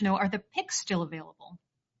 Igmu2 wants to know, are the pics still available?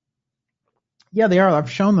 Yeah, they are.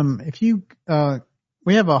 I've shown them. If you,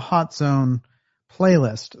 we have a HotZone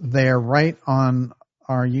playlist there right on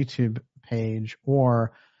our YouTube page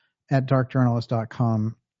or at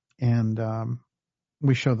darkjournalist.com. And,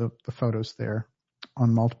 we show the photos there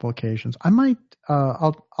on multiple occasions. I might,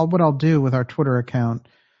 what I'll do with our Twitter account,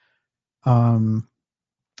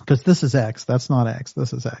 because this is X. That's not X.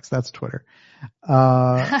 This is X. That's Twitter.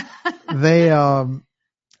 We'll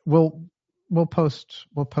post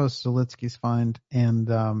Zalitsky's find, and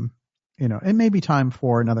you know, it may be time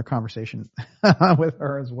for another conversation with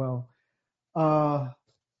her as well. Okay.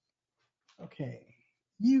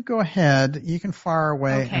 You go ahead. You can fire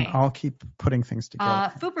away, okay. And I'll keep putting things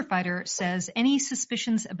together. Fuber Fighter says, any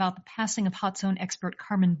suspicions about the passing of HotZone expert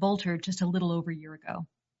Carmen Bolter just a little over a year ago?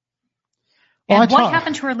 Well, and what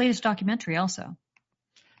happened to her latest documentary also?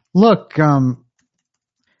 Look, Carmen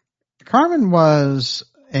was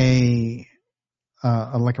like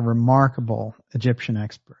a remarkable Egyptian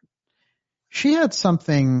expert. She had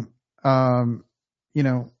something, you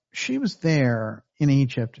know, she was there in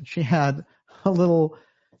Egypt. She had a little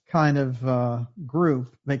kind of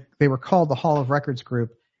group. They were called the Hall of Records Group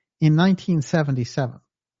in 1977.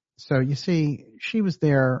 So you see, she was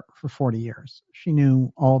there for 40 years. She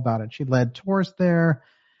knew all about it. She led tours there.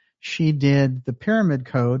 She did the Pyramid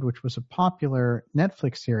Code, which was a popular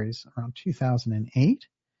Netflix series around 2008.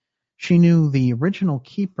 She knew the original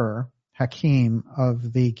keeper, Hakim,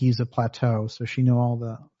 of the Giza Plateau. So she knew all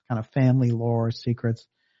the kind of family lore, secrets.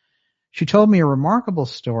 She told me a remarkable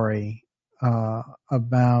story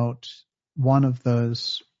about one of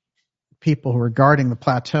those people who were guarding the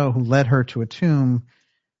plateau who led her to a tomb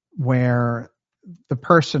where the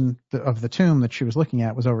person of the tomb that she was looking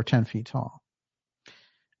at was over 10 feet tall.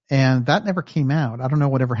 And that never came out. I don't know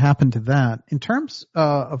whatever happened to that. In terms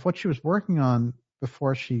of what she was working on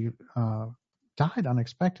before she died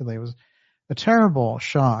unexpectedly, it was a terrible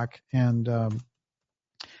shock. And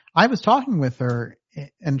I was talking with her,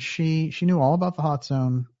 and she knew all about the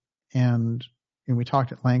HotZone, and we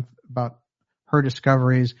talked at length about her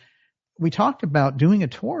discoveries. We talked about doing a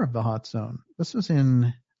tour of the HotZone. This was in,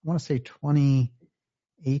 I want to say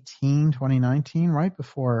 2018, 2019, right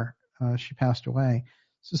before she passed away.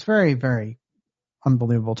 This is very, very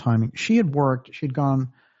unbelievable timing. She'd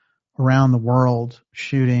gone around the world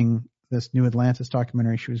shooting this new Atlantis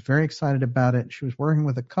documentary. She was very excited about it. She was working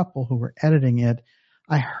with a couple who were editing it.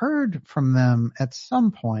 I heard from them at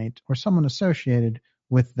some point, or someone associated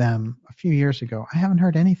with them a few years ago. I haven't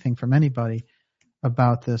heard anything from anybody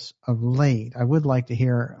about this of late. I would like to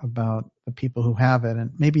hear about the people who have it,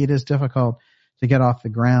 and maybe it is difficult to get off the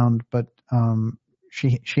ground, but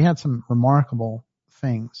she had some remarkable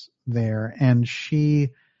things there, and she's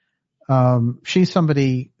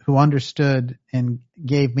somebody who understood and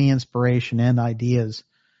gave me inspiration and ideas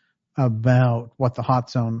about what the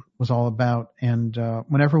HotZone was all about. And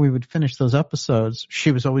whenever we would finish those episodes,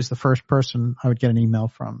 she was always the first person I would get an email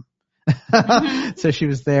from. So she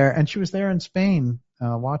was there, and she was there in Spain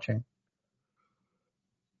watching.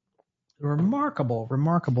 remarkable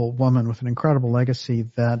woman with an incredible legacy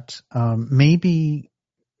that maybe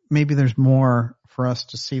there's more for us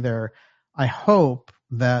to see there. I hope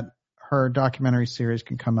that her documentary series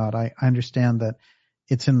can come out. I understand that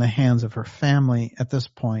it's in the hands of her family at this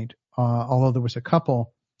point, although there was a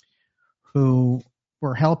couple who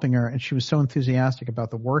were helping her, and she was so enthusiastic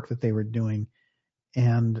about the work that they were doing.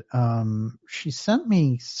 And she sent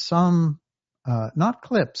me some, not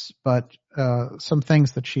clips, but some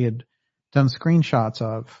things that she had done screenshots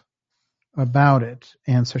of about it.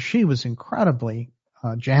 And so she was incredibly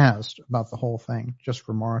jazzed about the whole thing. Just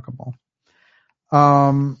remarkable.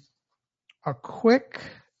 A quick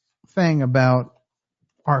thing about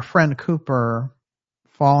our friend Cooper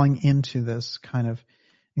falling into this kind of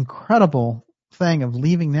incredible thing of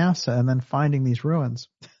leaving NASA and then finding these ruins.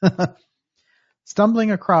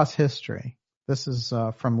 Stumbling across history. This is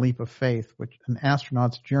from Leap of Faith, which an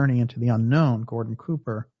astronaut's journey into the unknown, Gordon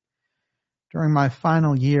Cooper. During my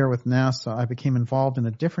final year with NASA, I became involved in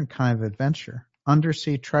a different kind of adventure,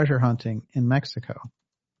 undersea treasure hunting in Mexico.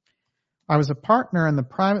 I was a partner in the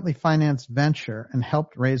privately financed venture and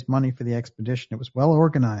helped raise money for the expedition. It was well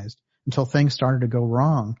organized until things started to go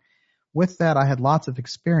wrong. With that, I had lots of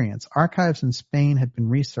experience. Archives in Spain had been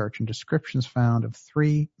researched and descriptions found of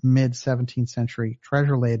 3 mid-17th century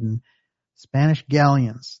treasure-laden Spanish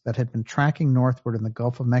galleons that had been tracking northward in the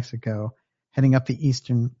Gulf of Mexico, heading up the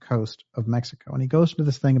eastern coast of Mexico. And he goes into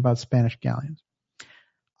this thing about Spanish galleons.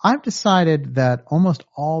 I've decided that almost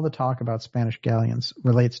all the talk about Spanish galleons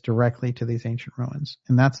relates directly to these ancient ruins.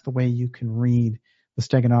 And that's the way you can read the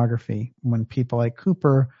steganography when people like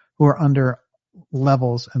Cooper, who are under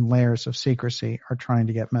levels and layers of secrecy, are trying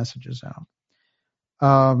to get messages out.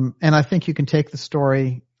 And I think you can take the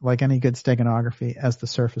story, like any good steganography, as the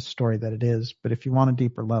surface story that it is. But if you want a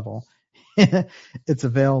deeper level, it's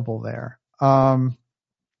available there.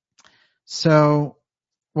 So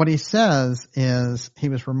what he says is he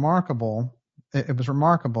was remarkable. It was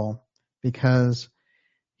remarkable because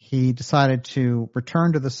he decided to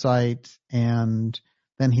return to the site, and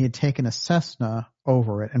then he had taken a Cessna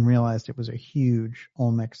over it and realized it was a huge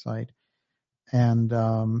Olmec site. And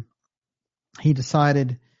he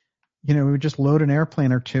decided, we would just load an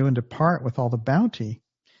airplane or two and depart with all the bounty.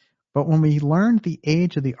 But when we learned the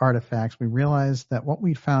age of the artifacts, we realized that what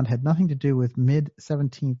we found had nothing to do with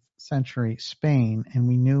mid-17th century Spain, and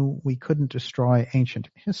we knew we couldn't destroy ancient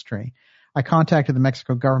history. I contacted the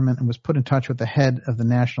Mexico government and was put in touch with the head of the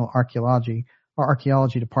National Archaeology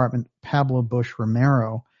Department, Pablo Bush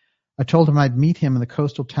Romero. I told him I'd meet him in the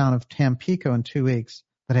coastal town of Tampico in 2 weeks,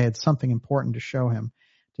 that I had something important to show him.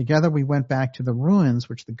 Together we went back to the ruins,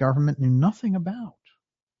 which the government knew nothing about.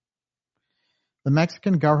 The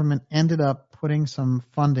Mexican government ended up putting some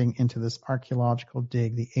funding into this archaeological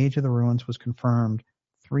dig. The age of the ruins was confirmed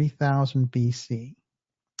 3000 BC.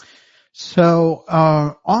 So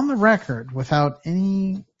on the record, without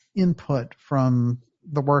any input from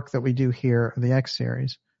the work that we do here, the X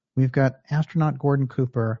series, we've got astronaut Gordon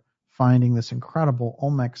Cooper finding this incredible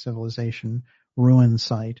Olmec civilization ruin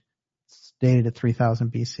site. It's dated at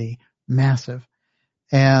 3000 BC. Massive.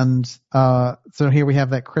 And so here we have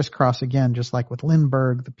that crisscross again, just like with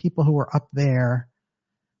Lindbergh, the people who are up there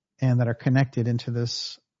and that are connected into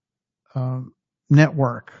this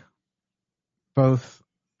network, both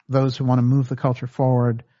those who want to move the culture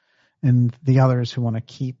forward and the others who want to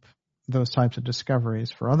keep those types of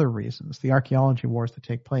discoveries for other reasons, the archaeology wars that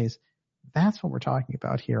take place. That's what we're talking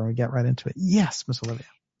about here. And we get right into it. Yes, Miss Olivia.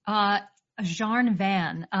 Jarn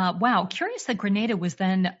Van. Wow. Curious that Grenada was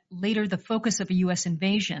then later the focus of a U.S.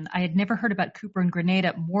 invasion. I had never heard about Cooper and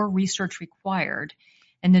Grenada. More research required.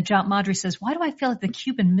 And Najat Madri says, why do I feel like the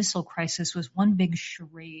Cuban Missile Crisis was one big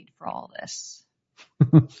charade for all this?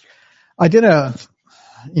 I did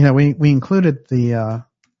we included the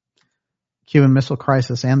Cuban Missile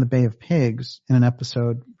Crisis and the Bay of Pigs in an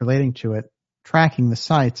episode relating to it, tracking the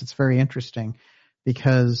sites. It's very interesting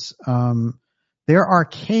because there are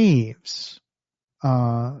caves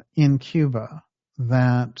in Cuba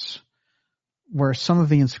where some of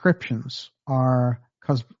the inscriptions are,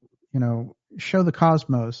 show the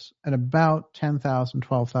cosmos at about 10,000,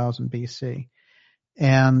 12,000 BC.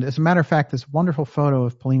 And as a matter of fact, this wonderful photo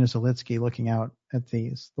of Polina Zalitsky looking out at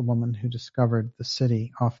these, the woman who discovered the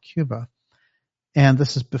city off Cuba. And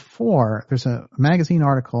this is before, there's a magazine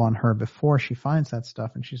article on her before she finds that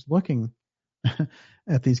stuff, and she's looking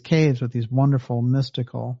at these caves with these wonderful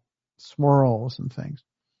mystical swirls and things.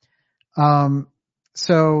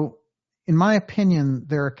 So in my opinion,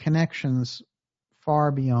 there are connections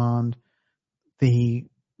far beyond the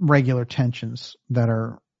regular tensions that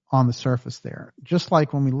are on the surface there. Just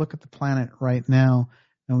like when we look at the planet right now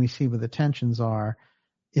and we see where the tensions are,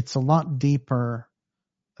 it's a lot deeper,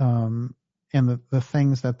 and the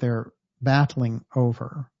things that they're battling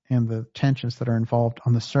over and the tensions that are involved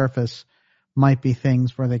on the surface might be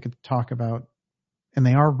things where they could talk about, and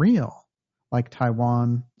they are real, like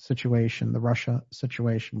Taiwan situation, the Russia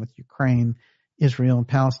situation with Ukraine, Israel, and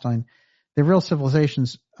Palestine. They're real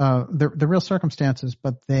civilizations, they're real circumstances,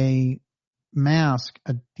 but they mask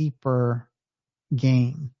a deeper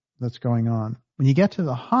game that's going on. When you get to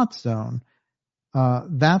the hot zone,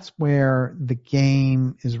 that's where the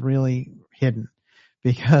game is really hidden,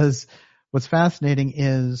 because what's fascinating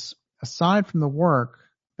is, aside from the work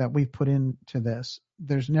that we put into this,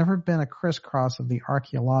 there's never been a crisscross of the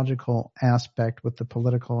archaeological aspect with the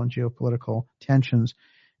political and geopolitical tensions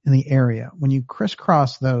in the area. When you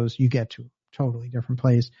crisscross those, you get to a totally different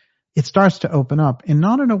place. It starts to open up, and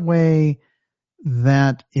not in a way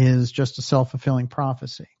that is just a self-fulfilling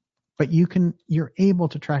prophecy, but you're able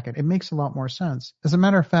to track it. It makes a lot more sense. As a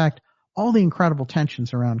matter of fact, all the incredible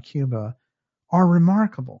tensions around Cuba are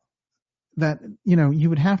remarkable. That, you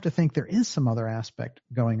would have to think there is some other aspect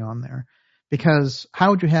going on there, because how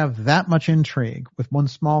would you have that much intrigue with one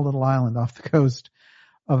small little island off the coast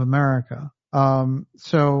of America?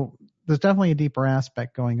 So there's definitely a deeper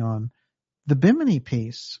aspect going on. The Bimini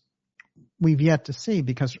piece we've yet to see,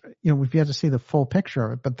 because we've yet to see the full picture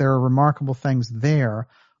of it, but there are remarkable things there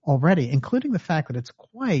already, including the fact that it's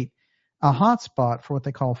quite a hot spot for what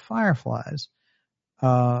they call fireflies.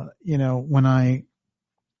 When I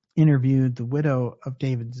interviewed the widow of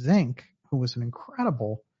David Zink, who was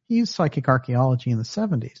he used psychic archaeology in the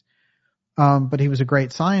 70s, but he was a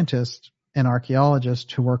great scientist and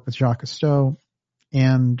archaeologist who worked with Jacques Cousteau,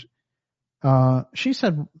 and she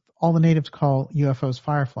said all the natives call UFOs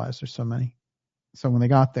fireflies. There's so many. So when they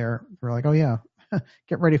got there, they were like, oh yeah,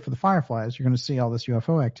 get ready for the fireflies. You're going to see all this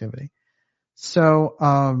UFO activity. So,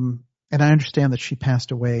 and I understand that she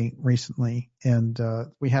passed away recently, and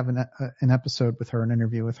we have an episode with her, an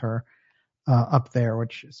interview with her up there,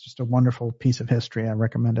 which is just a wonderful piece of history. I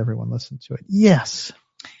recommend everyone listen to it. Yes.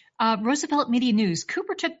 Roosevelt Media News.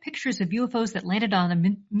 Cooper took pictures of UFOs that landed on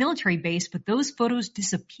a military base, but those photos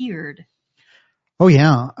disappeared. Oh,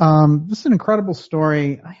 yeah. This is an incredible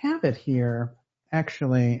story. I have it here,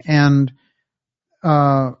 actually. And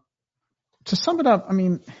to sum it up, I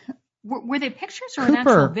mean... Were they pictures or Cooper, an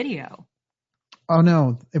actual video? Oh,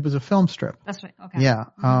 no. It was a film strip. That's right. Okay. Yeah.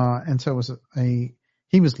 Mm-hmm. And so it was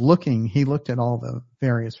he looked at all the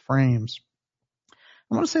various frames.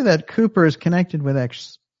 I want to say that Cooper is connected with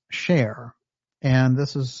X-Share. And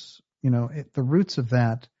this is, the roots of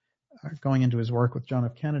that are going into his work with John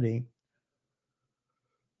F. Kennedy.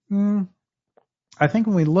 I think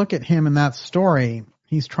when we look at him in that story,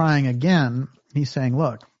 he's trying again. He's saying,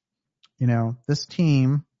 look, this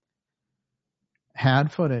team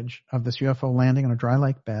had footage of this UFO landing on a dry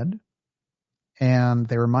lake bed, and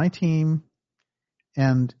they were my team.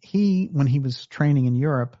 And when he was training in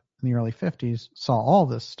Europe in the early 50s, saw all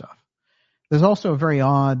this stuff. There's also a very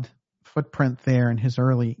odd footprint there in his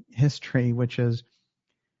early history, which is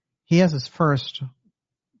he has his first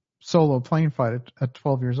solo plane flight at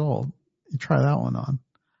 12 years old. You try that one on.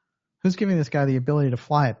 Who's giving this guy the ability to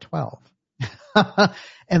fly at 12?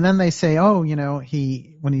 And then they say,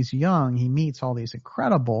 when he's young, he meets all these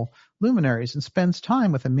incredible luminaries and spends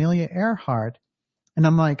time with Amelia Earhart. And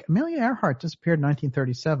I'm like, Amelia Earhart disappeared in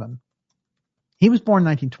 1937. He was born in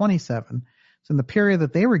 1927. So in the period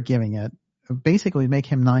that they were giving it, basically make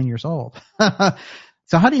him 9 years old.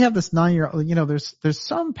 So how do you have this 9-year-old? There's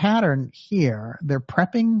some pattern here. They're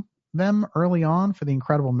prepping them early on for the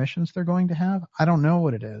incredible missions they're going to have. I don't know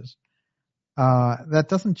what it is. That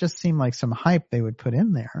doesn't just seem like some hype they would put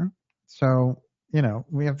in there. So,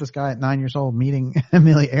 we have this guy at 9 years old meeting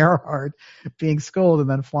Amelia Earhart, being schooled, and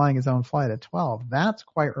then flying his own flight at 12. That's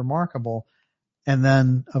quite remarkable. And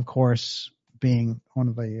then, of course, being one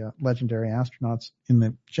of the legendary astronauts in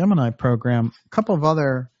the Gemini program. A couple of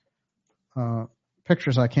other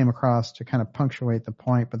pictures I came across to kind of punctuate the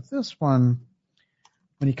point. But this one,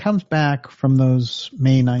 when he comes back from those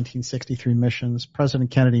May 1963 missions,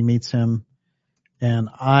 President Kennedy meets him. And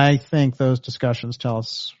I think those discussions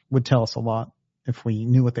would tell us a lot if we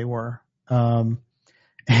knew what they were. And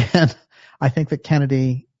I think that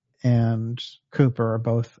Kennedy and Cooper are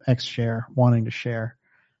both X-Share, wanting to share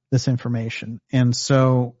this information. And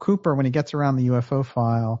so Cooper, when he gets around the UFO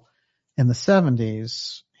file in the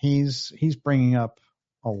 70s, he's bringing up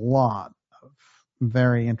a lot of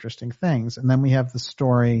very interesting things. And then we have the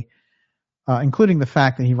story, including the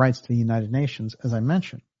fact that he writes to the United Nations, as I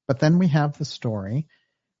mentioned. But then we have the story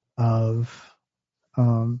of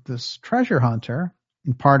this treasure hunter,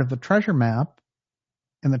 and part of the treasure map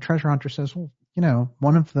And the treasure hunter says, well,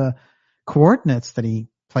 one of the coordinates that he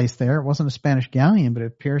placed there, it wasn't a Spanish galleon, but it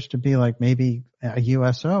appears to be like maybe a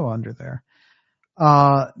USO under there.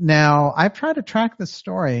 Now I've tried to track this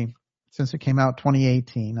story since it came out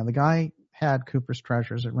 2018. Now the guy had Cooper's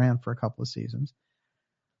Treasures. It ran for a couple of seasons.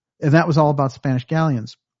 And that was all about Spanish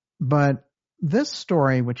galleons. But this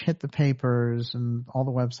story, which hit the papers and all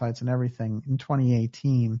the websites and everything in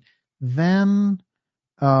 2018, then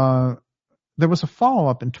there was a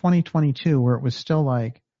follow-up in 2022 where it was still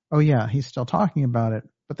like, oh yeah, he's still talking about it,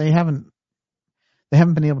 but they haven't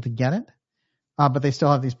been able to get it, but they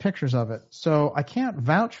still have these pictures of it. So I can't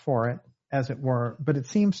vouch for it, as it were, but it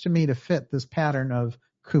seems to me to fit this pattern of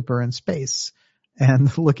Cooper in space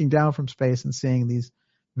and looking down from space and seeing these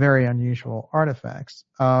very unusual artifacts.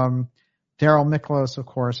 Daryl Miklos, of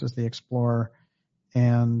course, is the explorer,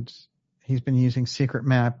 and he's been using secret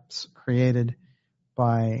maps created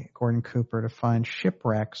by Gordon Cooper to find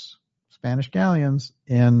shipwrecks, Spanish galleons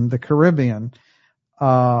in the Caribbean.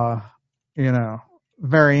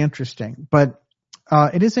 Very interesting. But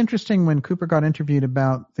it is interesting when Cooper got interviewed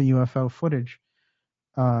about the UFO footage,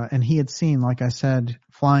 and he had seen, like I said,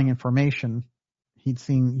 flying in formation. He'd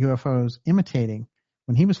seen UFOs imitating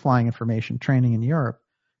when he was flying in formation, training in Europe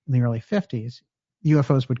in the early 50s.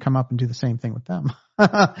 UFOs would come up and do the same thing with them.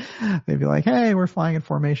 They'd be like, hey, we're flying in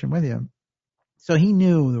formation with you. So he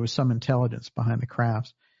knew there was some intelligence behind the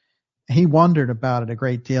crafts. He wondered about it a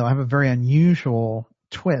great deal. I have a very unusual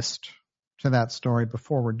twist to that story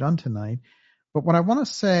before we're done tonight. But what I want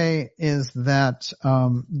to say is that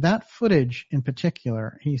that footage in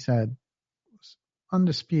particular, he said, was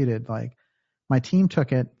undisputed. Like, my team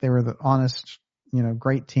took it. They were the honest,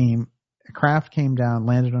 great team. A craft came down,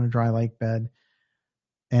 landed on a dry lake bed,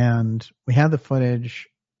 and we had the footage.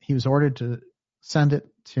 He was ordered to send it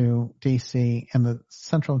to D.C., and the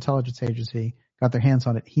Central Intelligence Agency got their hands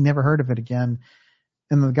on it. He never heard of it again.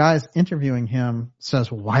 And the guys interviewing him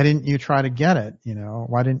says, well, why didn't you try to get it?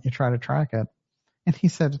 Why didn't you try to track it? And he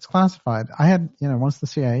said, it's classified. I had, once the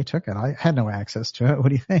CIA took it, I had no access to it. What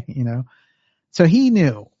do you think? So he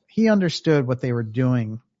knew, he understood what they were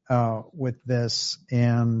doing with this.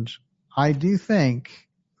 And I do think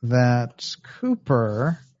that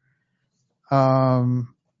Cooper,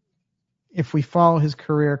 if we follow his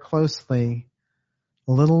career closely,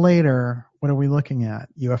 a little later, what are we looking at?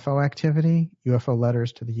 UFO activity, UFO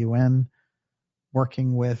letters to the UN,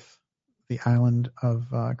 working with the island of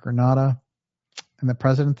Grenada and the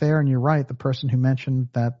president there. And you're right, the person who mentioned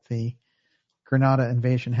that the Grenada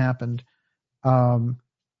invasion happened,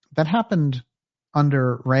 that happened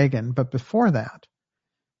under Reagan. But before that,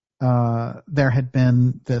 there had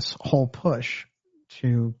been this whole push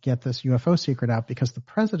to get this UFO secret out because the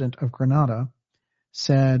president of Grenada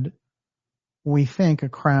said, we think a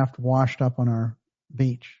craft washed up on our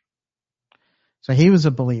beach. So he was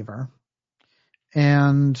a believer.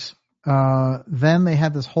 And then they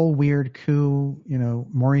had this whole weird coup,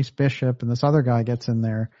 Maurice Bishop and this other guy gets in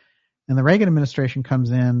there. And the Reagan administration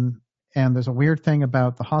comes in, and there's a weird thing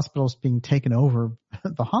about the hospitals being taken over.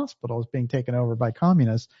 The hospitals being taken over by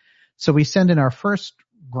communists. So we send in our first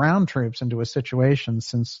ground troops into a situation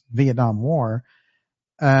since Vietnam War.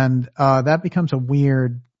 And that becomes a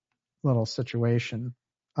weird little situation.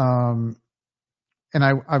 And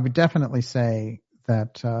I would definitely say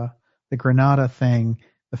that the Grenada thing,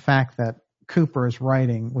 the fact that Cooper is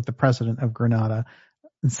writing with the president of Grenada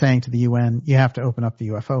and saying to the UN, you have to open up the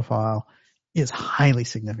UFO file, is highly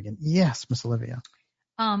significant. Yes, Miss Olivia.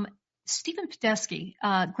 Stephen Podesky,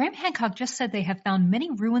 Graham Hancock just said they have found many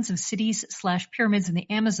ruins of cities/pyramids in the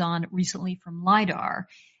Amazon recently from LIDAR.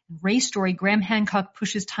 Ray's story, Graham Hancock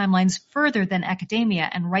pushes timelines further than academia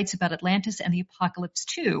and writes about Atlantis and the apocalypse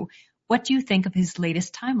too. What do you think of his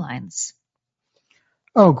latest timelines?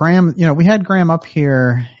 Oh, Graham, we had Graham up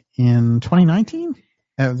here in 2019.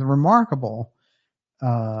 It was a remarkable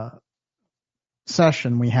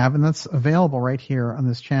session we have, and that's available right here on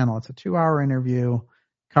this channel. It's a 2-hour interview,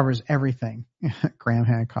 covers everything, Graham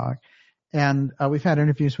Hancock. And we've had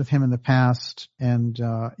interviews with him in the past, and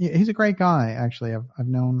he's a great guy, actually. I've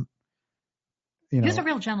known, he's a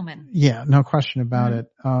real gentleman. Yeah, no question about it.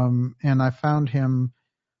 And I found him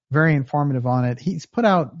very informative on it. He's put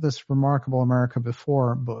out this Remarkable America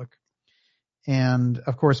Before book. And,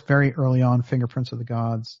 of course, very early on, Fingerprints of the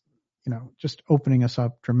Gods, just opening us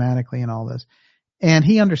up dramatically and all this. And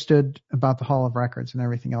he understood about the Hall of Records and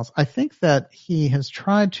everything else. I think that he has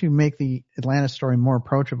tried to make the Atlantis story more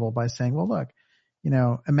approachable by saying, well, look,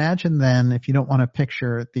 imagine then if you don't want to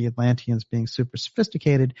picture the Atlanteans being super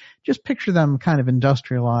sophisticated, just picture them kind of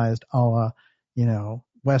industrialized a la,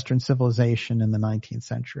 Western civilization in the 19th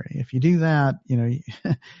century. If you do that,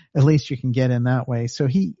 at least you can get in that way. So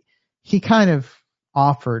he kind of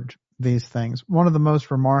offered these things. One of the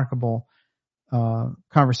most remarkable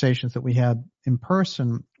conversations that we had in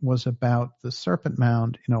person was about the Serpent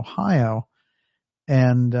Mound in Ohio.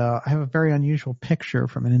 And I have a very unusual picture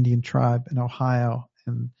from an Indian tribe in Ohio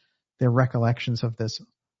and their recollections of this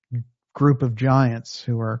group of giants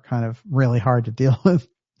who are kind of really hard to deal with.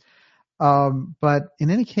 But in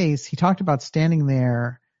any case, he talked about standing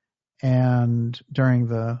there and during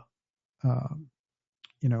the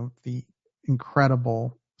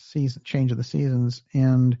incredible change of the seasons.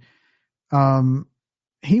 And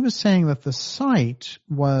he was saying that the site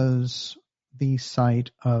was the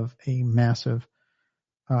site of a massive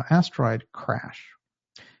asteroid crash,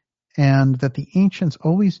 and that the ancients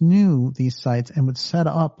always knew these sites and would set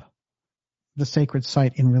up the sacred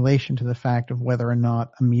site in relation to the fact of whether or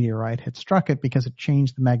not a meteorite had struck it, because it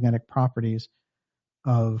changed the magnetic properties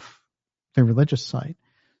of the religious site.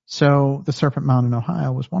 So the Serpent Mound in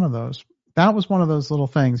Ohio was one of those. That was one of those little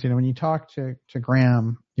things, when you talk to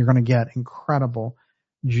Graham, you're going to get incredible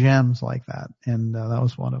gems like that. And that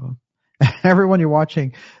was one of them. Everyone, you're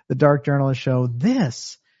watching the Dark Journalist Show.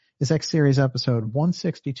 This is X-Series episode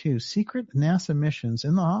 162, Secret NASA Missions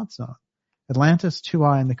in the HotZone. Atlantis,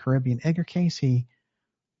 TUAOI in the Caribbean, Edgar Casey,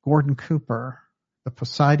 Gordon Cooper, the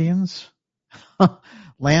Poseidians,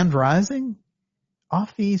 land rising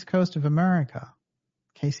off the east coast of America.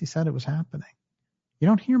 Casey said it was happening. You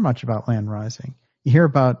don't hear much about land rising. You hear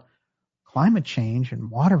about climate change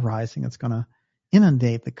and water rising that's going to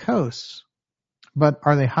inundate the coasts. But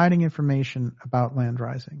are they hiding information about land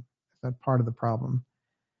rising? Is that part of the problem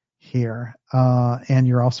here? And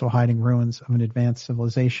you're also hiding ruins of an advanced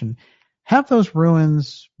civilization. Have those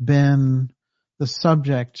ruins been the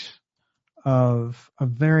subject of a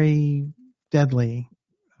very deadly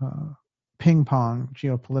ping pong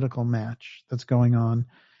geopolitical match that's going on?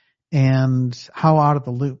 And how out of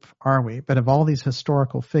the loop are we? But of all these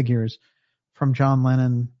historical figures, from John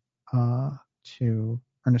Lennon to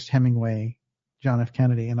Ernest Hemingway, John F.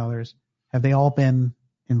 Kennedy, and others, have they all been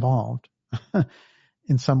involved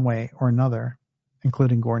in some way or another,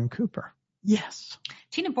 including Gordon Cooper? Yes.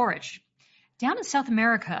 Tina Boric. Down in South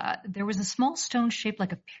America, there was a small stone shaped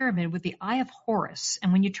like a pyramid with the Eye of Horus,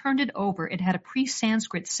 and when you turned it over, it had a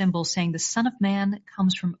pre-Sanskrit symbol saying the Son of Man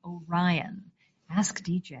comes from Orion. Ask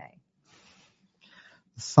DJ.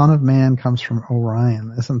 The Son of Man comes from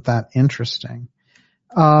Orion. Isn't that interesting?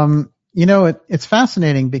 It's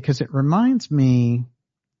fascinating because it reminds me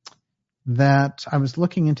that I was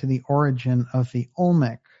looking into the origin of the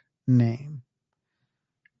Olmec name.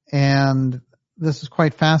 And this is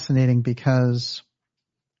quite fascinating because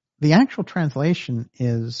the actual translation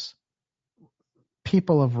is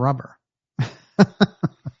people of rubber.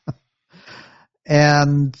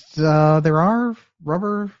 And there are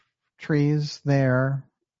rubber trees there,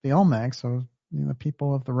 the Olmec, so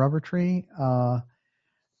people of the rubber tree. Well,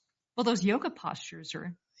 those yoga postures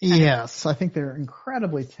are... Yes, I think they're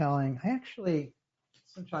incredibly telling. I actually,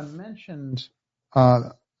 since I mentioned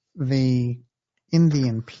the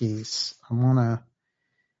Indian piece,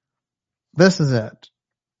 this is it.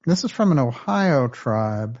 This is from an Ohio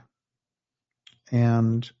tribe,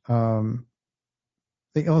 and the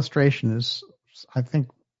illustration is, I think,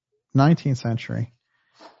 19th century.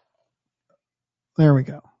 There we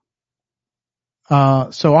go.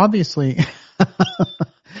 So obviously,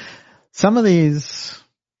 some of these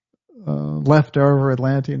leftover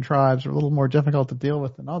Atlantean tribes are a little more difficult to deal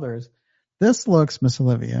with than others. This looks, Miss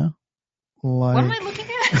Olivia, like... What am I looking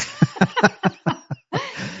at?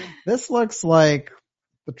 This looks like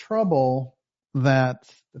the trouble that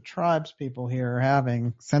the tribes people here are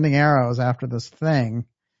having, sending arrows after this thing.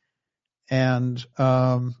 And,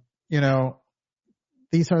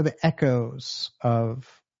 these are the echoes of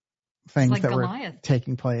things like that Goliath. were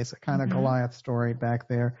taking place, a kind of Goliath story back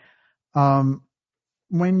there.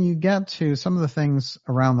 When you get to some of the things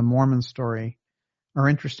around the Mormon story are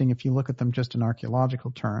interesting if you look at them just in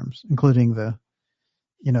archaeological terms, including the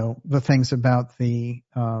things about the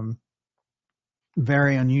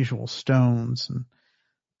very unusual stones and,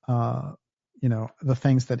 the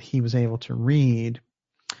things that he was able to read.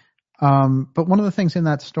 But one of the things in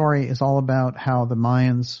that story is all about how the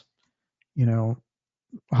Mayans,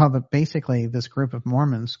 basically this group of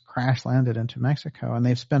Mormons crash landed into Mexico, and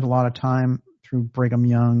they've spent a lot of time through Brigham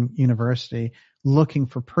Young University looking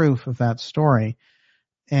for proof of that story.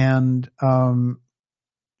 And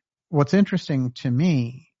what's interesting to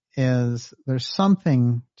me is there's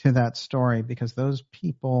something to that story, because those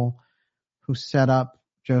people who set up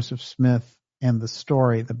Joseph Smith and the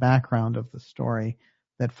story, the background of the story,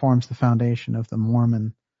 that forms the foundation of the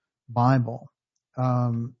Mormon Bible,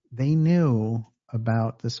 they knew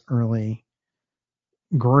about this early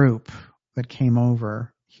group that came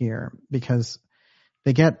over here because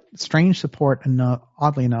they get strange support,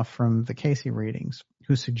 oddly enough, from the Casey readings,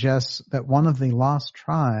 who suggests that one of the lost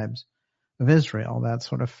tribes of Israel, that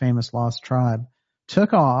sort of famous lost tribe,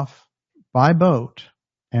 took off by boat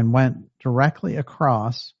and went directly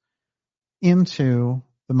across into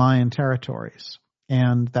the Mayan territories.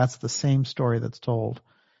 And that's the same story that's told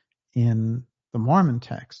in the Mormon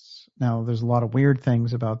texts. Now, there's a lot of weird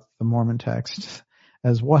things about the Mormon texts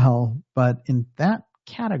as well, but in that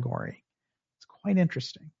category, it's quite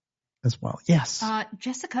interesting as well. Yes.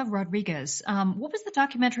 Jessica Rodriguez, what was the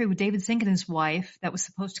documentary with David Zink and his wife that was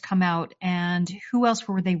supposed to come out, and who else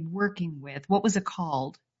were they working with? What was it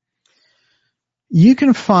called? You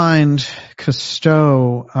can find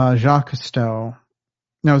Cousteau, Jacques Cousteau.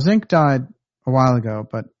 Now, Zink died a while ago,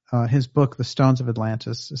 but his book, The Stones of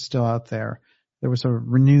Atlantis, is still out there. There was a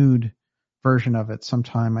renewed version of it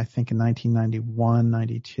sometime, I think, in 1991,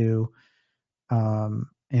 92. And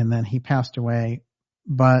then he passed away.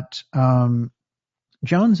 But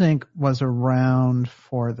Joan Zink was around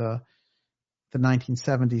for the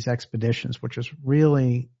 1970s expeditions, which is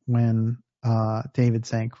really when David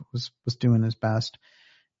Zink was doing his best.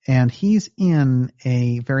 And he's in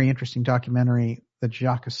a very interesting documentary that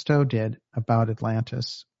Jacques Cousteau did about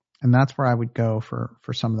Atlantis. And that's where I would go for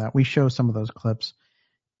some of that. We show some of those clips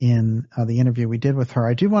in the interview we did with her.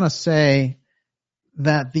 I do want to say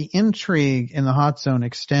that the intrigue in the HotZone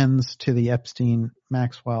extends to the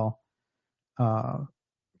Epstein-Maxwell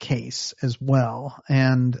case as well.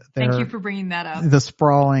 And thank you for bringing that up. The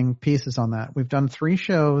sprawling pieces on that. We've done 3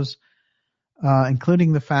 shows,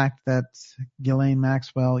 including the fact that Ghislaine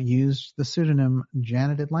Maxwell used the pseudonym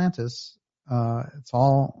Janet Atlantis. It's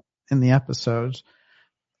all in the episodes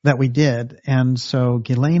that we did. And so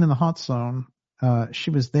Ghislaine in the HotZone, she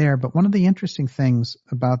was there. But one of the interesting things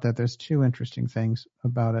about that, there's 2 interesting things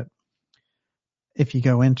about it if you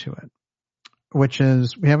go into it, which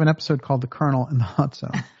is we have an episode called The Colonel in the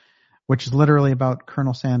HotZone, which is literally about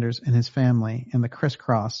Colonel Sanders and his family and the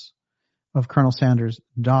crisscross of Colonel Sanders'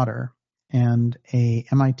 daughter and a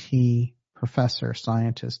MIT professor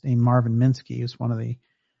scientist named Marvin Minsky, who's one of the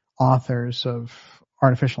authors of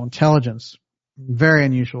artificial intelligence. Very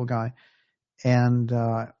unusual guy. And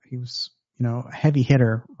he was, a heavy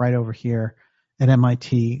hitter right over here at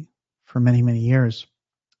MIT for many, many years.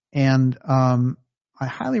 And I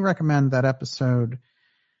highly recommend that episode.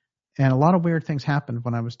 And a lot of weird things happened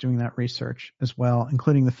when I was doing that research as well,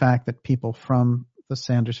 including the fact that people from the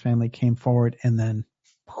Sanders family came forward and then,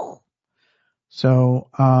 so,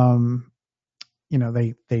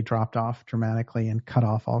 they dropped off dramatically and cut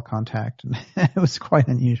off all contact. And it was quite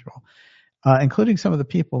unusual, including some of the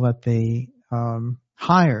people that they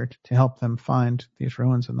hired to help them find these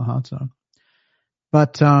ruins in the HotZone.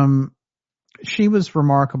 But she was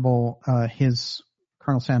remarkable, his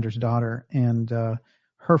Colonel Sanders' daughter, and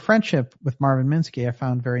her friendship with Marvin Minsky I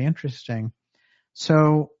found very interesting.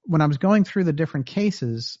 So when I was going through the different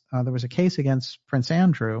cases, there was a case against Prince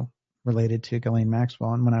Andrew related to Ghislaine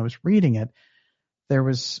Maxwell, and when I was reading it, there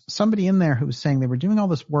was somebody in there who was saying they were doing all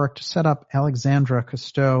this work to set up Alexandra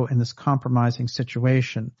Cousteau in this compromising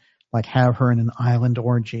situation, like have her in an island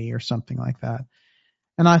orgy or something like that.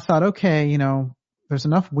 And I thought, okay, there's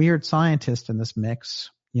enough weird scientists in this mix,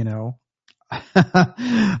 I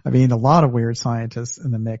mean, a lot of weird scientists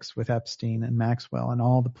in the mix with Epstein and Maxwell and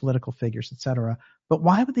all the political figures, et cetera. But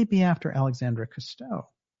why would they be after Alexandra Cousteau?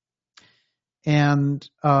 And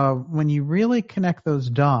when you really connect those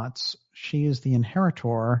dots, she is the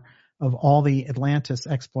inheritor of all the Atlantis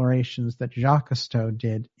explorations that Jacques Cousteau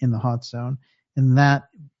did in the HotZone. And that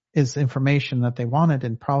is information that they wanted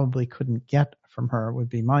and probably couldn't get from her, would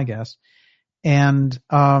be my guess. And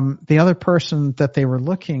the other person that they were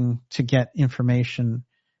looking to get information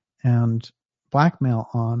and blackmail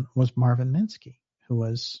on was Marvin Minsky, who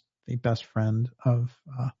was the best friend of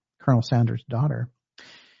Colonel Sanders' daughter.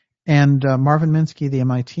 And Marvin Minsky, the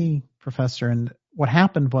MIT professor, and what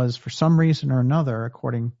happened was, for some reason or another,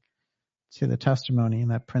 according to the testimony in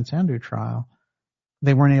that Prince Andrew trial,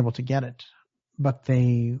 they weren't able to get it, but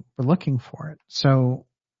they were looking for it. So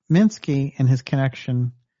Minsky and his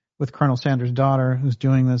connection with Colonel Sanders' daughter, who's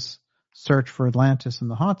doing this search for Atlantis in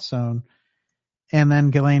the HotZone, and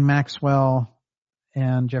then Ghislaine Maxwell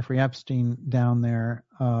and Jeffrey Epstein down there.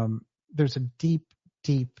 There's a deep,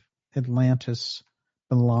 deep Atlantis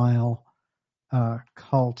Belial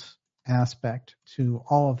cult aspect to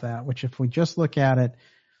all of that, which if we just look at it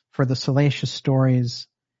for the salacious stories,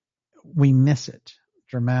 we miss it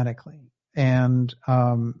dramatically. And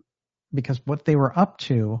because what they were up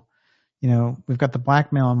to, we've got the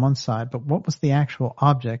blackmail on one side, but what was the actual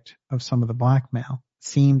object of some of the blackmail?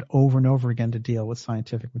 Seemed over and over again to deal with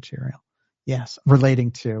scientific material. Yes,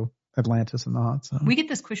 relating to Atlantis and the HotZone. We get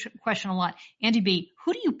this question a lot. Andy B.,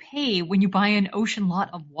 who do you pay when you buy an ocean lot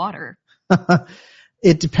of water?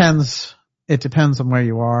 It depends. It depends on where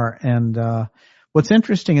you are. And what's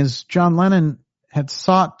interesting is John Lennon had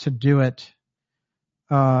sought to do it,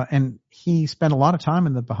 and he spent a lot of time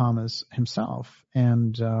in the Bahamas himself,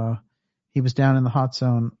 and he was down in the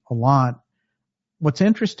HotZone a lot. What's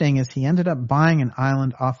interesting is he ended up buying an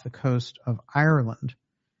island off the coast of Ireland,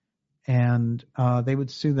 and they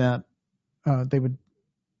would sue that. They would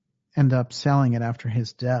end up selling it after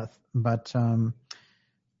his death. But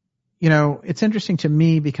it's interesting to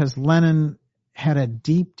me because Lennon had a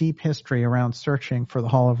deep, deep history around searching for the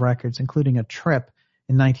Hall of Records, including a trip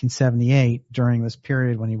in 1978 during this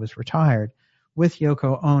period when he was retired with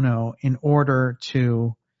Yoko Ono in order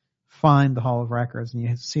to find the Hall of Records. And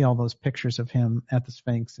you see all those pictures of him at the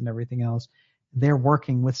Sphinx and everything else. They're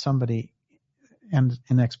working with somebody and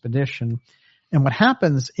an expedition. And what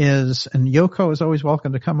happens is, and Yoko is always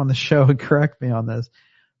welcome to come on the show and correct me on this,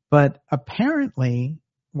 but apparently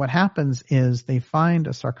what happens is they find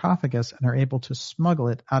a sarcophagus and are able to smuggle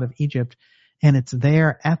it out of Egypt, and it's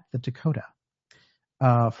there at the Dakota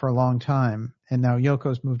for a long time. And now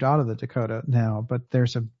Yoko's moved out of the Dakota now, but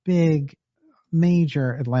there's a big,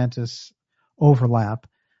 major Atlantis overlap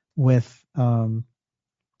with John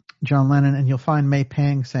Lennon, and you'll find May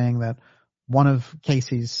Pang saying that one of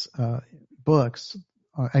Casey's books,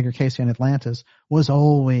 Edgar Cayce on Atlantis, was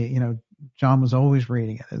always, John was always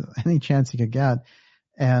reading it any chance he could get.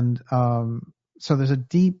 And so there's a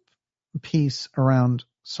deep piece around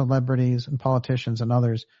celebrities and politicians and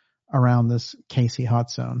others around this Casey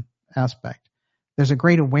HotZone aspect. There's a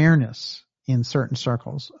great awareness in certain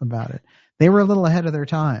circles about it. They were a little ahead of their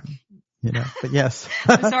time, but yes.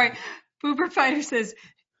 Sorry, Boober Fighter says,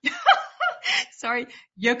 sorry,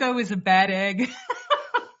 Yoko is a bad egg.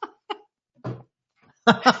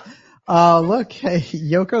 Look, hey,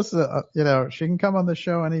 Yoko's, she can come on the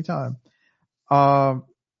show anytime.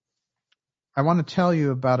 I want to tell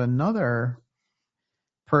you about another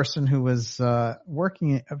person who was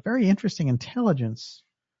working a very interesting intelligence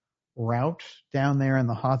route down there in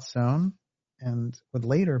the HotZone and would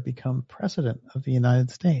later become president of the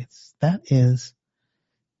United States. That is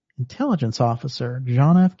intelligence officer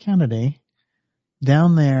John F. Kennedy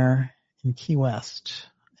down there in Key West.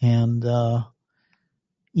 And,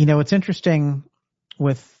 it's interesting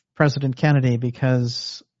with President Kennedy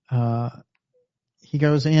because he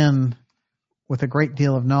goes in with a great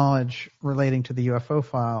deal of knowledge relating to the UFO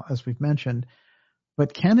file, as we've mentioned.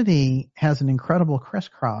 But Kennedy has an incredible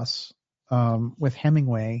crisscross with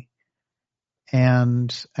Hemingway.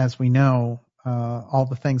 And as we know, all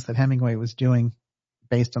the things that Hemingway was doing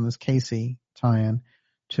based on this Casey tie-in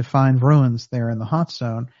to find ruins there in the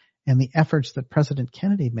HotZone, and the efforts that President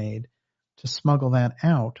Kennedy made to smuggle that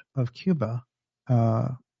out of Cuba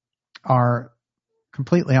are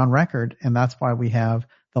completely on record, and that's why we have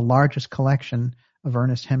the largest collection of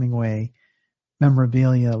Ernest Hemingway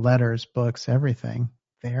memorabilia, letters, books, everything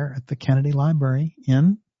there at the Kennedy Library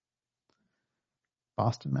in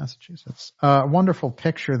Boston, Massachusetts. Wonderful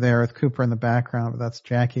picture there with Cooper in the background, but that's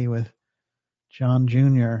Jackie with John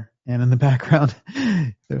Jr. And in the background,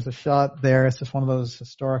 there's a shot there. It's just one of those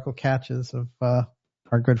historical catches of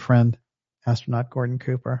our good friend, astronaut Gordon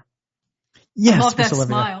Cooper. Yes, I love that Olivia.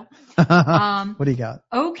 Smile. What do you got?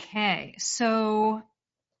 Okay, so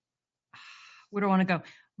where do I want to go?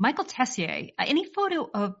 Michael Tessier, any photo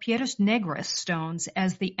of Piedras Negras stones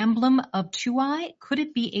as the emblem of TUAOI, could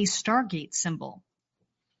it be a Stargate symbol?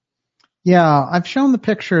 Yeah, I've shown the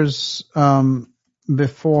pictures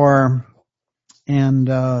before, and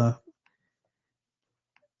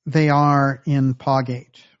they are in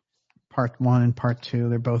Pawgate, Part 1 and Part 2.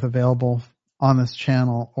 They're both available on this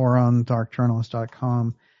channel or on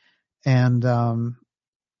darkjournalist.com. And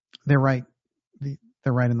they're right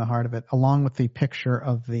in the heart of it, along with the picture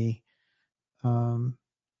of the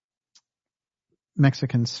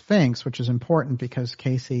Mexican Sphinx, which is important because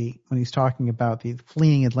Casey, when he's talking about the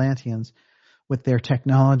fleeing Atlanteans with their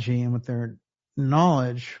technology and with their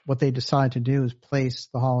knowledge, what they decide to do is place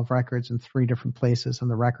the Hall of Records in 3 different places,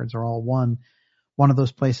 and the records are all one. One of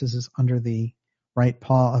those places is under the right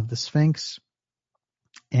paw of the Sphinx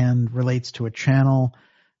and relates to a channel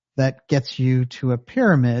that gets you to a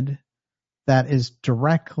pyramid that is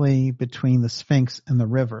directly between the Sphinx and the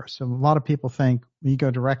river. So a lot of people think you go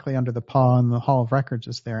directly under the paw and the Hall of Records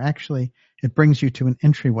is there. Actually, it brings you to an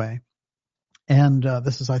entryway. And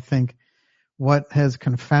this is, I think, what has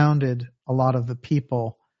confounded a lot of the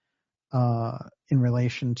people in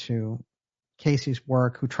relation to Casey's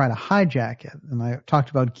work who try to hijack it. And I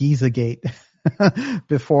talked about Gizagate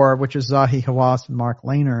before, which is Zahi Hawass and Mark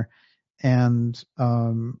Lehner. And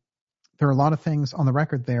there are a lot of things on the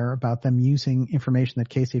record there about them using information that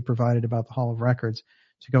Casey had provided about the Hall of Records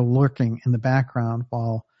to go lurking in the background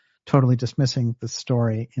while totally dismissing the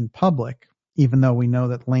story in public, even though we know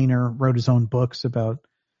that Lehner wrote his own books about,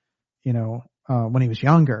 when he was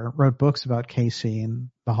younger, wrote books about Casey and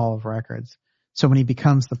the Hall of Records. So when he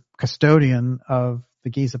becomes the custodian of the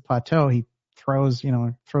Giza Plateau, he throws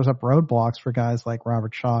up roadblocks for guys like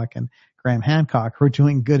Robert Schock and Graham Hancock, who are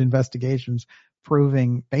doing good investigations,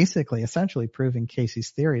 essentially proving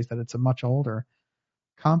Casey's theories that it's a much older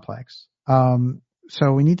complex.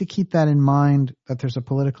 So we need to keep that in mind, that there's a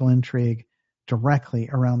political intrigue directly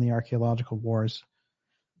around the archaeological wars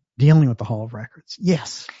dealing with the Hall of Records.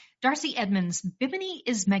 Yes. Darcy Edmonds, Bimini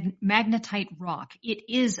is magnetite rock. It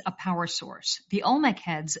is a power source. The Olmec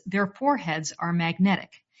heads, their foreheads are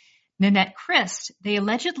magnetic. Nanette Christ, the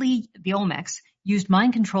Olmecs, used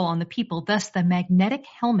mind control on the people, thus the magnetic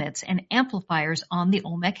helmets and amplifiers on the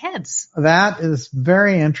Olmec heads. That is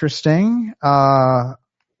very interesting.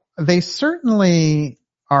 They certainly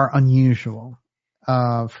are unusual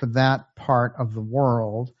for that part of the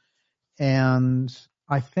world. And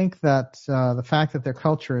I think that the fact that their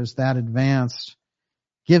culture is that advanced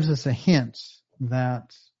gives us a hint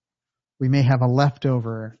that we may have a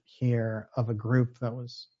leftover here of a group that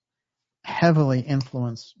was heavily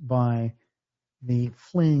influenced by the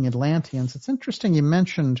fleeing Atlanteans. It's interesting you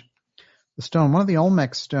mentioned the stone. One of the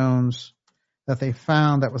Olmec stones that they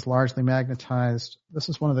found that was largely magnetized, this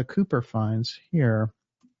is one of the Cooper finds here,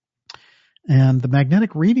 and the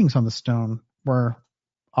magnetic readings on the stone were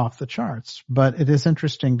off the charts. But it is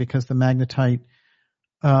interesting because the magnetite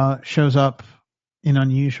shows up in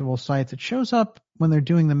unusual sites. It shows up when they're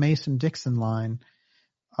doing the Mason-Dixon line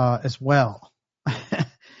as well.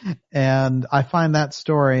 And I find that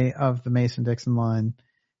story of the Mason-Dixon line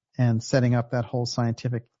and setting up that whole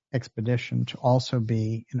scientific expedition to also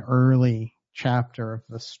be an early chapter of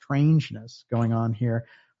the strangeness going on here.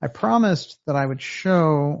 I promised that I would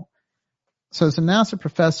show. So as a NASA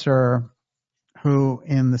professor who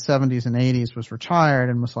in the 70s and 80s was retired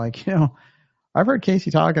and was like, I've heard Casey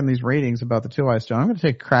talk in these readings about the TUAOI stone. I'm going to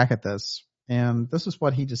take a crack at this. And this is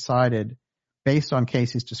what he decided based on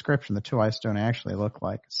Casey's description. The TUAOI stone actually looked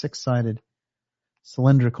like a 6-sided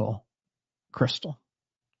cylindrical crystal.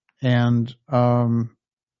 And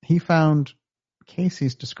he found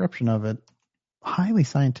Casey's description of it highly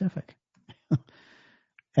scientific.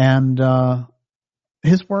 And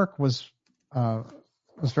his work was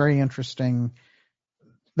very interesting.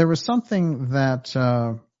 There was something that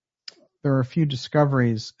there were a few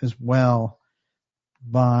discoveries as well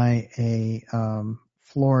by a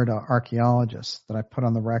Florida archaeologist that I put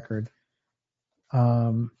on the record.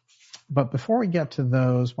 But before we get to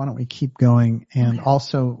those, why don't we keep going? And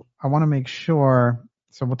also, I want to make sure,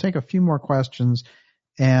 so we'll take a few more questions,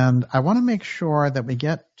 and I want to make sure that we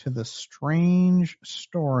get to the strange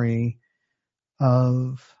story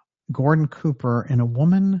of Gordon Cooper and a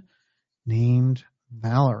woman named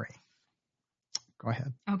Valerie. Go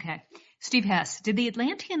ahead. Okay. Steve Hess, did the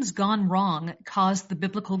Atlanteans gone wrong cause the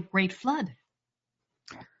biblical Great Flood?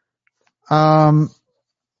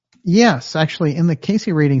 Yes, actually, in the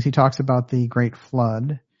Casey readings, he talks about the Great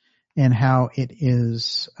Flood and how it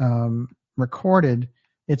is recorded.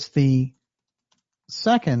 It's the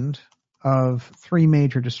second of 3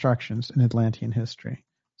 major destructions in Atlantean history.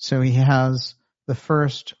 So he has the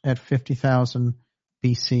first at 50,000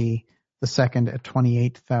 BC, the second at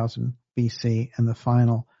 28,000 BC, and the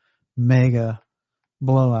final mega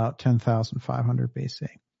blowout 10,500 BC.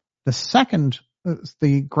 The second,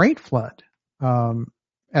 the Great Flood,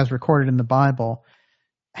 as recorded in the Bible,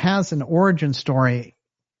 has an origin story,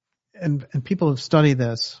 and people have studied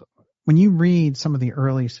this. When you read some of the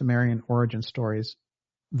early Sumerian origin stories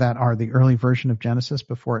that are the early version of Genesis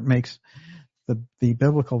before it makes the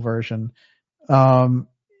biblical version,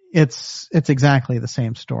 it's exactly the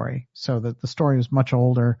same story. So the story was much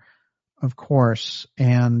older, of course,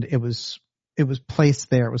 and it was placed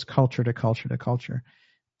there. It was culture to culture to culture.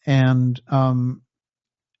 And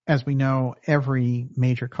as we know, every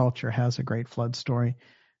major culture has a Great Flood story.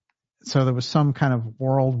 So there was some kind of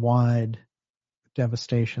worldwide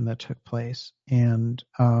devastation that took place. And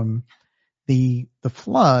the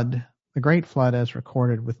flood, the Great Flood as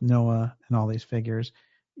recorded with Noah and all these figures,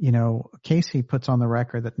 Casey puts on the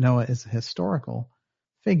record that Noah is a historical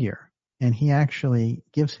figure. And he actually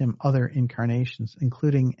gives him other incarnations,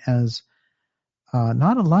 including as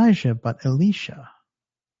not Elijah, but Elisha,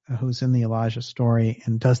 who's in the Elijah story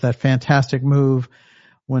and does that fantastic move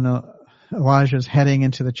when Elijah's heading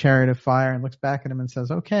into the chariot of fire and looks back at him and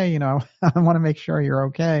says, okay, I want to make sure you're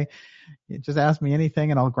okay. You just ask me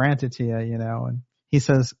anything and I'll grant it to you, and he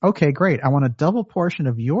says, okay, great. I want a double portion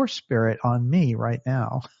of your spirit on me right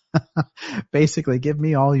now. Basically, give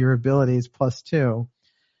me all your abilities plus 2.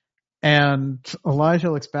 And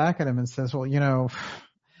Elijah looks back at him and says, well,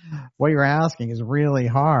 what you're asking is really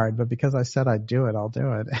hard, but because I said I'd do it, I'll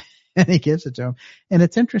do it. And he gives it to him. And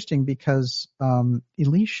it's interesting because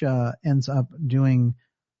Elisha ends up doing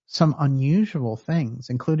some unusual things,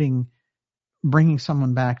 including bringing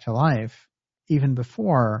someone back to life even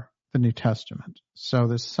before the New Testament. So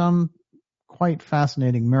there's some quite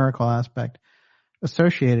fascinating miracle aspect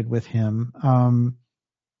associated with him.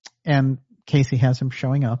 And Casey has him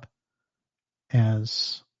showing up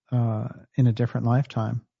as in a different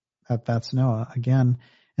lifetime. That's Noah again.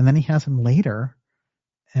 And then he has him later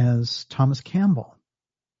as Thomas Campbell,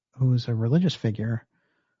 who's a religious figure.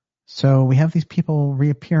 So we have these people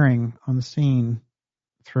reappearing on the scene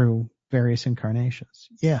through various incarnations.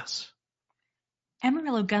 Yes.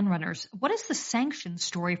 Amarillo Gunrunners, what is the sanction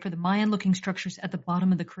story for the Mayan-looking structures at the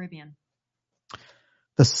bottom of the Caribbean?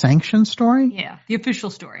 The sanction story? Yeah, the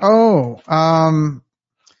official story. Oh,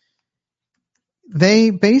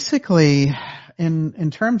 they basically,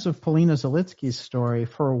 in terms of Polina Zalitsky's story,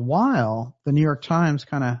 for a while, the New York Times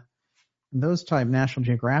kind of, those type National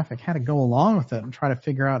Geographic had to go along with it and try to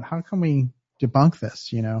figure out how can we debunk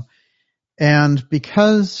this, And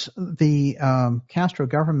because the Castro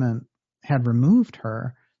government had removed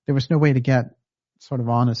her, there was no way to get sort of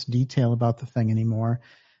honest detail about the thing anymore.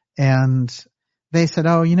 And they said,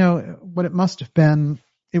 what it must have been,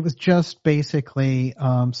 it was just basically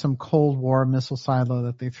some Cold War missile silo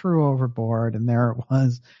that they threw overboard, and there it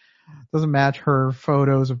was. Doesn't match her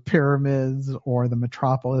photos of pyramids or the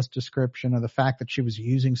metropolis description or the fact that she was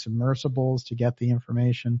using submersibles to get the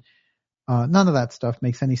information. None of that stuff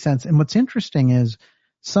makes any sense. And what's interesting is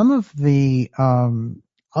some of the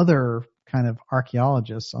other kind of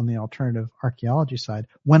archaeologists on the alternative archaeology side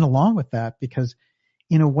went along with that because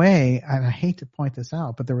in a way, and I hate to point this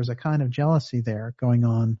out, but there was a kind of jealousy there going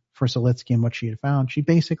on for Zalitsky and what she had found. She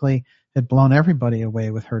basically had blown everybody away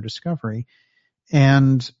with her discovery.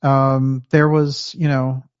 And there was,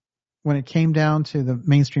 when it came down to the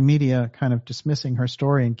mainstream media kind of dismissing her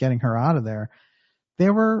story and getting her out of there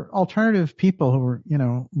were alternative people who were,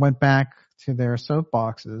 went back to their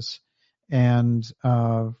soapboxes and,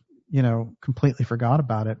 completely forgot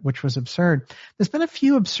about it, which was absurd. There's been a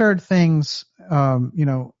few absurd things,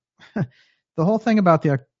 the whole thing about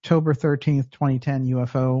the October 13th, 2010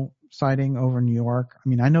 UFO sighting over New York. I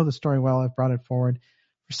mean, I know the story well. I've brought it forward.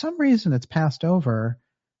 For some reason, it's passed over.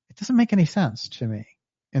 It doesn't make any sense to me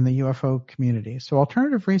in the UFO community. So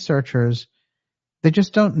alternative researchers, they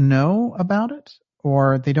just don't know about it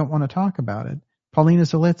or they don't want to talk about it. Polina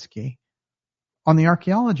Zalitsky. On the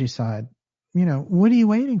archaeology side, what are you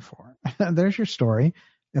waiting for? There's your story.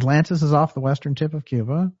 Atlantis is off the western tip of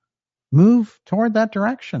Cuba. Move toward that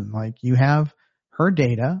direction. Like, you have her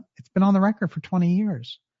data. It's been on the record for 20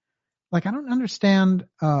 years. Like, I don't understand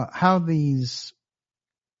how these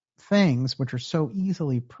things, which are so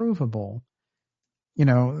easily provable,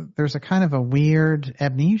 there's a kind of a weird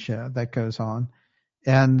amnesia that goes on.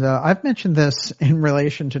 And I've mentioned this in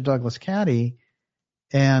relation to Douglas Caddy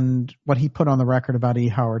and what he put on the record about E.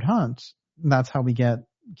 Howard Hunt. And that's how we get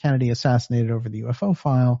Kennedy assassinated over the UFO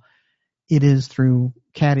file. It is through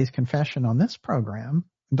Caddy's confession on this program.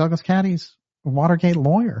 And Douglas Caddy's a Watergate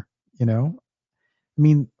lawyer, I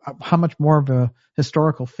mean, how much more of a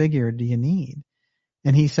historical figure do you need?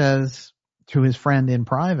 And he says to his friend in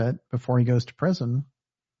private before he goes to prison,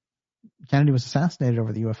 Kennedy was assassinated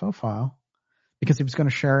over the UFO file because he was going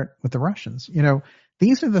to share it with the Russians.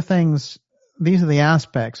 These are the things, these are the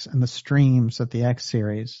aspects and the streams that the X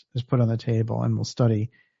series has put on the table and we'll study.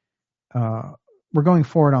 We're going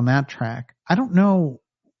forward on that track. I don't know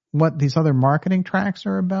what these other marketing tracks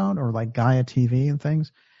are about, or like Gaia TV and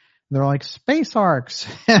things. They're like space arcs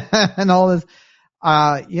and all this.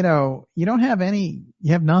 You don't have any,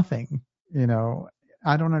 you have nothing,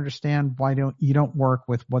 I don't understand why you don't work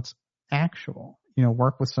with what's actual,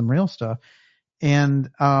 work with some real stuff. And,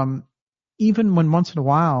 even when once in a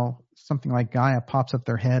while something like Gaia pops up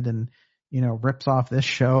their head and, rips off this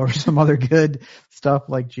show or some other good stuff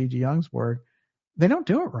like Gigi Young's work, they don't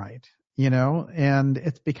do it right, and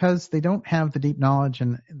it's because they don't have the deep knowledge.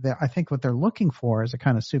 And I think what they're looking for is a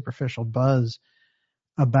kind of superficial buzz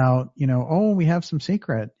about, we have some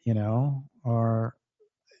secret, or,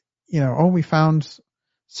 we found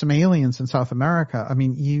some aliens in South America. I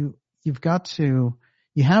mean, you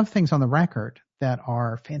have things on the record that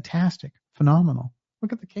are fantastic, phenomenal.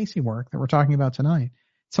 Look at the Casey work that we're talking about tonight.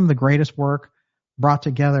 Some of the greatest work brought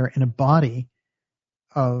together in a body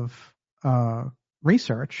of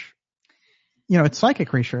research. It's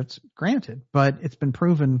psychic research, granted, but it's been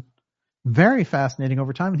proven very fascinating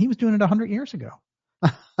over time, and he was doing it 100 years ago.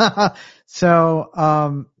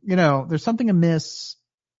 So, there's something amiss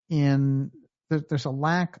there's a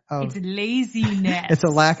lack of... It's laziness. It's a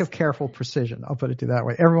lack of careful precision. I'll put it that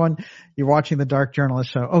way. Everyone, you're watching the Dark Journalist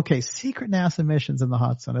show. Okay, secret NASA missions in the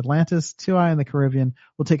HotZone. Atlantis, TUAOI in the Caribbean.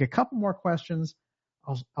 We'll take a couple more questions.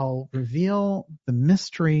 I'll reveal the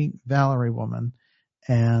mystery Valerie woman,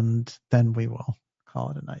 and then we will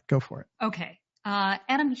call it a night. Go for it. Okay.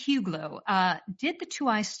 Adam Huglow, did the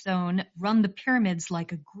TUAOI stone run the pyramids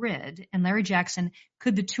like a grid? And Larry Jackson,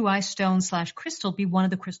 could the TUAOI stone / crystal be one of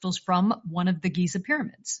the crystals from one of the Giza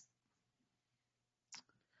pyramids?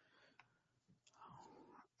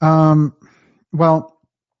 Well,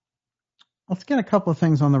 let's get a couple of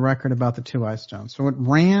things on the record about the TUAOI stone. So it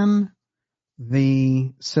ran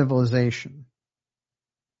the civilization.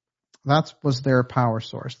 That was their power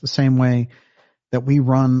source, the same way that we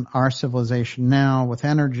run our civilization now with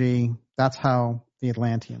energy. That's how the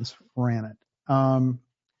Atlanteans ran it.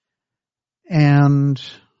 And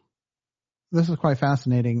this is quite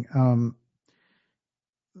fascinating.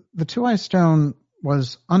 The TUAOI stone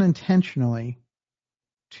was unintentionally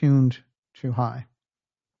tuned too high.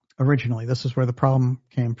 Originally, this is where the problem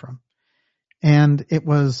came from. And it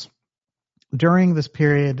was during this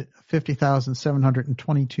period,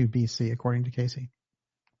 50,722 BC, according to Casey.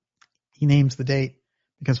 He names the date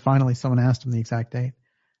because finally someone asked him the exact date.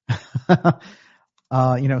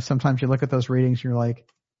 Sometimes you look at those readings and you're like,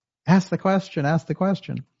 ask the question.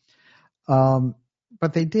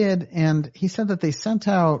 But they did, and he said that they sent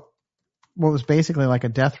out what was basically like a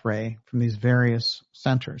death ray from these various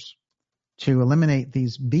centers to eliminate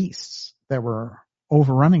these beasts that were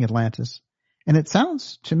overrunning Atlantis. And it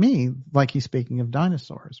sounds to me like he's speaking of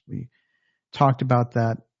dinosaurs. We talked about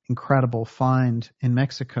that incredible find in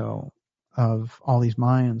Mexico of all these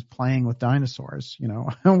Mayans playing with dinosaurs.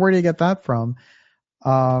 Where do you get that from?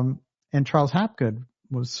 And Charles Hapgood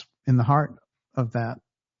was in the heart of that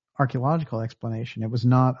archaeological explanation. It was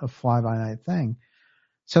not a fly-by-night thing.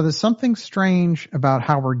 So there's something strange about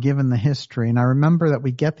how we're given the history. And I remember that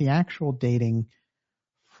we get the actual dating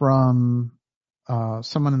from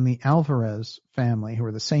someone in the Alvarez family, who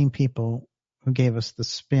are the same people who gave us the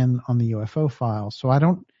spin on the UFO file. So I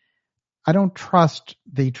don't trust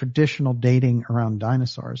the traditional dating around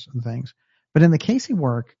dinosaurs and things. But in the Casey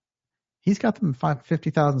work, he's got them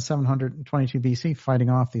 50,722 BC fighting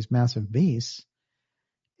off these massive beasts.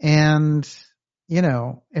 And,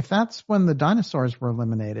 if that's when the dinosaurs were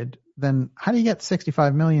eliminated, then how do you get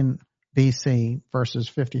 65 million BC versus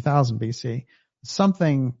 50,000 BC?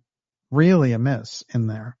 Something really amiss in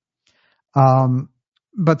there.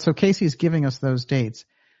 But so Casey's giving us those dates.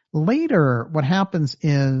 Later, what happens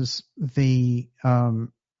is the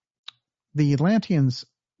Atlanteans,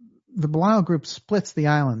 the Belial group splits the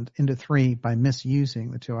island into three by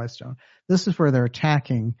misusing the TUAOI stone. This is where they're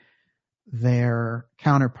attacking their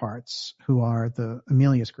counterparts, who are the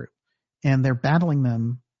Amelius group, and they're battling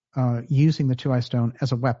them using the TUAOI stone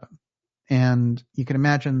as a weapon. And you can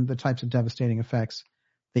imagine the types of devastating effects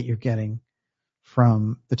that you're getting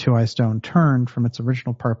from the TUAOI stone turned from its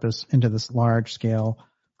original purpose into this large-scale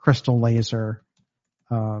crystal laser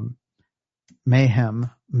mayhem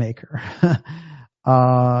maker.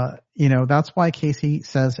 That's why Casey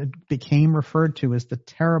says it became referred to as the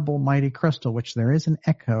terrible mighty crystal, which there is an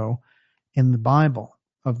echo in the Bible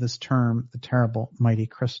of this term, the terrible mighty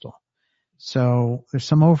crystal. So there's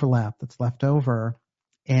some overlap that's left over.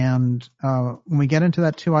 And when we get into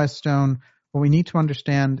that TUAOI stone, what we need to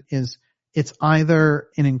understand is it's either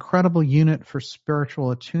an incredible unit for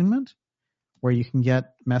spiritual attunement, where you can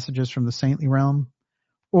get messages from the saintly realm,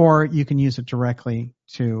 or you can use it directly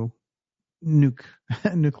to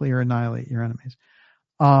nuclear annihilate your enemies.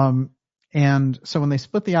 And so when they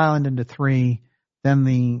split the island into three, then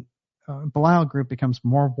the Belial group becomes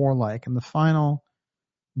more warlike, and the final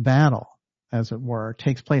battle, as it were,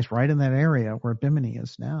 takes place right in that area where Bimini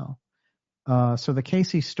is now. So the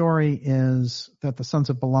Casey story is that the sons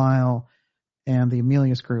of Belial and the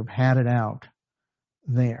Amelius group had it out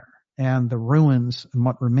there. And the ruins and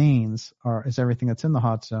what remains is everything that's in the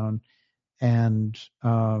HotZone. And,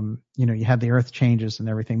 you had the earth changes and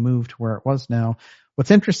everything moved to where it was now.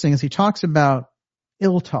 What's interesting is he talks about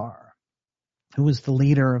Iltar, who was the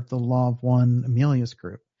leader of the Law of One Amelius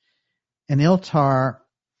group. And Iltar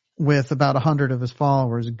with about 100 of his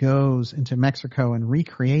followers, goes into Mexico and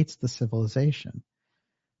recreates the civilization.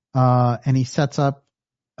 And he sets up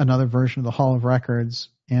another version of the Hall of Records,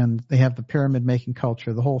 and they have the pyramid making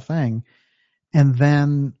culture, the whole thing. And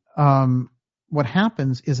then what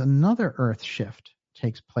happens is another Earth shift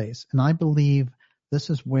takes place. And I believe this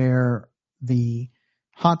is where the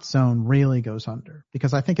hot zone really goes under,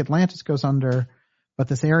 because I think Atlantis goes under, but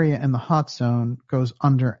this area in the hot zone goes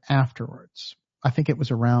under afterwards. I think it was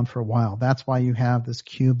around for a while. That's why you have this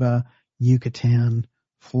Cuba, Yucatan,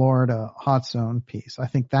 Florida hot zone piece. I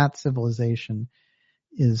think that civilization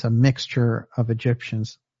is a mixture of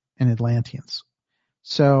Egyptians and Atlanteans.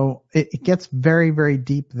 So it gets very, very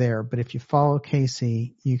deep there. But if you follow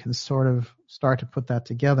Casey, you can sort of start to put that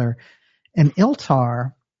together. And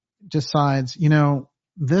Iltar decides,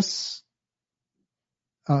 this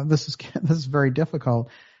is very difficult.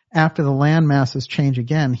 After the land masses change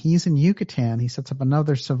again, he's in Yucatan. He sets up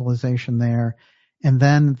another civilization there. And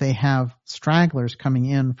then they have stragglers coming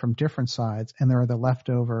in from different sides. And there are the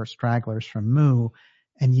leftover stragglers from Mu.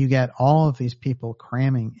 And you get all of these people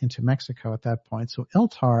cramming into Mexico at that point. So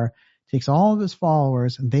Iltar takes all of his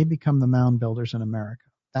followers and they become the mound builders in America.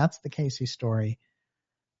 That's the Casey story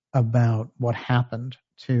about what happened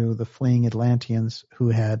to the fleeing Atlanteans who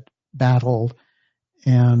had battled.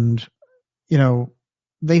 And,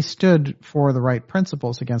 they stood for the right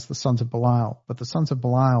principles against the Sons of Belial. But the Sons of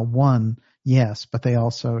Belial won, yes, but they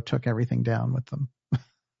also took everything down with them.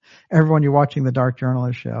 Everyone, you're watching the Dark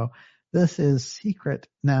Journalist Show. This is Secret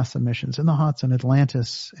NASA Missions in the hot zone,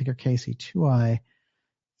 Atlantis, Edgar Casey, TUAOI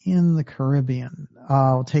in the Caribbean.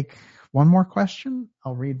 I'll take one more question.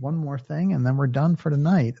 I'll read one more thing, and then we're done for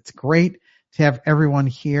tonight. It's great to have everyone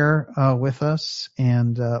here with us.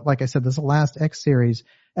 And like I said, this is the last X Series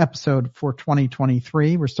episode for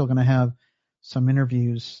 2023. We're still going to have some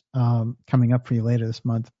interviews coming up for you later this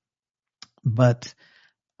month. But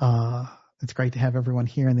it's great to have everyone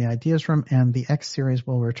here in the Ideas Room, and the X Series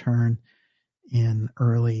will return in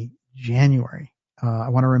early January. I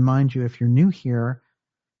want to remind you, if you're new here,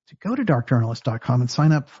 to go to darkjournalist.com and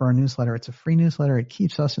sign up for our newsletter. It's a free newsletter. It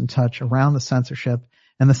keeps us in touch around the censorship,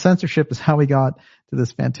 and the censorship is how we got to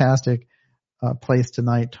this fantastic place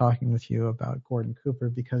tonight talking with you about Gordon Cooper,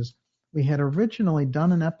 because we had originally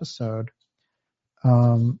done an episode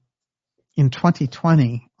in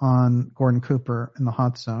 2020 on Gordon Cooper in the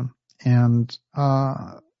hot zone. And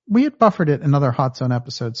we had buffered it in other hot zone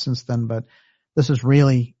episodes since then, but this is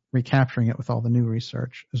really recapturing it with all the new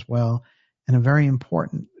research as well. And a very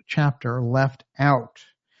important chapter left out.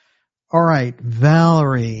 All right,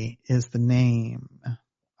 Valerie is the name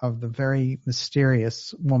of the very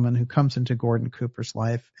mysterious woman who comes into Gordon Cooper's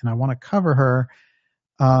life, and I want to cover her,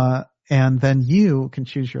 and then you can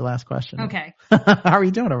choose your last question. Okay. How are you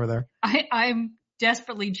doing over there? I'm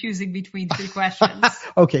desperately choosing between two questions.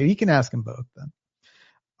 Okay, you can ask them both then.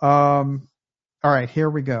 All right, here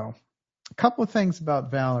we go. A couple of things about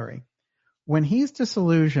Valerie. When he's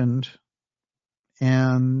disillusioned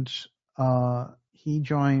and he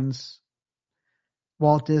joins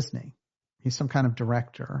Walt Disney, he's some kind of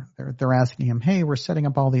director. They're asking him, hey, we're setting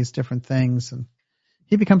up all these different things. And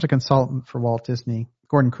he becomes a consultant for Walt Disney,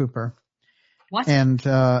 Gordon Cooper. What? And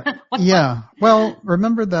yeah, well,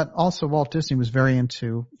 remember that also Walt Disney was very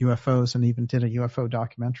into UFOs and even did a UFO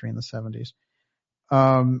documentary in the 70s.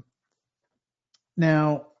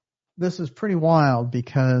 Now, this is pretty wild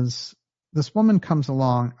because this woman comes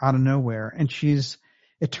along out of nowhere, and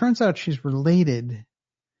it turns out she's related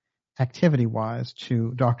activity-wise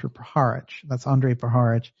to Dr. Puharich. That's Andrei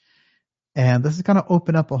Puharich. And this is going to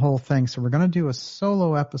open up a whole thing. So we're going to do a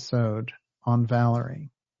solo episode on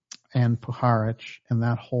Valerie and Puharich and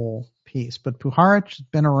that whole piece. But Puharich has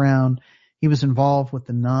been around. He was involved with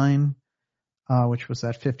the Nine, which was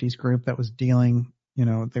that 50s group that was dealing,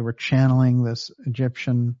 they were channeling this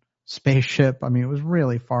Egyptian spaceship. I mean, it was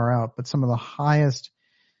really far out, but some of the highest,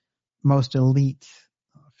 most elite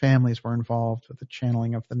families were involved with the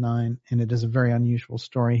channeling of the Nine, and it is a very unusual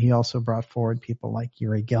story. He also brought forward people like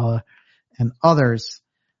Uri Geller and others.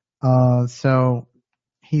 So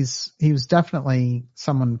he was definitely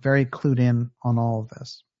someone very clued in on all of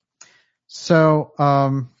this. So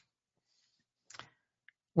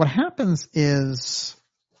what happens is,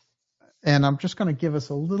 and I'm just going to give us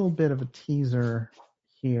a little bit of a teaser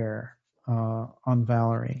here on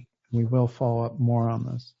Valerie. We will follow up more on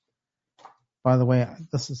this. By the way,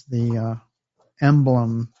 this is the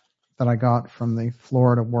emblem that I got from the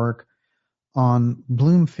Florida work on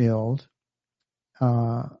Bloomfield,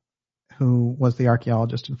 who was the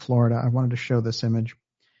archaeologist in Florida. I wanted to show this image.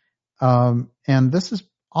 And this is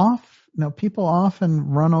off people often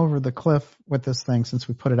run over the cliff with this thing since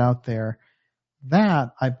we put it out there.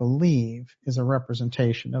 That, I believe, is a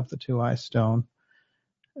representation of the TUAOI stone.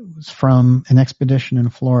 It was from an expedition in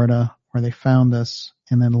Florida where they found this,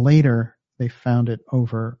 and then later they found it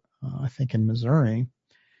over, I think, in Missouri.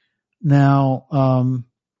 Now,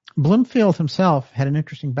 Bloomfield himself had an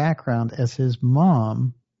interesting background, as his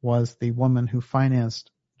mom was the woman who financed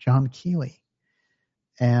John Keeley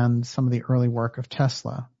and some of the early work of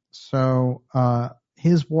Tesla. So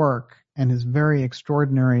his work and his very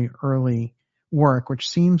extraordinary early work, which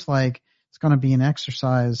seems like it's going to be an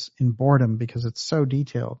exercise in boredom because it's so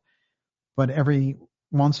detailed, but every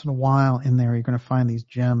once in a while in there you're going to find these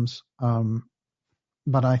gems.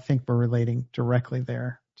 But I think we're relating directly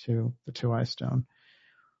there to the TUAOI stone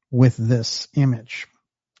with this image.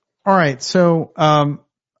 All right, so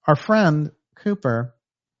our friend Cooper,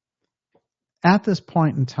 at this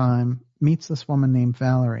point in time, meets this woman named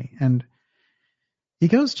Valerie, and he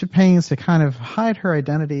goes to pains to kind of hide her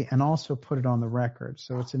identity and also put it on the record.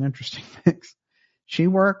 So it's an interesting mix. She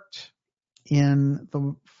worked in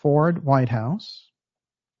the Ford White House,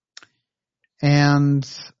 and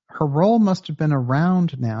her role must have been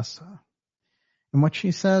around NASA. And what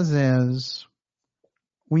she says is,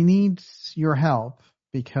 we need your help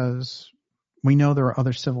because we know there are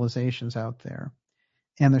other civilizations out there,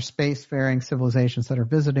 and they're spacefaring civilizations that are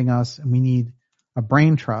visiting us, and we need a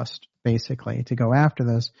brain trust, basically, to go after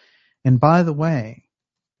this. And by the way,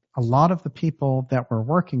 a lot of the people that we're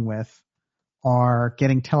working with are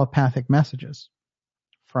getting telepathic messages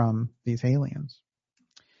from these aliens.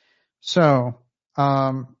 So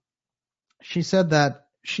she said that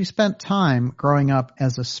she spent time growing up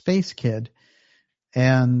as a space kid,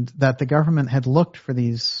 and that the government had looked for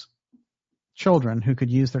these children who could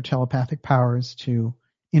use their telepathic powers to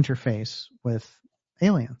interface with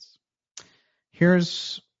aliens.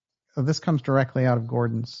 This comes directly out of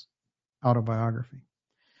Gordon's autobiography.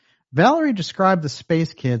 Valerie described the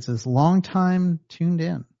space kids as long time tuned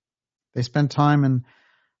in. They spent time in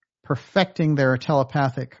perfecting their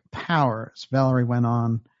telepathic powers. Valerie went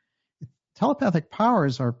on, telepathic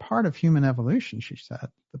powers are part of human evolution, she said.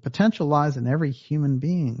 The potential lies in every human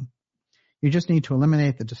being. You just need to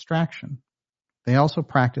eliminate the distraction. They also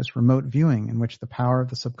practice remote viewing, in which the power of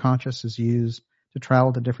the subconscious is used to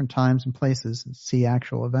travel to different times and places and see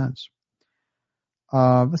actual events.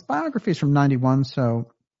 This biography is from 91,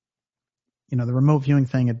 so, the remote viewing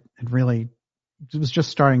thing it was just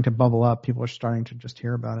starting to bubble up. People were starting to just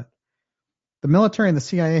hear about it. The military and the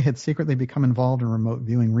CIA had secretly become involved in remote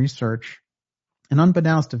viewing research, and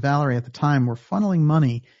unbeknownst to Valerie at the time, were funneling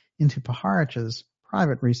money into Paharich's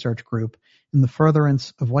private research group in the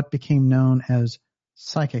furtherance of what became known as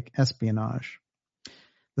psychic espionage.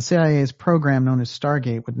 The CIA's program, known as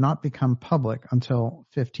Stargate, would not become public until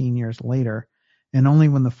 15 years later, and only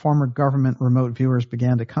when the former government remote viewers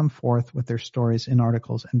began to come forth with their stories in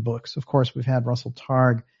articles and books. Of course, we've had Russell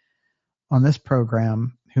Targ on this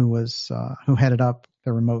program, who headed up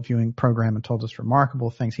the remote viewing program and told us remarkable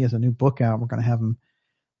things. He has a new book out. We're going to have him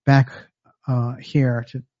back here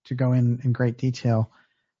to go in great detail.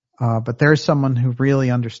 But there's someone who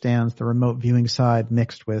really understands the remote viewing side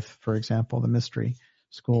mixed with, for example, the mystery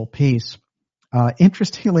school piece.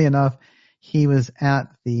 Interestingly enough, he was at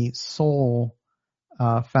the Soul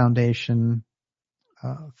Foundation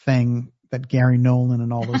thing that Gary Nolan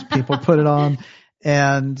and all those people put it on.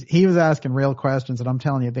 And he was asking real questions, and I'm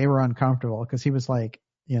telling you, they were uncomfortable because he was like,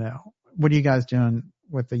 what are you guys doing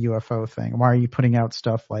with the UFO thing? Why are you putting out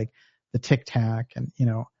stuff like the Tic Tac? And,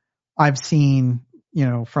 I've seen,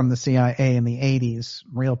 from the CIA in the 80s,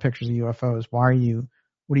 real pictures of UFOs. What are you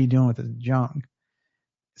doing with this junk?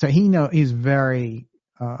 So he's very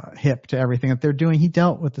hip to everything that they're doing. He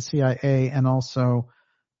dealt with the CIA and also,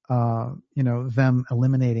 them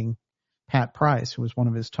eliminating Pat Price, who was one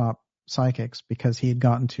of his top psychics, because he had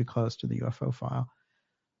gotten too close to the UFO file.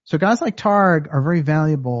 So guys like Targ are very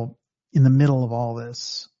valuable in the middle of all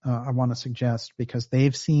this, I want to suggest, because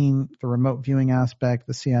they've seen the remote viewing aspect,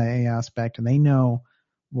 the CIA aspect, and they know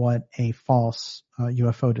what a false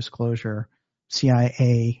UFO disclosure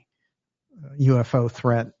CIA UFO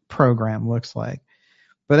threat program looks like.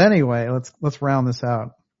 But anyway, let's round this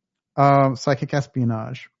out. Psychic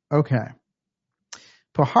espionage. Okay.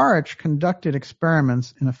 Paharich conducted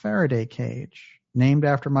experiments in a Faraday cage, named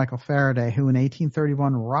after Michael Faraday, who in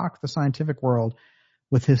 1831 rocked the scientific world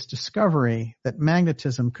with his discovery that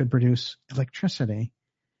magnetism could produce electricity.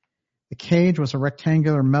 The cage was a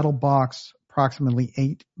rectangular metal box approximately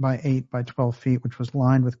 8 by 8 by 12 feet, which was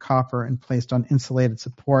lined with copper and placed on insulated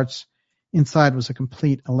supports. Inside was a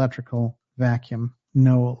complete electrical vacuum,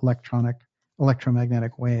 no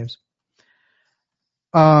electromagnetic waves.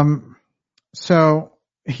 So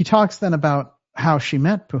he talks then about how she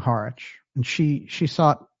met Puharich, and she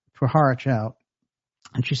sought Puharich out,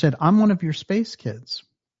 and she said, "I'm one of your space kids."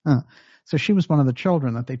 So she was one of the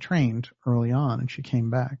children that they trained early on, and she came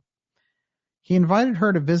back. He invited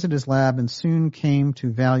her to visit his lab and soon came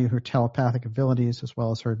to value her telepathic abilities as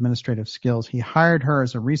well as her administrative skills. He hired her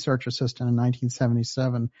as a research assistant in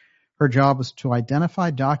 1977. Her job was to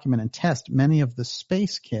identify, document, and test many of the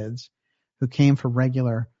space kids who came for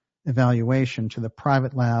regular evaluation to the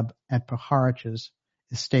private lab at Puharich's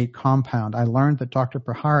estate compound. I learned that Dr.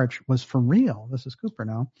 Puharich was for real, this is Cooper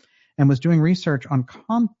now, and was doing research on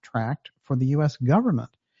contract for the U.S. government,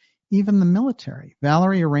 even the military.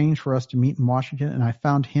 Valerie arranged for us to meet in Washington, and I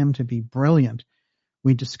found him to be brilliant.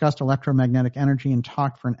 We discussed electromagnetic energy and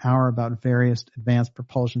talked for an hour about various advanced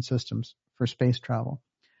propulsion systems for space travel.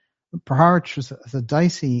 Puharich was a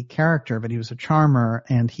dicey character, but he was a charmer,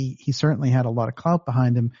 and he certainly had a lot of clout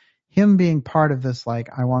behind him. Him being part of this, like,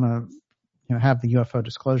 I want to have the UFO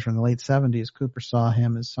disclosure in the late 70s, Cooper saw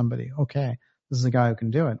him as somebody, okay, this is a guy who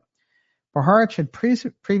can do it. Puharich had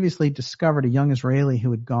previously discovered a young Israeli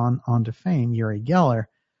who had gone on to fame, Yuri Geller.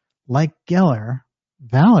 Like Geller,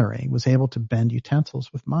 Valerie was able to bend utensils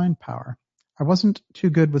with mind power. I wasn't too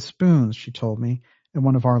good with spoons, she told me at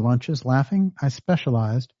one of our lunches, laughing. I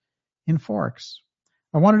specialized in forks.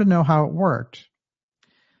 I wanted to know how it worked.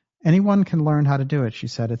 Anyone can learn how to do it, she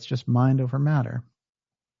said. It's just mind over matter.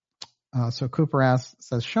 So Cooper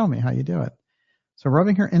says, show me how you do it. So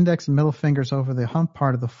rubbing her index and middle fingers over the hump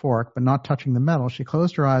part of the fork, but not touching the metal, she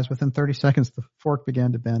closed her eyes. Within 30 seconds, the fork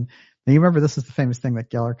began to bend. Now, you remember this is the famous thing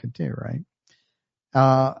that Geller could do,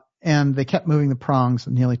 right? And they kept moving the prongs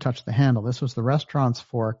and nearly touched the handle. This was the restaurant's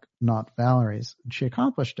fork, not Valerie's. And she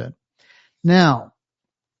accomplished it. Now,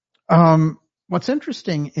 what's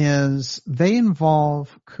interesting is they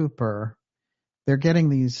involve Cooper. They're getting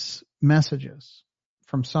these messages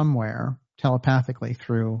from somewhere telepathically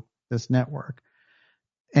through this network.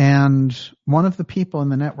 And one of the people in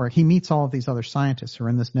the network, he meets all of these other scientists who are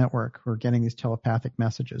in this network who are getting these telepathic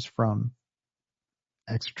messages from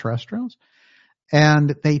extraterrestrials.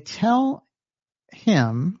 And they tell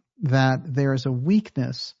him that there's a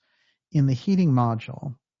weakness in the heating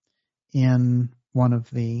module in one of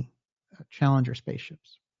the Challenger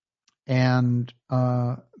spaceships. And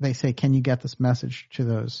they say, can you get this message to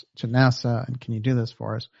NASA, and can you do this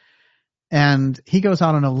for us? And he goes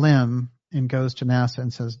out on a limb and goes to NASA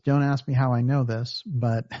and says, don't ask me how I know this,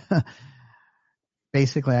 but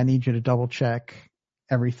basically I need you to double check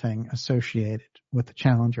everything associated with the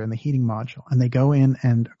Challenger and the heating module. And they go in,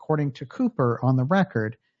 and according to Cooper on the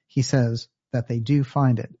record, he says that they do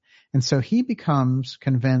find it. And so he becomes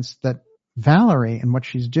convinced that Valerie and what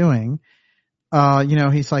she's doing,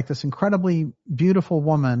 he's like this incredibly beautiful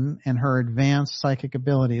woman and her advanced psychic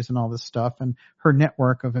abilities and all this stuff, and her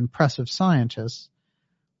network of impressive scientists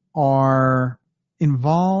are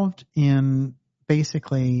involved in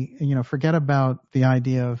basically, forget about the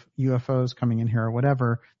idea of UFOs coming in here or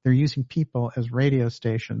whatever. They're using people as radio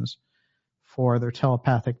stations for their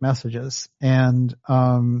telepathic messages. And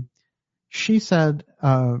she said,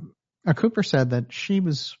 Cooper said that she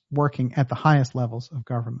was working at the highest levels of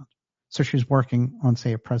government. So she was working on,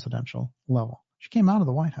 say, a presidential level. She came out of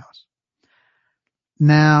the White House.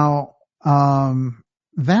 Now,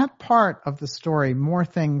 that part of the story, more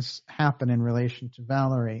things happen in relation to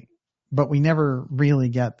Valerie, but we never really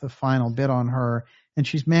get the final bit on her. And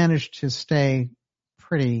she's managed to stay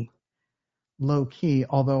pretty low key,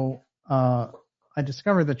 although I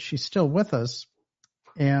discovered that she's still with us.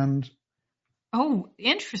 And oh,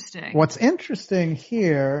 interesting. What's interesting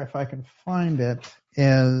here, if I can find it,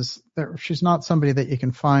 is that she's not somebody that you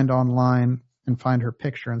can find online and find her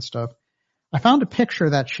picture and stuff. I found a picture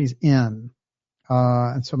that she's in.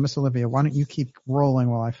 And so, Miss Olivia, why don't you keep rolling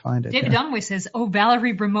while I find it? David Dunaway says,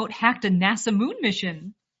 Valerie remote hacked a NASA moon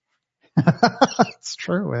mission. It's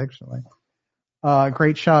true, actually.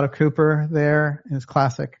 Great shot of Cooper there in his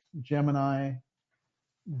classic Gemini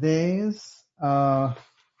days.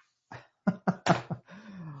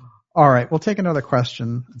 All right, we'll take another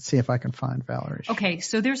question and see if I can find Valerie. Okay,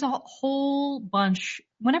 so there's a whole bunch.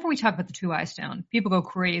 Whenever we talk about the Two-Eye Stone, people go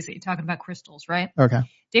crazy talking about crystals, right? Okay.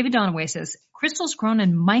 David Dunaway says, crystals grown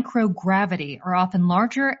in microgravity are often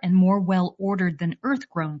larger and more well-ordered than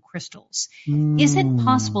Earth-grown crystals. Is it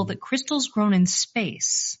possible that crystals grown in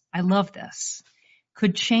space, I love this,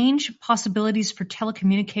 could change possibilities for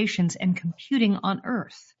telecommunications and computing on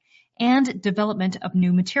Earth and development of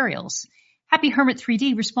new materials? Happy Hermit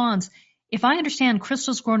 3D responds, if I understand,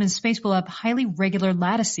 crystals grown in space will have highly regular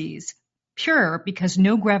lattices, pure because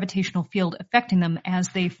no gravitational field affecting them as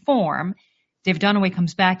they form. David Donaway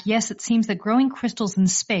comes back. Yes, it seems that growing crystals in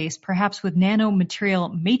space, perhaps with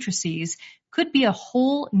nanomaterial matrices, could be a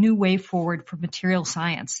whole new way forward for material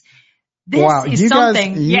science. This is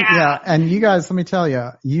something. Yeah. And you guys, let me tell you,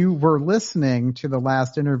 you were listening to the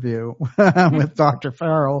last interview with Dr.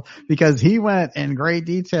 Farrell because he went in great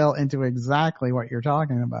detail into exactly what you're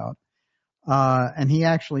talking about. And he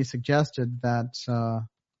actually suggested that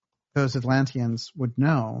those Atlanteans would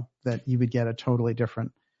know that you would get a totally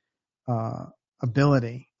different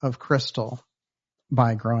ability of crystal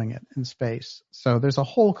by growing it in space. So there's a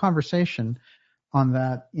whole conversation on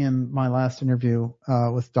that in my last interview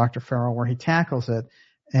with Dr. Farrell where he tackles it.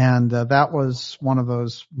 And that was one of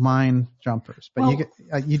those mind jumpers. But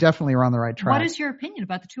you definitely are on the right track. What is your opinion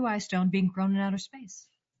about the TUAOI stone being grown in outer space?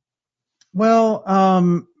 Well,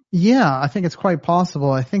 yeah, I think it's quite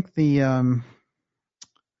possible. I think there's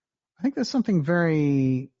something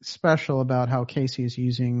very special about how Casey is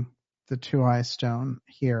using the TUAOI stone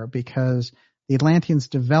here because the Atlanteans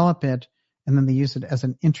develop it and then they use it as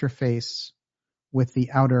an interface with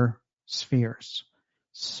the outer spheres.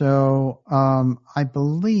 So I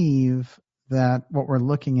believe that what we're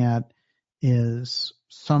looking at is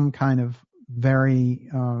some kind of very,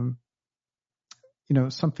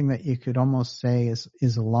 something that you could almost say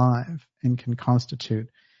is alive and can constitute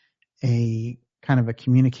a kind of a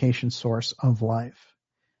communication source of life.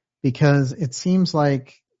 Because it seems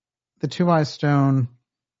like the TUAOI stone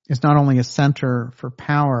is not only a center for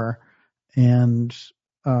power and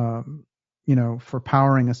for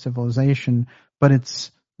powering a civilization, but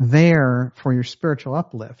it's there for your spiritual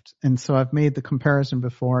uplift. And so I've made the comparison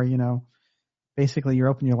before, basically you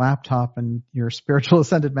open your laptop and your spiritual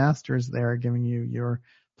ascended master is there giving you your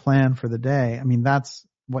plan for the day. I mean, that's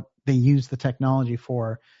what they use the technology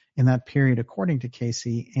for in that period, according to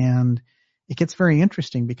Casey. And it gets very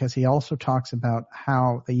interesting because he also talks about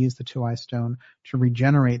how they use the TUAOI stone to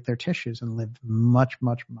regenerate their tissues and live much,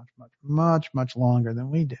 much, much, much, much, much longer than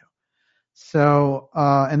we do. So,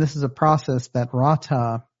 and this is a process that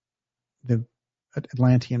Rata, the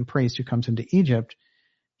Atlantean priest who comes into Egypt,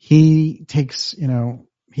 he takes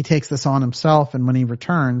this on himself. And when he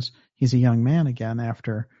returns, he's a young man again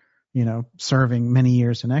after, serving many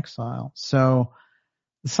years in exile. So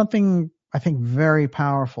something I think very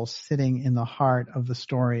powerful sitting in the heart of the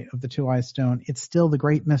story of the TUAOI stone. It's still the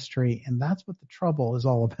great mystery. And that's what the trouble is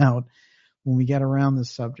all about when we get around this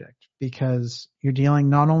subject, because you're dealing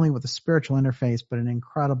not only with a spiritual interface, but an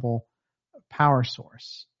incredible power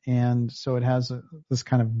source. And so it has this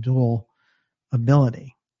kind of dual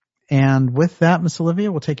ability. And with that, Miss Olivia,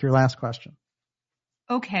 we'll take your last question.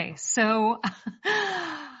 Okay, so,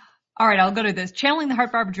 all right, I'll go to this. Channeling the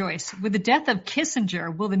Heart, Barbara Joyce. With the death of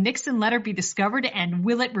Kissinger, will the Nixon letter be discovered and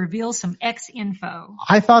will it reveal some X info?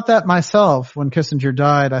 I thought that myself when Kissinger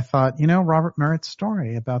died. I thought, Robert Merritt's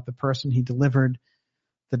story about the person he delivered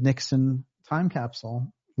the Nixon time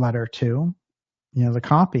capsule letter to, the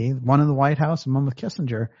copy, one in the White House and one with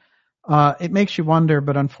Kissinger. It makes you wonder,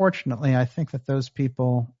 but unfortunately, I think that those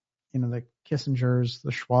people, the Kissingers,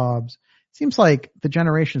 the Schwabs, seems like the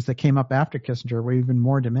generations that came up after Kissinger were even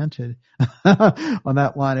more demented on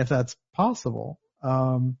that line, if that's possible.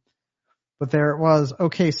 But there it was.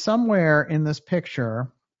 Okay, somewhere in this picture,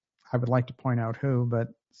 I would like to point out who, but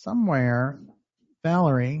somewhere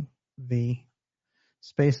Valerie, the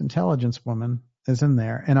space intelligence woman, is in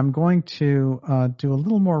there. And I'm going to do a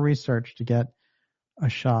little more research to get a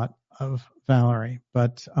shot of Valerie.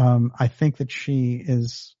 But I think that she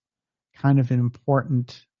is kind of an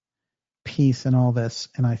important piece in all this.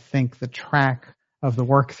 And I think the track of the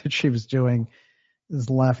work that she was doing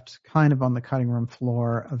is left kind of on the cutting room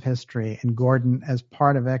floor of history. And Gordon, as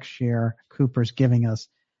part of X Year, Cooper's giving us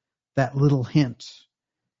that little hint.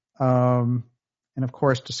 And of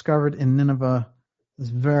course, discovered in Nineveh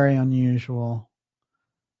is very unusual,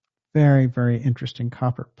 very, very interesting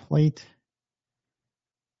copper plate,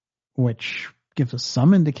 which gives us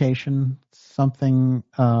some indication, something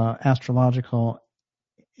astrological.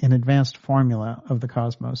 An advanced formula of the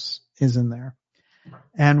cosmos is in there.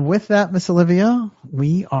 And with that, Miss Olivia,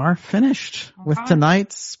 we are finished with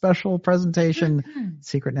tonight's special presentation,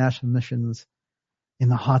 Secret National Missions in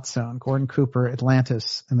the HotZone, Gordon Cooper,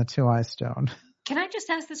 Atlantis, and the TUAOI stone. Can I just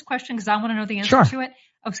ask this question because I want to know the answer to it?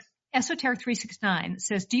 Esoteric 369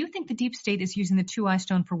 says, do you think the deep state is using the TUAOI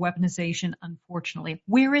stone for weaponization? Unfortunately,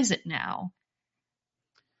 where is it now?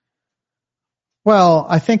 Well,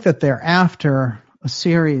 I think that they're after a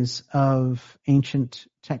series of ancient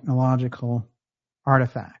technological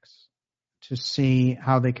artifacts to see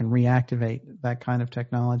how they can reactivate that kind of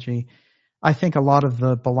technology. I think a lot of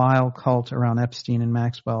the Belial cult around Epstein and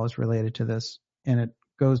Maxwell is related to this, and it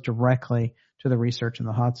goes directly to the research in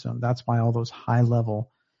the HotZone. That's why all those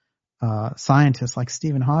high-level scientists like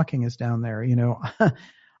Stephen Hawking is down there.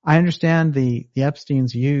 I understand the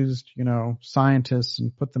Epsteins used, scientists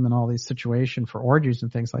and put them in all these situations for orgies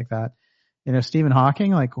and things like that. Stephen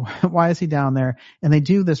Hawking, like, why is he down there? And they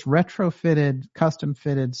do this retrofitted,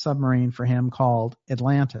 custom-fitted submarine for him called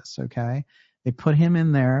Atlantis, okay? They put him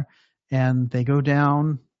in there, and they go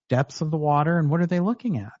down depths of the water, and what are they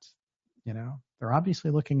looking at? They're obviously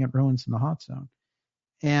looking at ruins in the HotZone.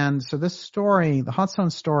 And so this story, the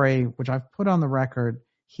HotZone story, which I've put on the record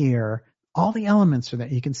here, all the elements are there.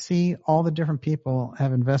 You can see all the different people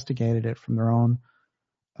have investigated it from their own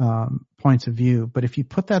points of view. But if you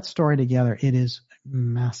put that story together, it is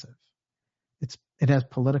massive. It has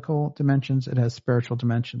political dimensions, it has spiritual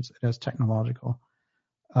dimensions, it has technological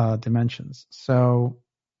dimensions. So,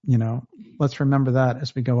 let's remember that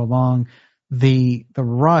as we go along. The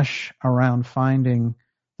rush around finding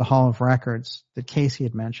the Hall of Records that Casey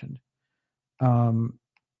had mentioned. One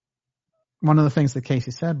of the things that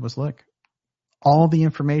Casey said was, look, all the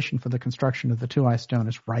information for the construction of the TUAOI stone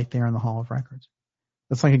is right there in the Hall of Records.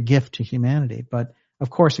 That's like a gift to humanity. But, of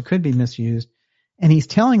course, it could be misused. And he's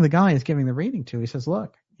telling the guy he's giving the reading to, he says,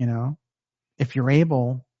 look, if you're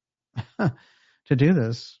able to do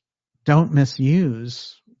this, don't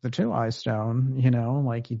misuse the TUAOI stone,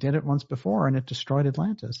 like you did it once before and it destroyed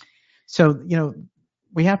Atlantis. So,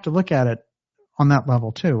 we have to look at it on that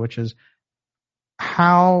level too, which is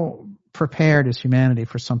how prepared is humanity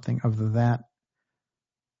for something of that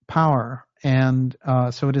power? And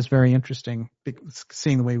so it is very interesting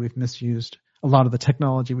seeing the way we've misused a lot of the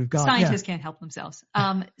technology we've got. Scientists can't help themselves.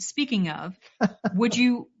 Speaking of, would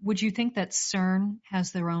you think that CERN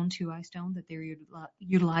has their own TUAOI stone that they're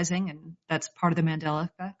utilizing, and that's part of the Mandela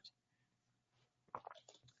effect?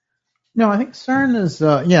 No, I think CERN is,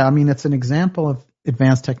 it's an example of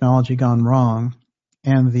advanced technology gone wrong,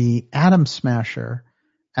 and the atom smasher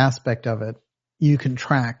aspect of it you can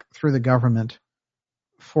track through the government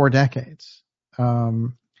for decades.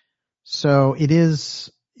 So it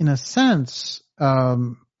is, in a sense,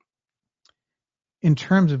 in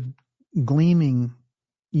terms of gleaming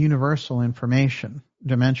universal information,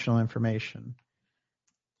 dimensional information,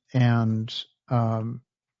 and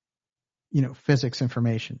physics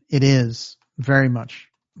information, it is very much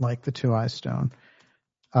like the TUAOI stone.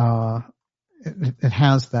 It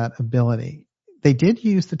has that ability. They did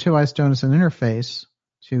use the TUAOI stone as an interface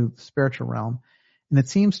to the spiritual realm, and it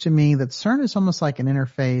seems to me that CERN is almost like an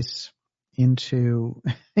interface into,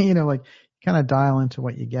 like kind of dial into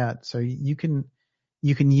what you get. So you can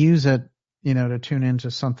use it, to tune into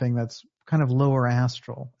something that's kind of lower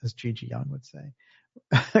astral, as Gigi Young would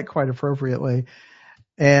say, quite appropriately.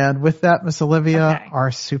 And with that, Miss Olivia, okay.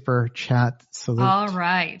 Our super chat salute. All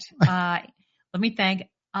right. Let me thank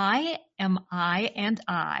I,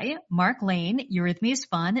 Mark Lane, Eurythmy is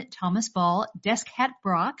Fun, Thomas Ball, Desk Hat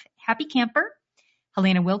Brock, Happy Camper,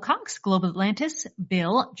 Helena Wilcox, Global Atlantis,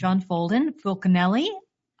 Bill, John Folden, Fulcanelli,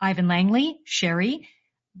 Ivan Langley, Sherry,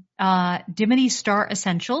 Dimity Star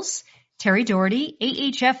Essentials, Terry Doherty,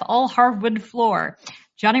 AHF All Hardwood Floor,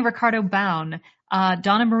 Johnny Ricardo Bown,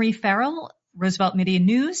 Donna Marie Farrell, Roosevelt Media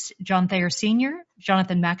News, John Thayer Sr.,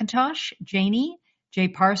 Jonathan McIntosh, Janie, Jay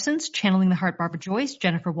Parsons, Channeling the Heart, Barbara Joyce,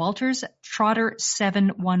 Jennifer Walters, Trotter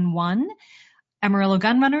 711, Amarillo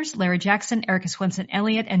Gunrunners, Larry Jackson, Erica Swenson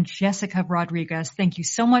Elliott, and Jessica Rodriguez. Thank you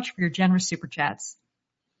so much for your generous super chats.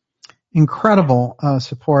 Incredible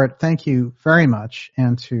support. Thank you very much.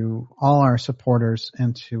 And to all our supporters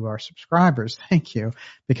and to our subscribers, thank you.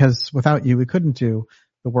 Because without you, we couldn't do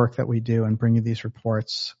the work that we do and bring you these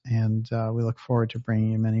reports. And we look forward to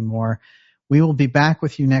bringing you many more. We will be back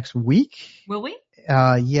with you next week. Will we?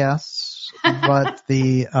 Yes, but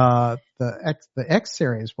the X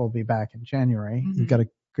series will be back in January. Mm-hmm. You've got a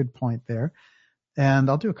good point there. And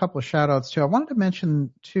I'll do a couple of shout outs too. I wanted to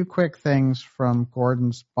mention two quick things from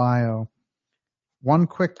Gordon's bio. One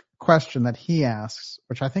quick question that he asks,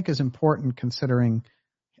 which I think is important considering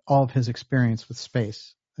all of his experience with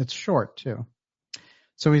space. It's short too.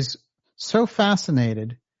 So he's so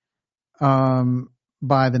fascinated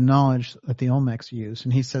by the knowledge that the Olmecs use.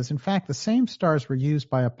 And he says, in fact, the same stars were used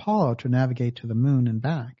by Apollo to navigate to the moon and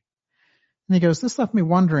back. And he goes, this left me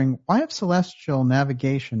wondering, why have celestial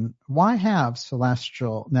navigation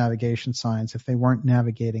signs if they weren't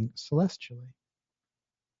navigating celestially?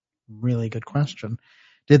 Really good question.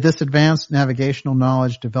 Did this advanced navigational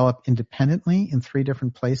knowledge develop independently in 3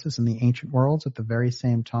 different places in the ancient worlds at the very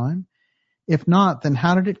same time? If not, then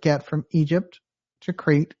how did it get from Egypt to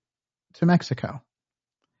Crete to Mexico?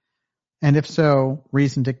 And if so,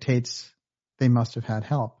 reason dictates they must have had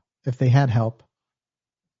help. If they had help,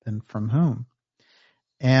 then from whom?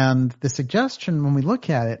 And the suggestion when we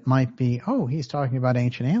look at it might be, oh, he's talking about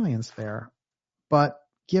ancient aliens there. But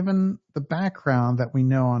given the background that we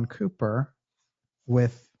know on Cooper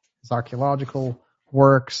with his archaeological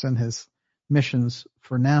works and his missions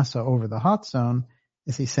for NASA over the HotZone,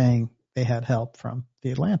 is he saying they had help from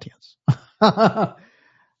the Atlanteans? That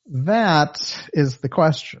is the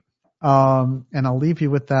question. And I'll leave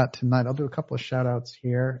you with that tonight. I'll do a couple of shout outs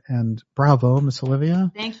here, and bravo, Miss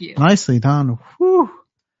Olivia. Thank you. Nicely done. Whew.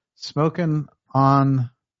 Smoking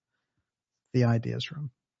on the ideas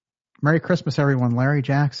room. Merry Christmas, everyone. Larry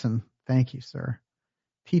Jackson. Thank you, sir.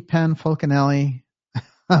 Pete Penn, Fulcanelli,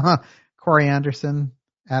 Corey Anderson,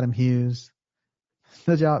 Adam Hughes,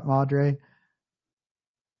 Najat Madre,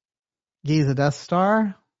 Giza Death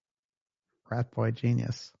Star, Rat Boy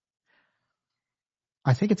Genius.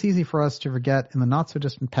 I think it's easy for us to forget in the not so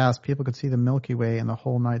distant past, people could see the Milky Way in the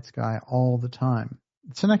whole night sky all the time.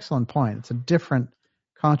 It's an excellent point. It's a different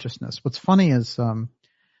consciousness. What's funny is,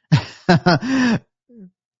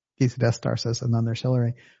 Giza Death Star says, and then there's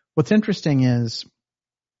Hillary. What's interesting is,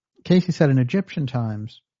 Casey said in Egyptian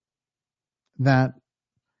times that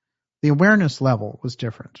the awareness level was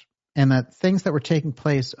different, and that things that were taking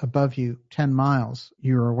place above you 10 miles,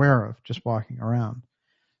 you were aware of just walking around.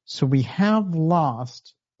 So we have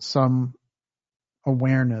lost some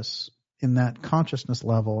awareness in that consciousness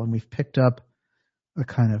level, and we've picked up a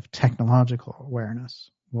kind of technological awareness.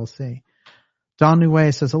 We'll see. Don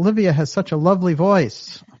Neway says, Olivia has such a lovely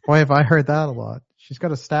voice. Boy, have I heard that a lot. She's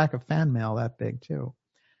got a stack of fan mail that big, too.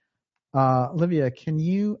 Olivia, can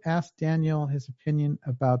you ask Daniel his opinion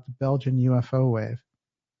about the Belgian UFO wave?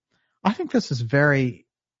 I think this is very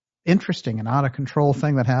interesting and out of control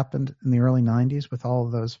thing that happened in the early 90s with all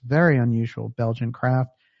of those very unusual Belgian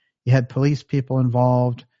craft. You had police people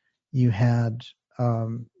involved. You had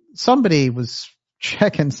somebody was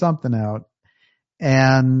checking something out.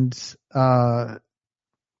 And to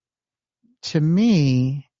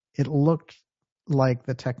me, it looked like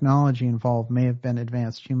the technology involved may have been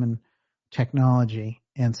advanced human technology,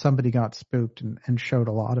 and somebody got spooked and showed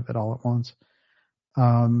a lot of it all at once.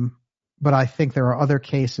 But I think there are other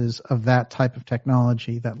cases of that type of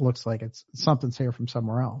technology that looks like it's something's here from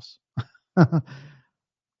somewhere else.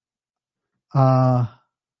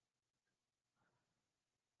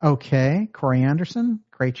 Okay, Corey Anderson,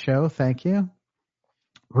 great show, thank you.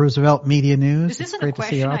 Roosevelt Media News. This isn't great a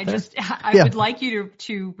question. I would like you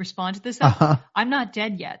to respond to this. I'm not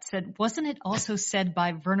dead yet. Said, wasn't it also said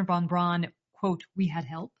by Werner von Braun, quote, we had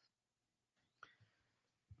help?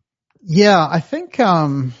 Yeah, I think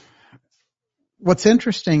what's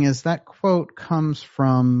interesting is that quote comes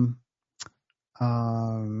from,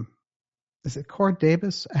 is it Cord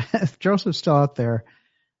Davis? If Joseph's still out there,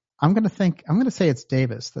 I'm going to say it's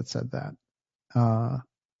Davis that said that.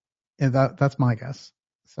 And that's my guess.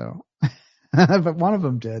 So, but one of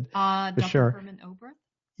them did, for Dr. sure. Herman Oberth?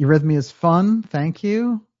 Eurythmy is fun. Thank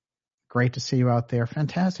you. Great to see you out there.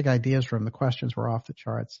 Fantastic ideas room. The questions were off the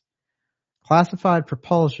charts. Classified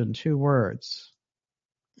propulsion, 2 words.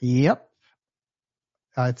 Yep.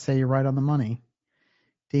 I'd say you're right on the money.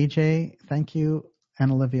 DJ, thank you.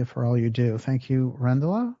 And Olivia for all you do. Thank you,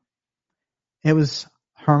 Rendela. It was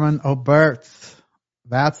Herman Oberth.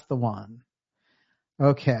 That's the one.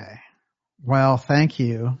 Okay. Well, thank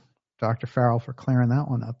you, Dr. Farrell, for clearing that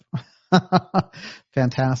one up.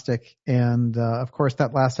 Fantastic. And, of course,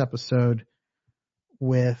 that last episode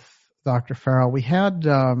with Dr. Farrell, we had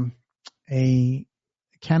a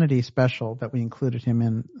Kennedy special that we included him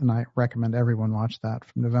in, and I recommend everyone watch that,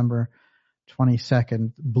 from November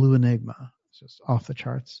 22nd, Blue Enigma. It's just off the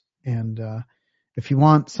charts. And if you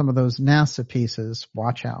want some of those NASA pieces,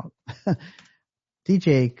 watch out.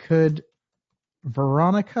 DJ, could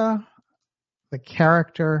Veronica, the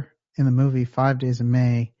character in the movie 5 Days in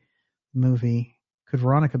May movie, could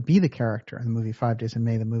Veronica be the character in the movie 5 Days in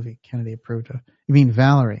May, the movie Kennedy approved of? You mean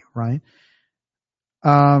Valerie, right?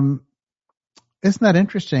 Isn't that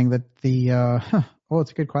interesting that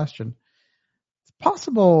it's a good question. It's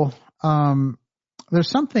possible, there's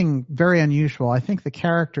something very unusual. I think the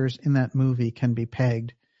characters in that movie can be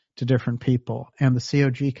pegged to different people, and the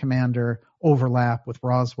COG commander overlap with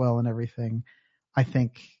Roswell and everything. I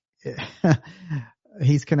think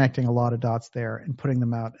he's connecting a lot of dots there and putting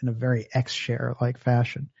them out in a very X-share-like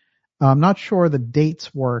fashion. I'm not sure the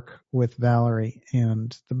dates work with Valerie,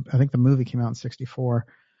 and I think the movie came out in 1964,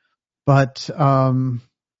 but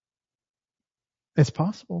it's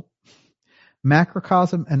possible.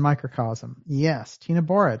 Macrocosm and microcosm. Yes, Tina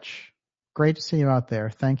Boric. Great to see you out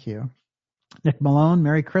there. Thank you. Nick Malone,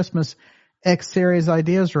 Merry Christmas. X-Series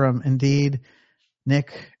Ideas Room. Indeed,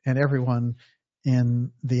 Nick and everyone,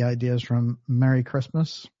 in the ideas from Merry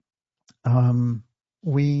Christmas.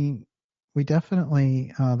 We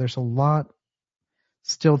definitely, there's a lot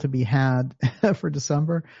still to be had for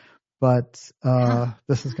December, but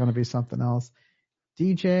this is going to be something else.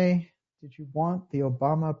 DJ, did you want the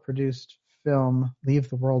Obama produced film Leave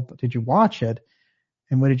the World? Did you watch it?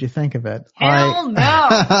 And what did you think of it? Hell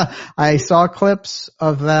no. I saw clips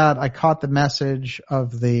of that. I caught the message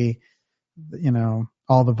of the,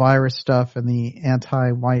 all the virus stuff and the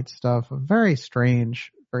anti-white stuff. Very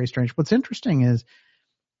strange, very strange. What's interesting is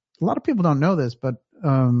a lot of people don't know this, but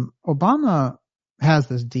Obama has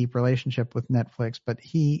this deep relationship with Netflix, but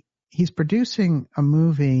he's producing a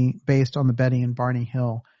movie based on the Betty and Barney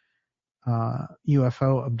Hill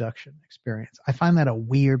UFO abduction experience. I find that a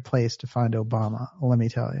weird place to find Obama, let me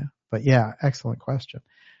tell you. But yeah, excellent question.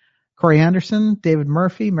 Corey Anderson, David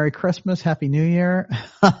Murphy, Merry Christmas, Happy New Year.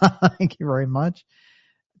 Thank you very much.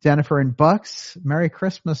 Jennifer and Bucks, Merry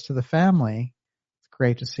Christmas to the family. It's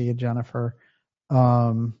great to see you, Jennifer.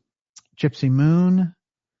 Gypsy Moon,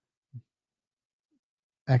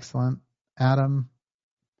 excellent. Adam,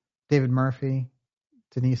 David Murphy,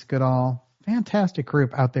 Denise Goodall. Fantastic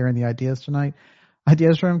group out there in the Ideas tonight.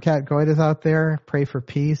 Ideas Room, Kat Goyd is out there. Pray for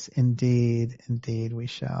peace. Indeed, indeed we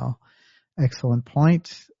shall. Excellent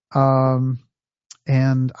point. And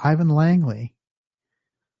Ivan Langley.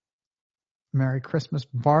 Merry Christmas,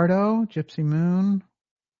 Bardo, Gypsy Moon.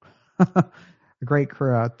 A great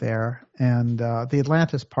crew out there. And the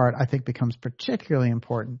Atlantis part, I think, becomes particularly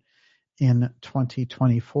important in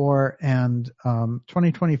 2024 and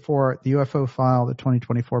 2024, the UFO file, the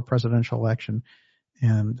 2024 presidential election,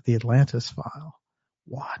 and the Atlantis file.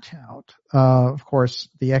 Watch out. Of course,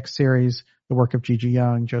 the X series, the work of Gigi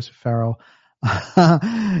Young, Joseph Farrell. You're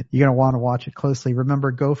going to want to watch it closely.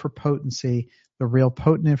 Remember, go for potency, the real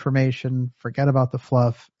potent information. Forget about the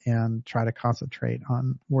fluff and try to concentrate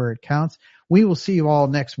on where it counts. We will see you all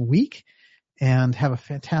next week and have a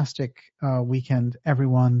fantastic weekend,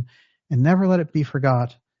 everyone. And never let it be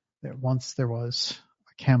forgot that once there was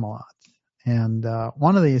a Camelot. And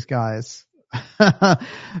one of these guys,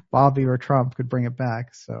 Bobby or Trump, could bring it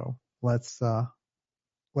back. So let's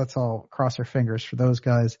all cross our fingers for those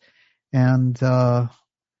guys. And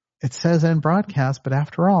it says end broadcast, but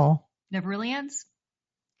after all, never really ends.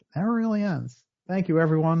 Never really ends. Thank you,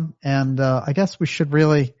 everyone. And I guess we should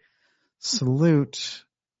really salute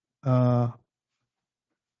Edgar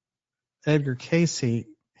Casey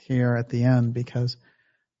here at the end, because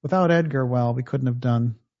without Edgar, well, we couldn't have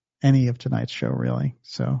done any of tonight's show, really.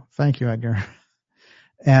 So thank you, Edgar.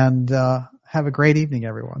 And have a great evening,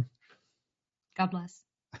 everyone. God bless.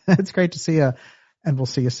 It's great to see you, and we'll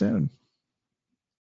see you soon.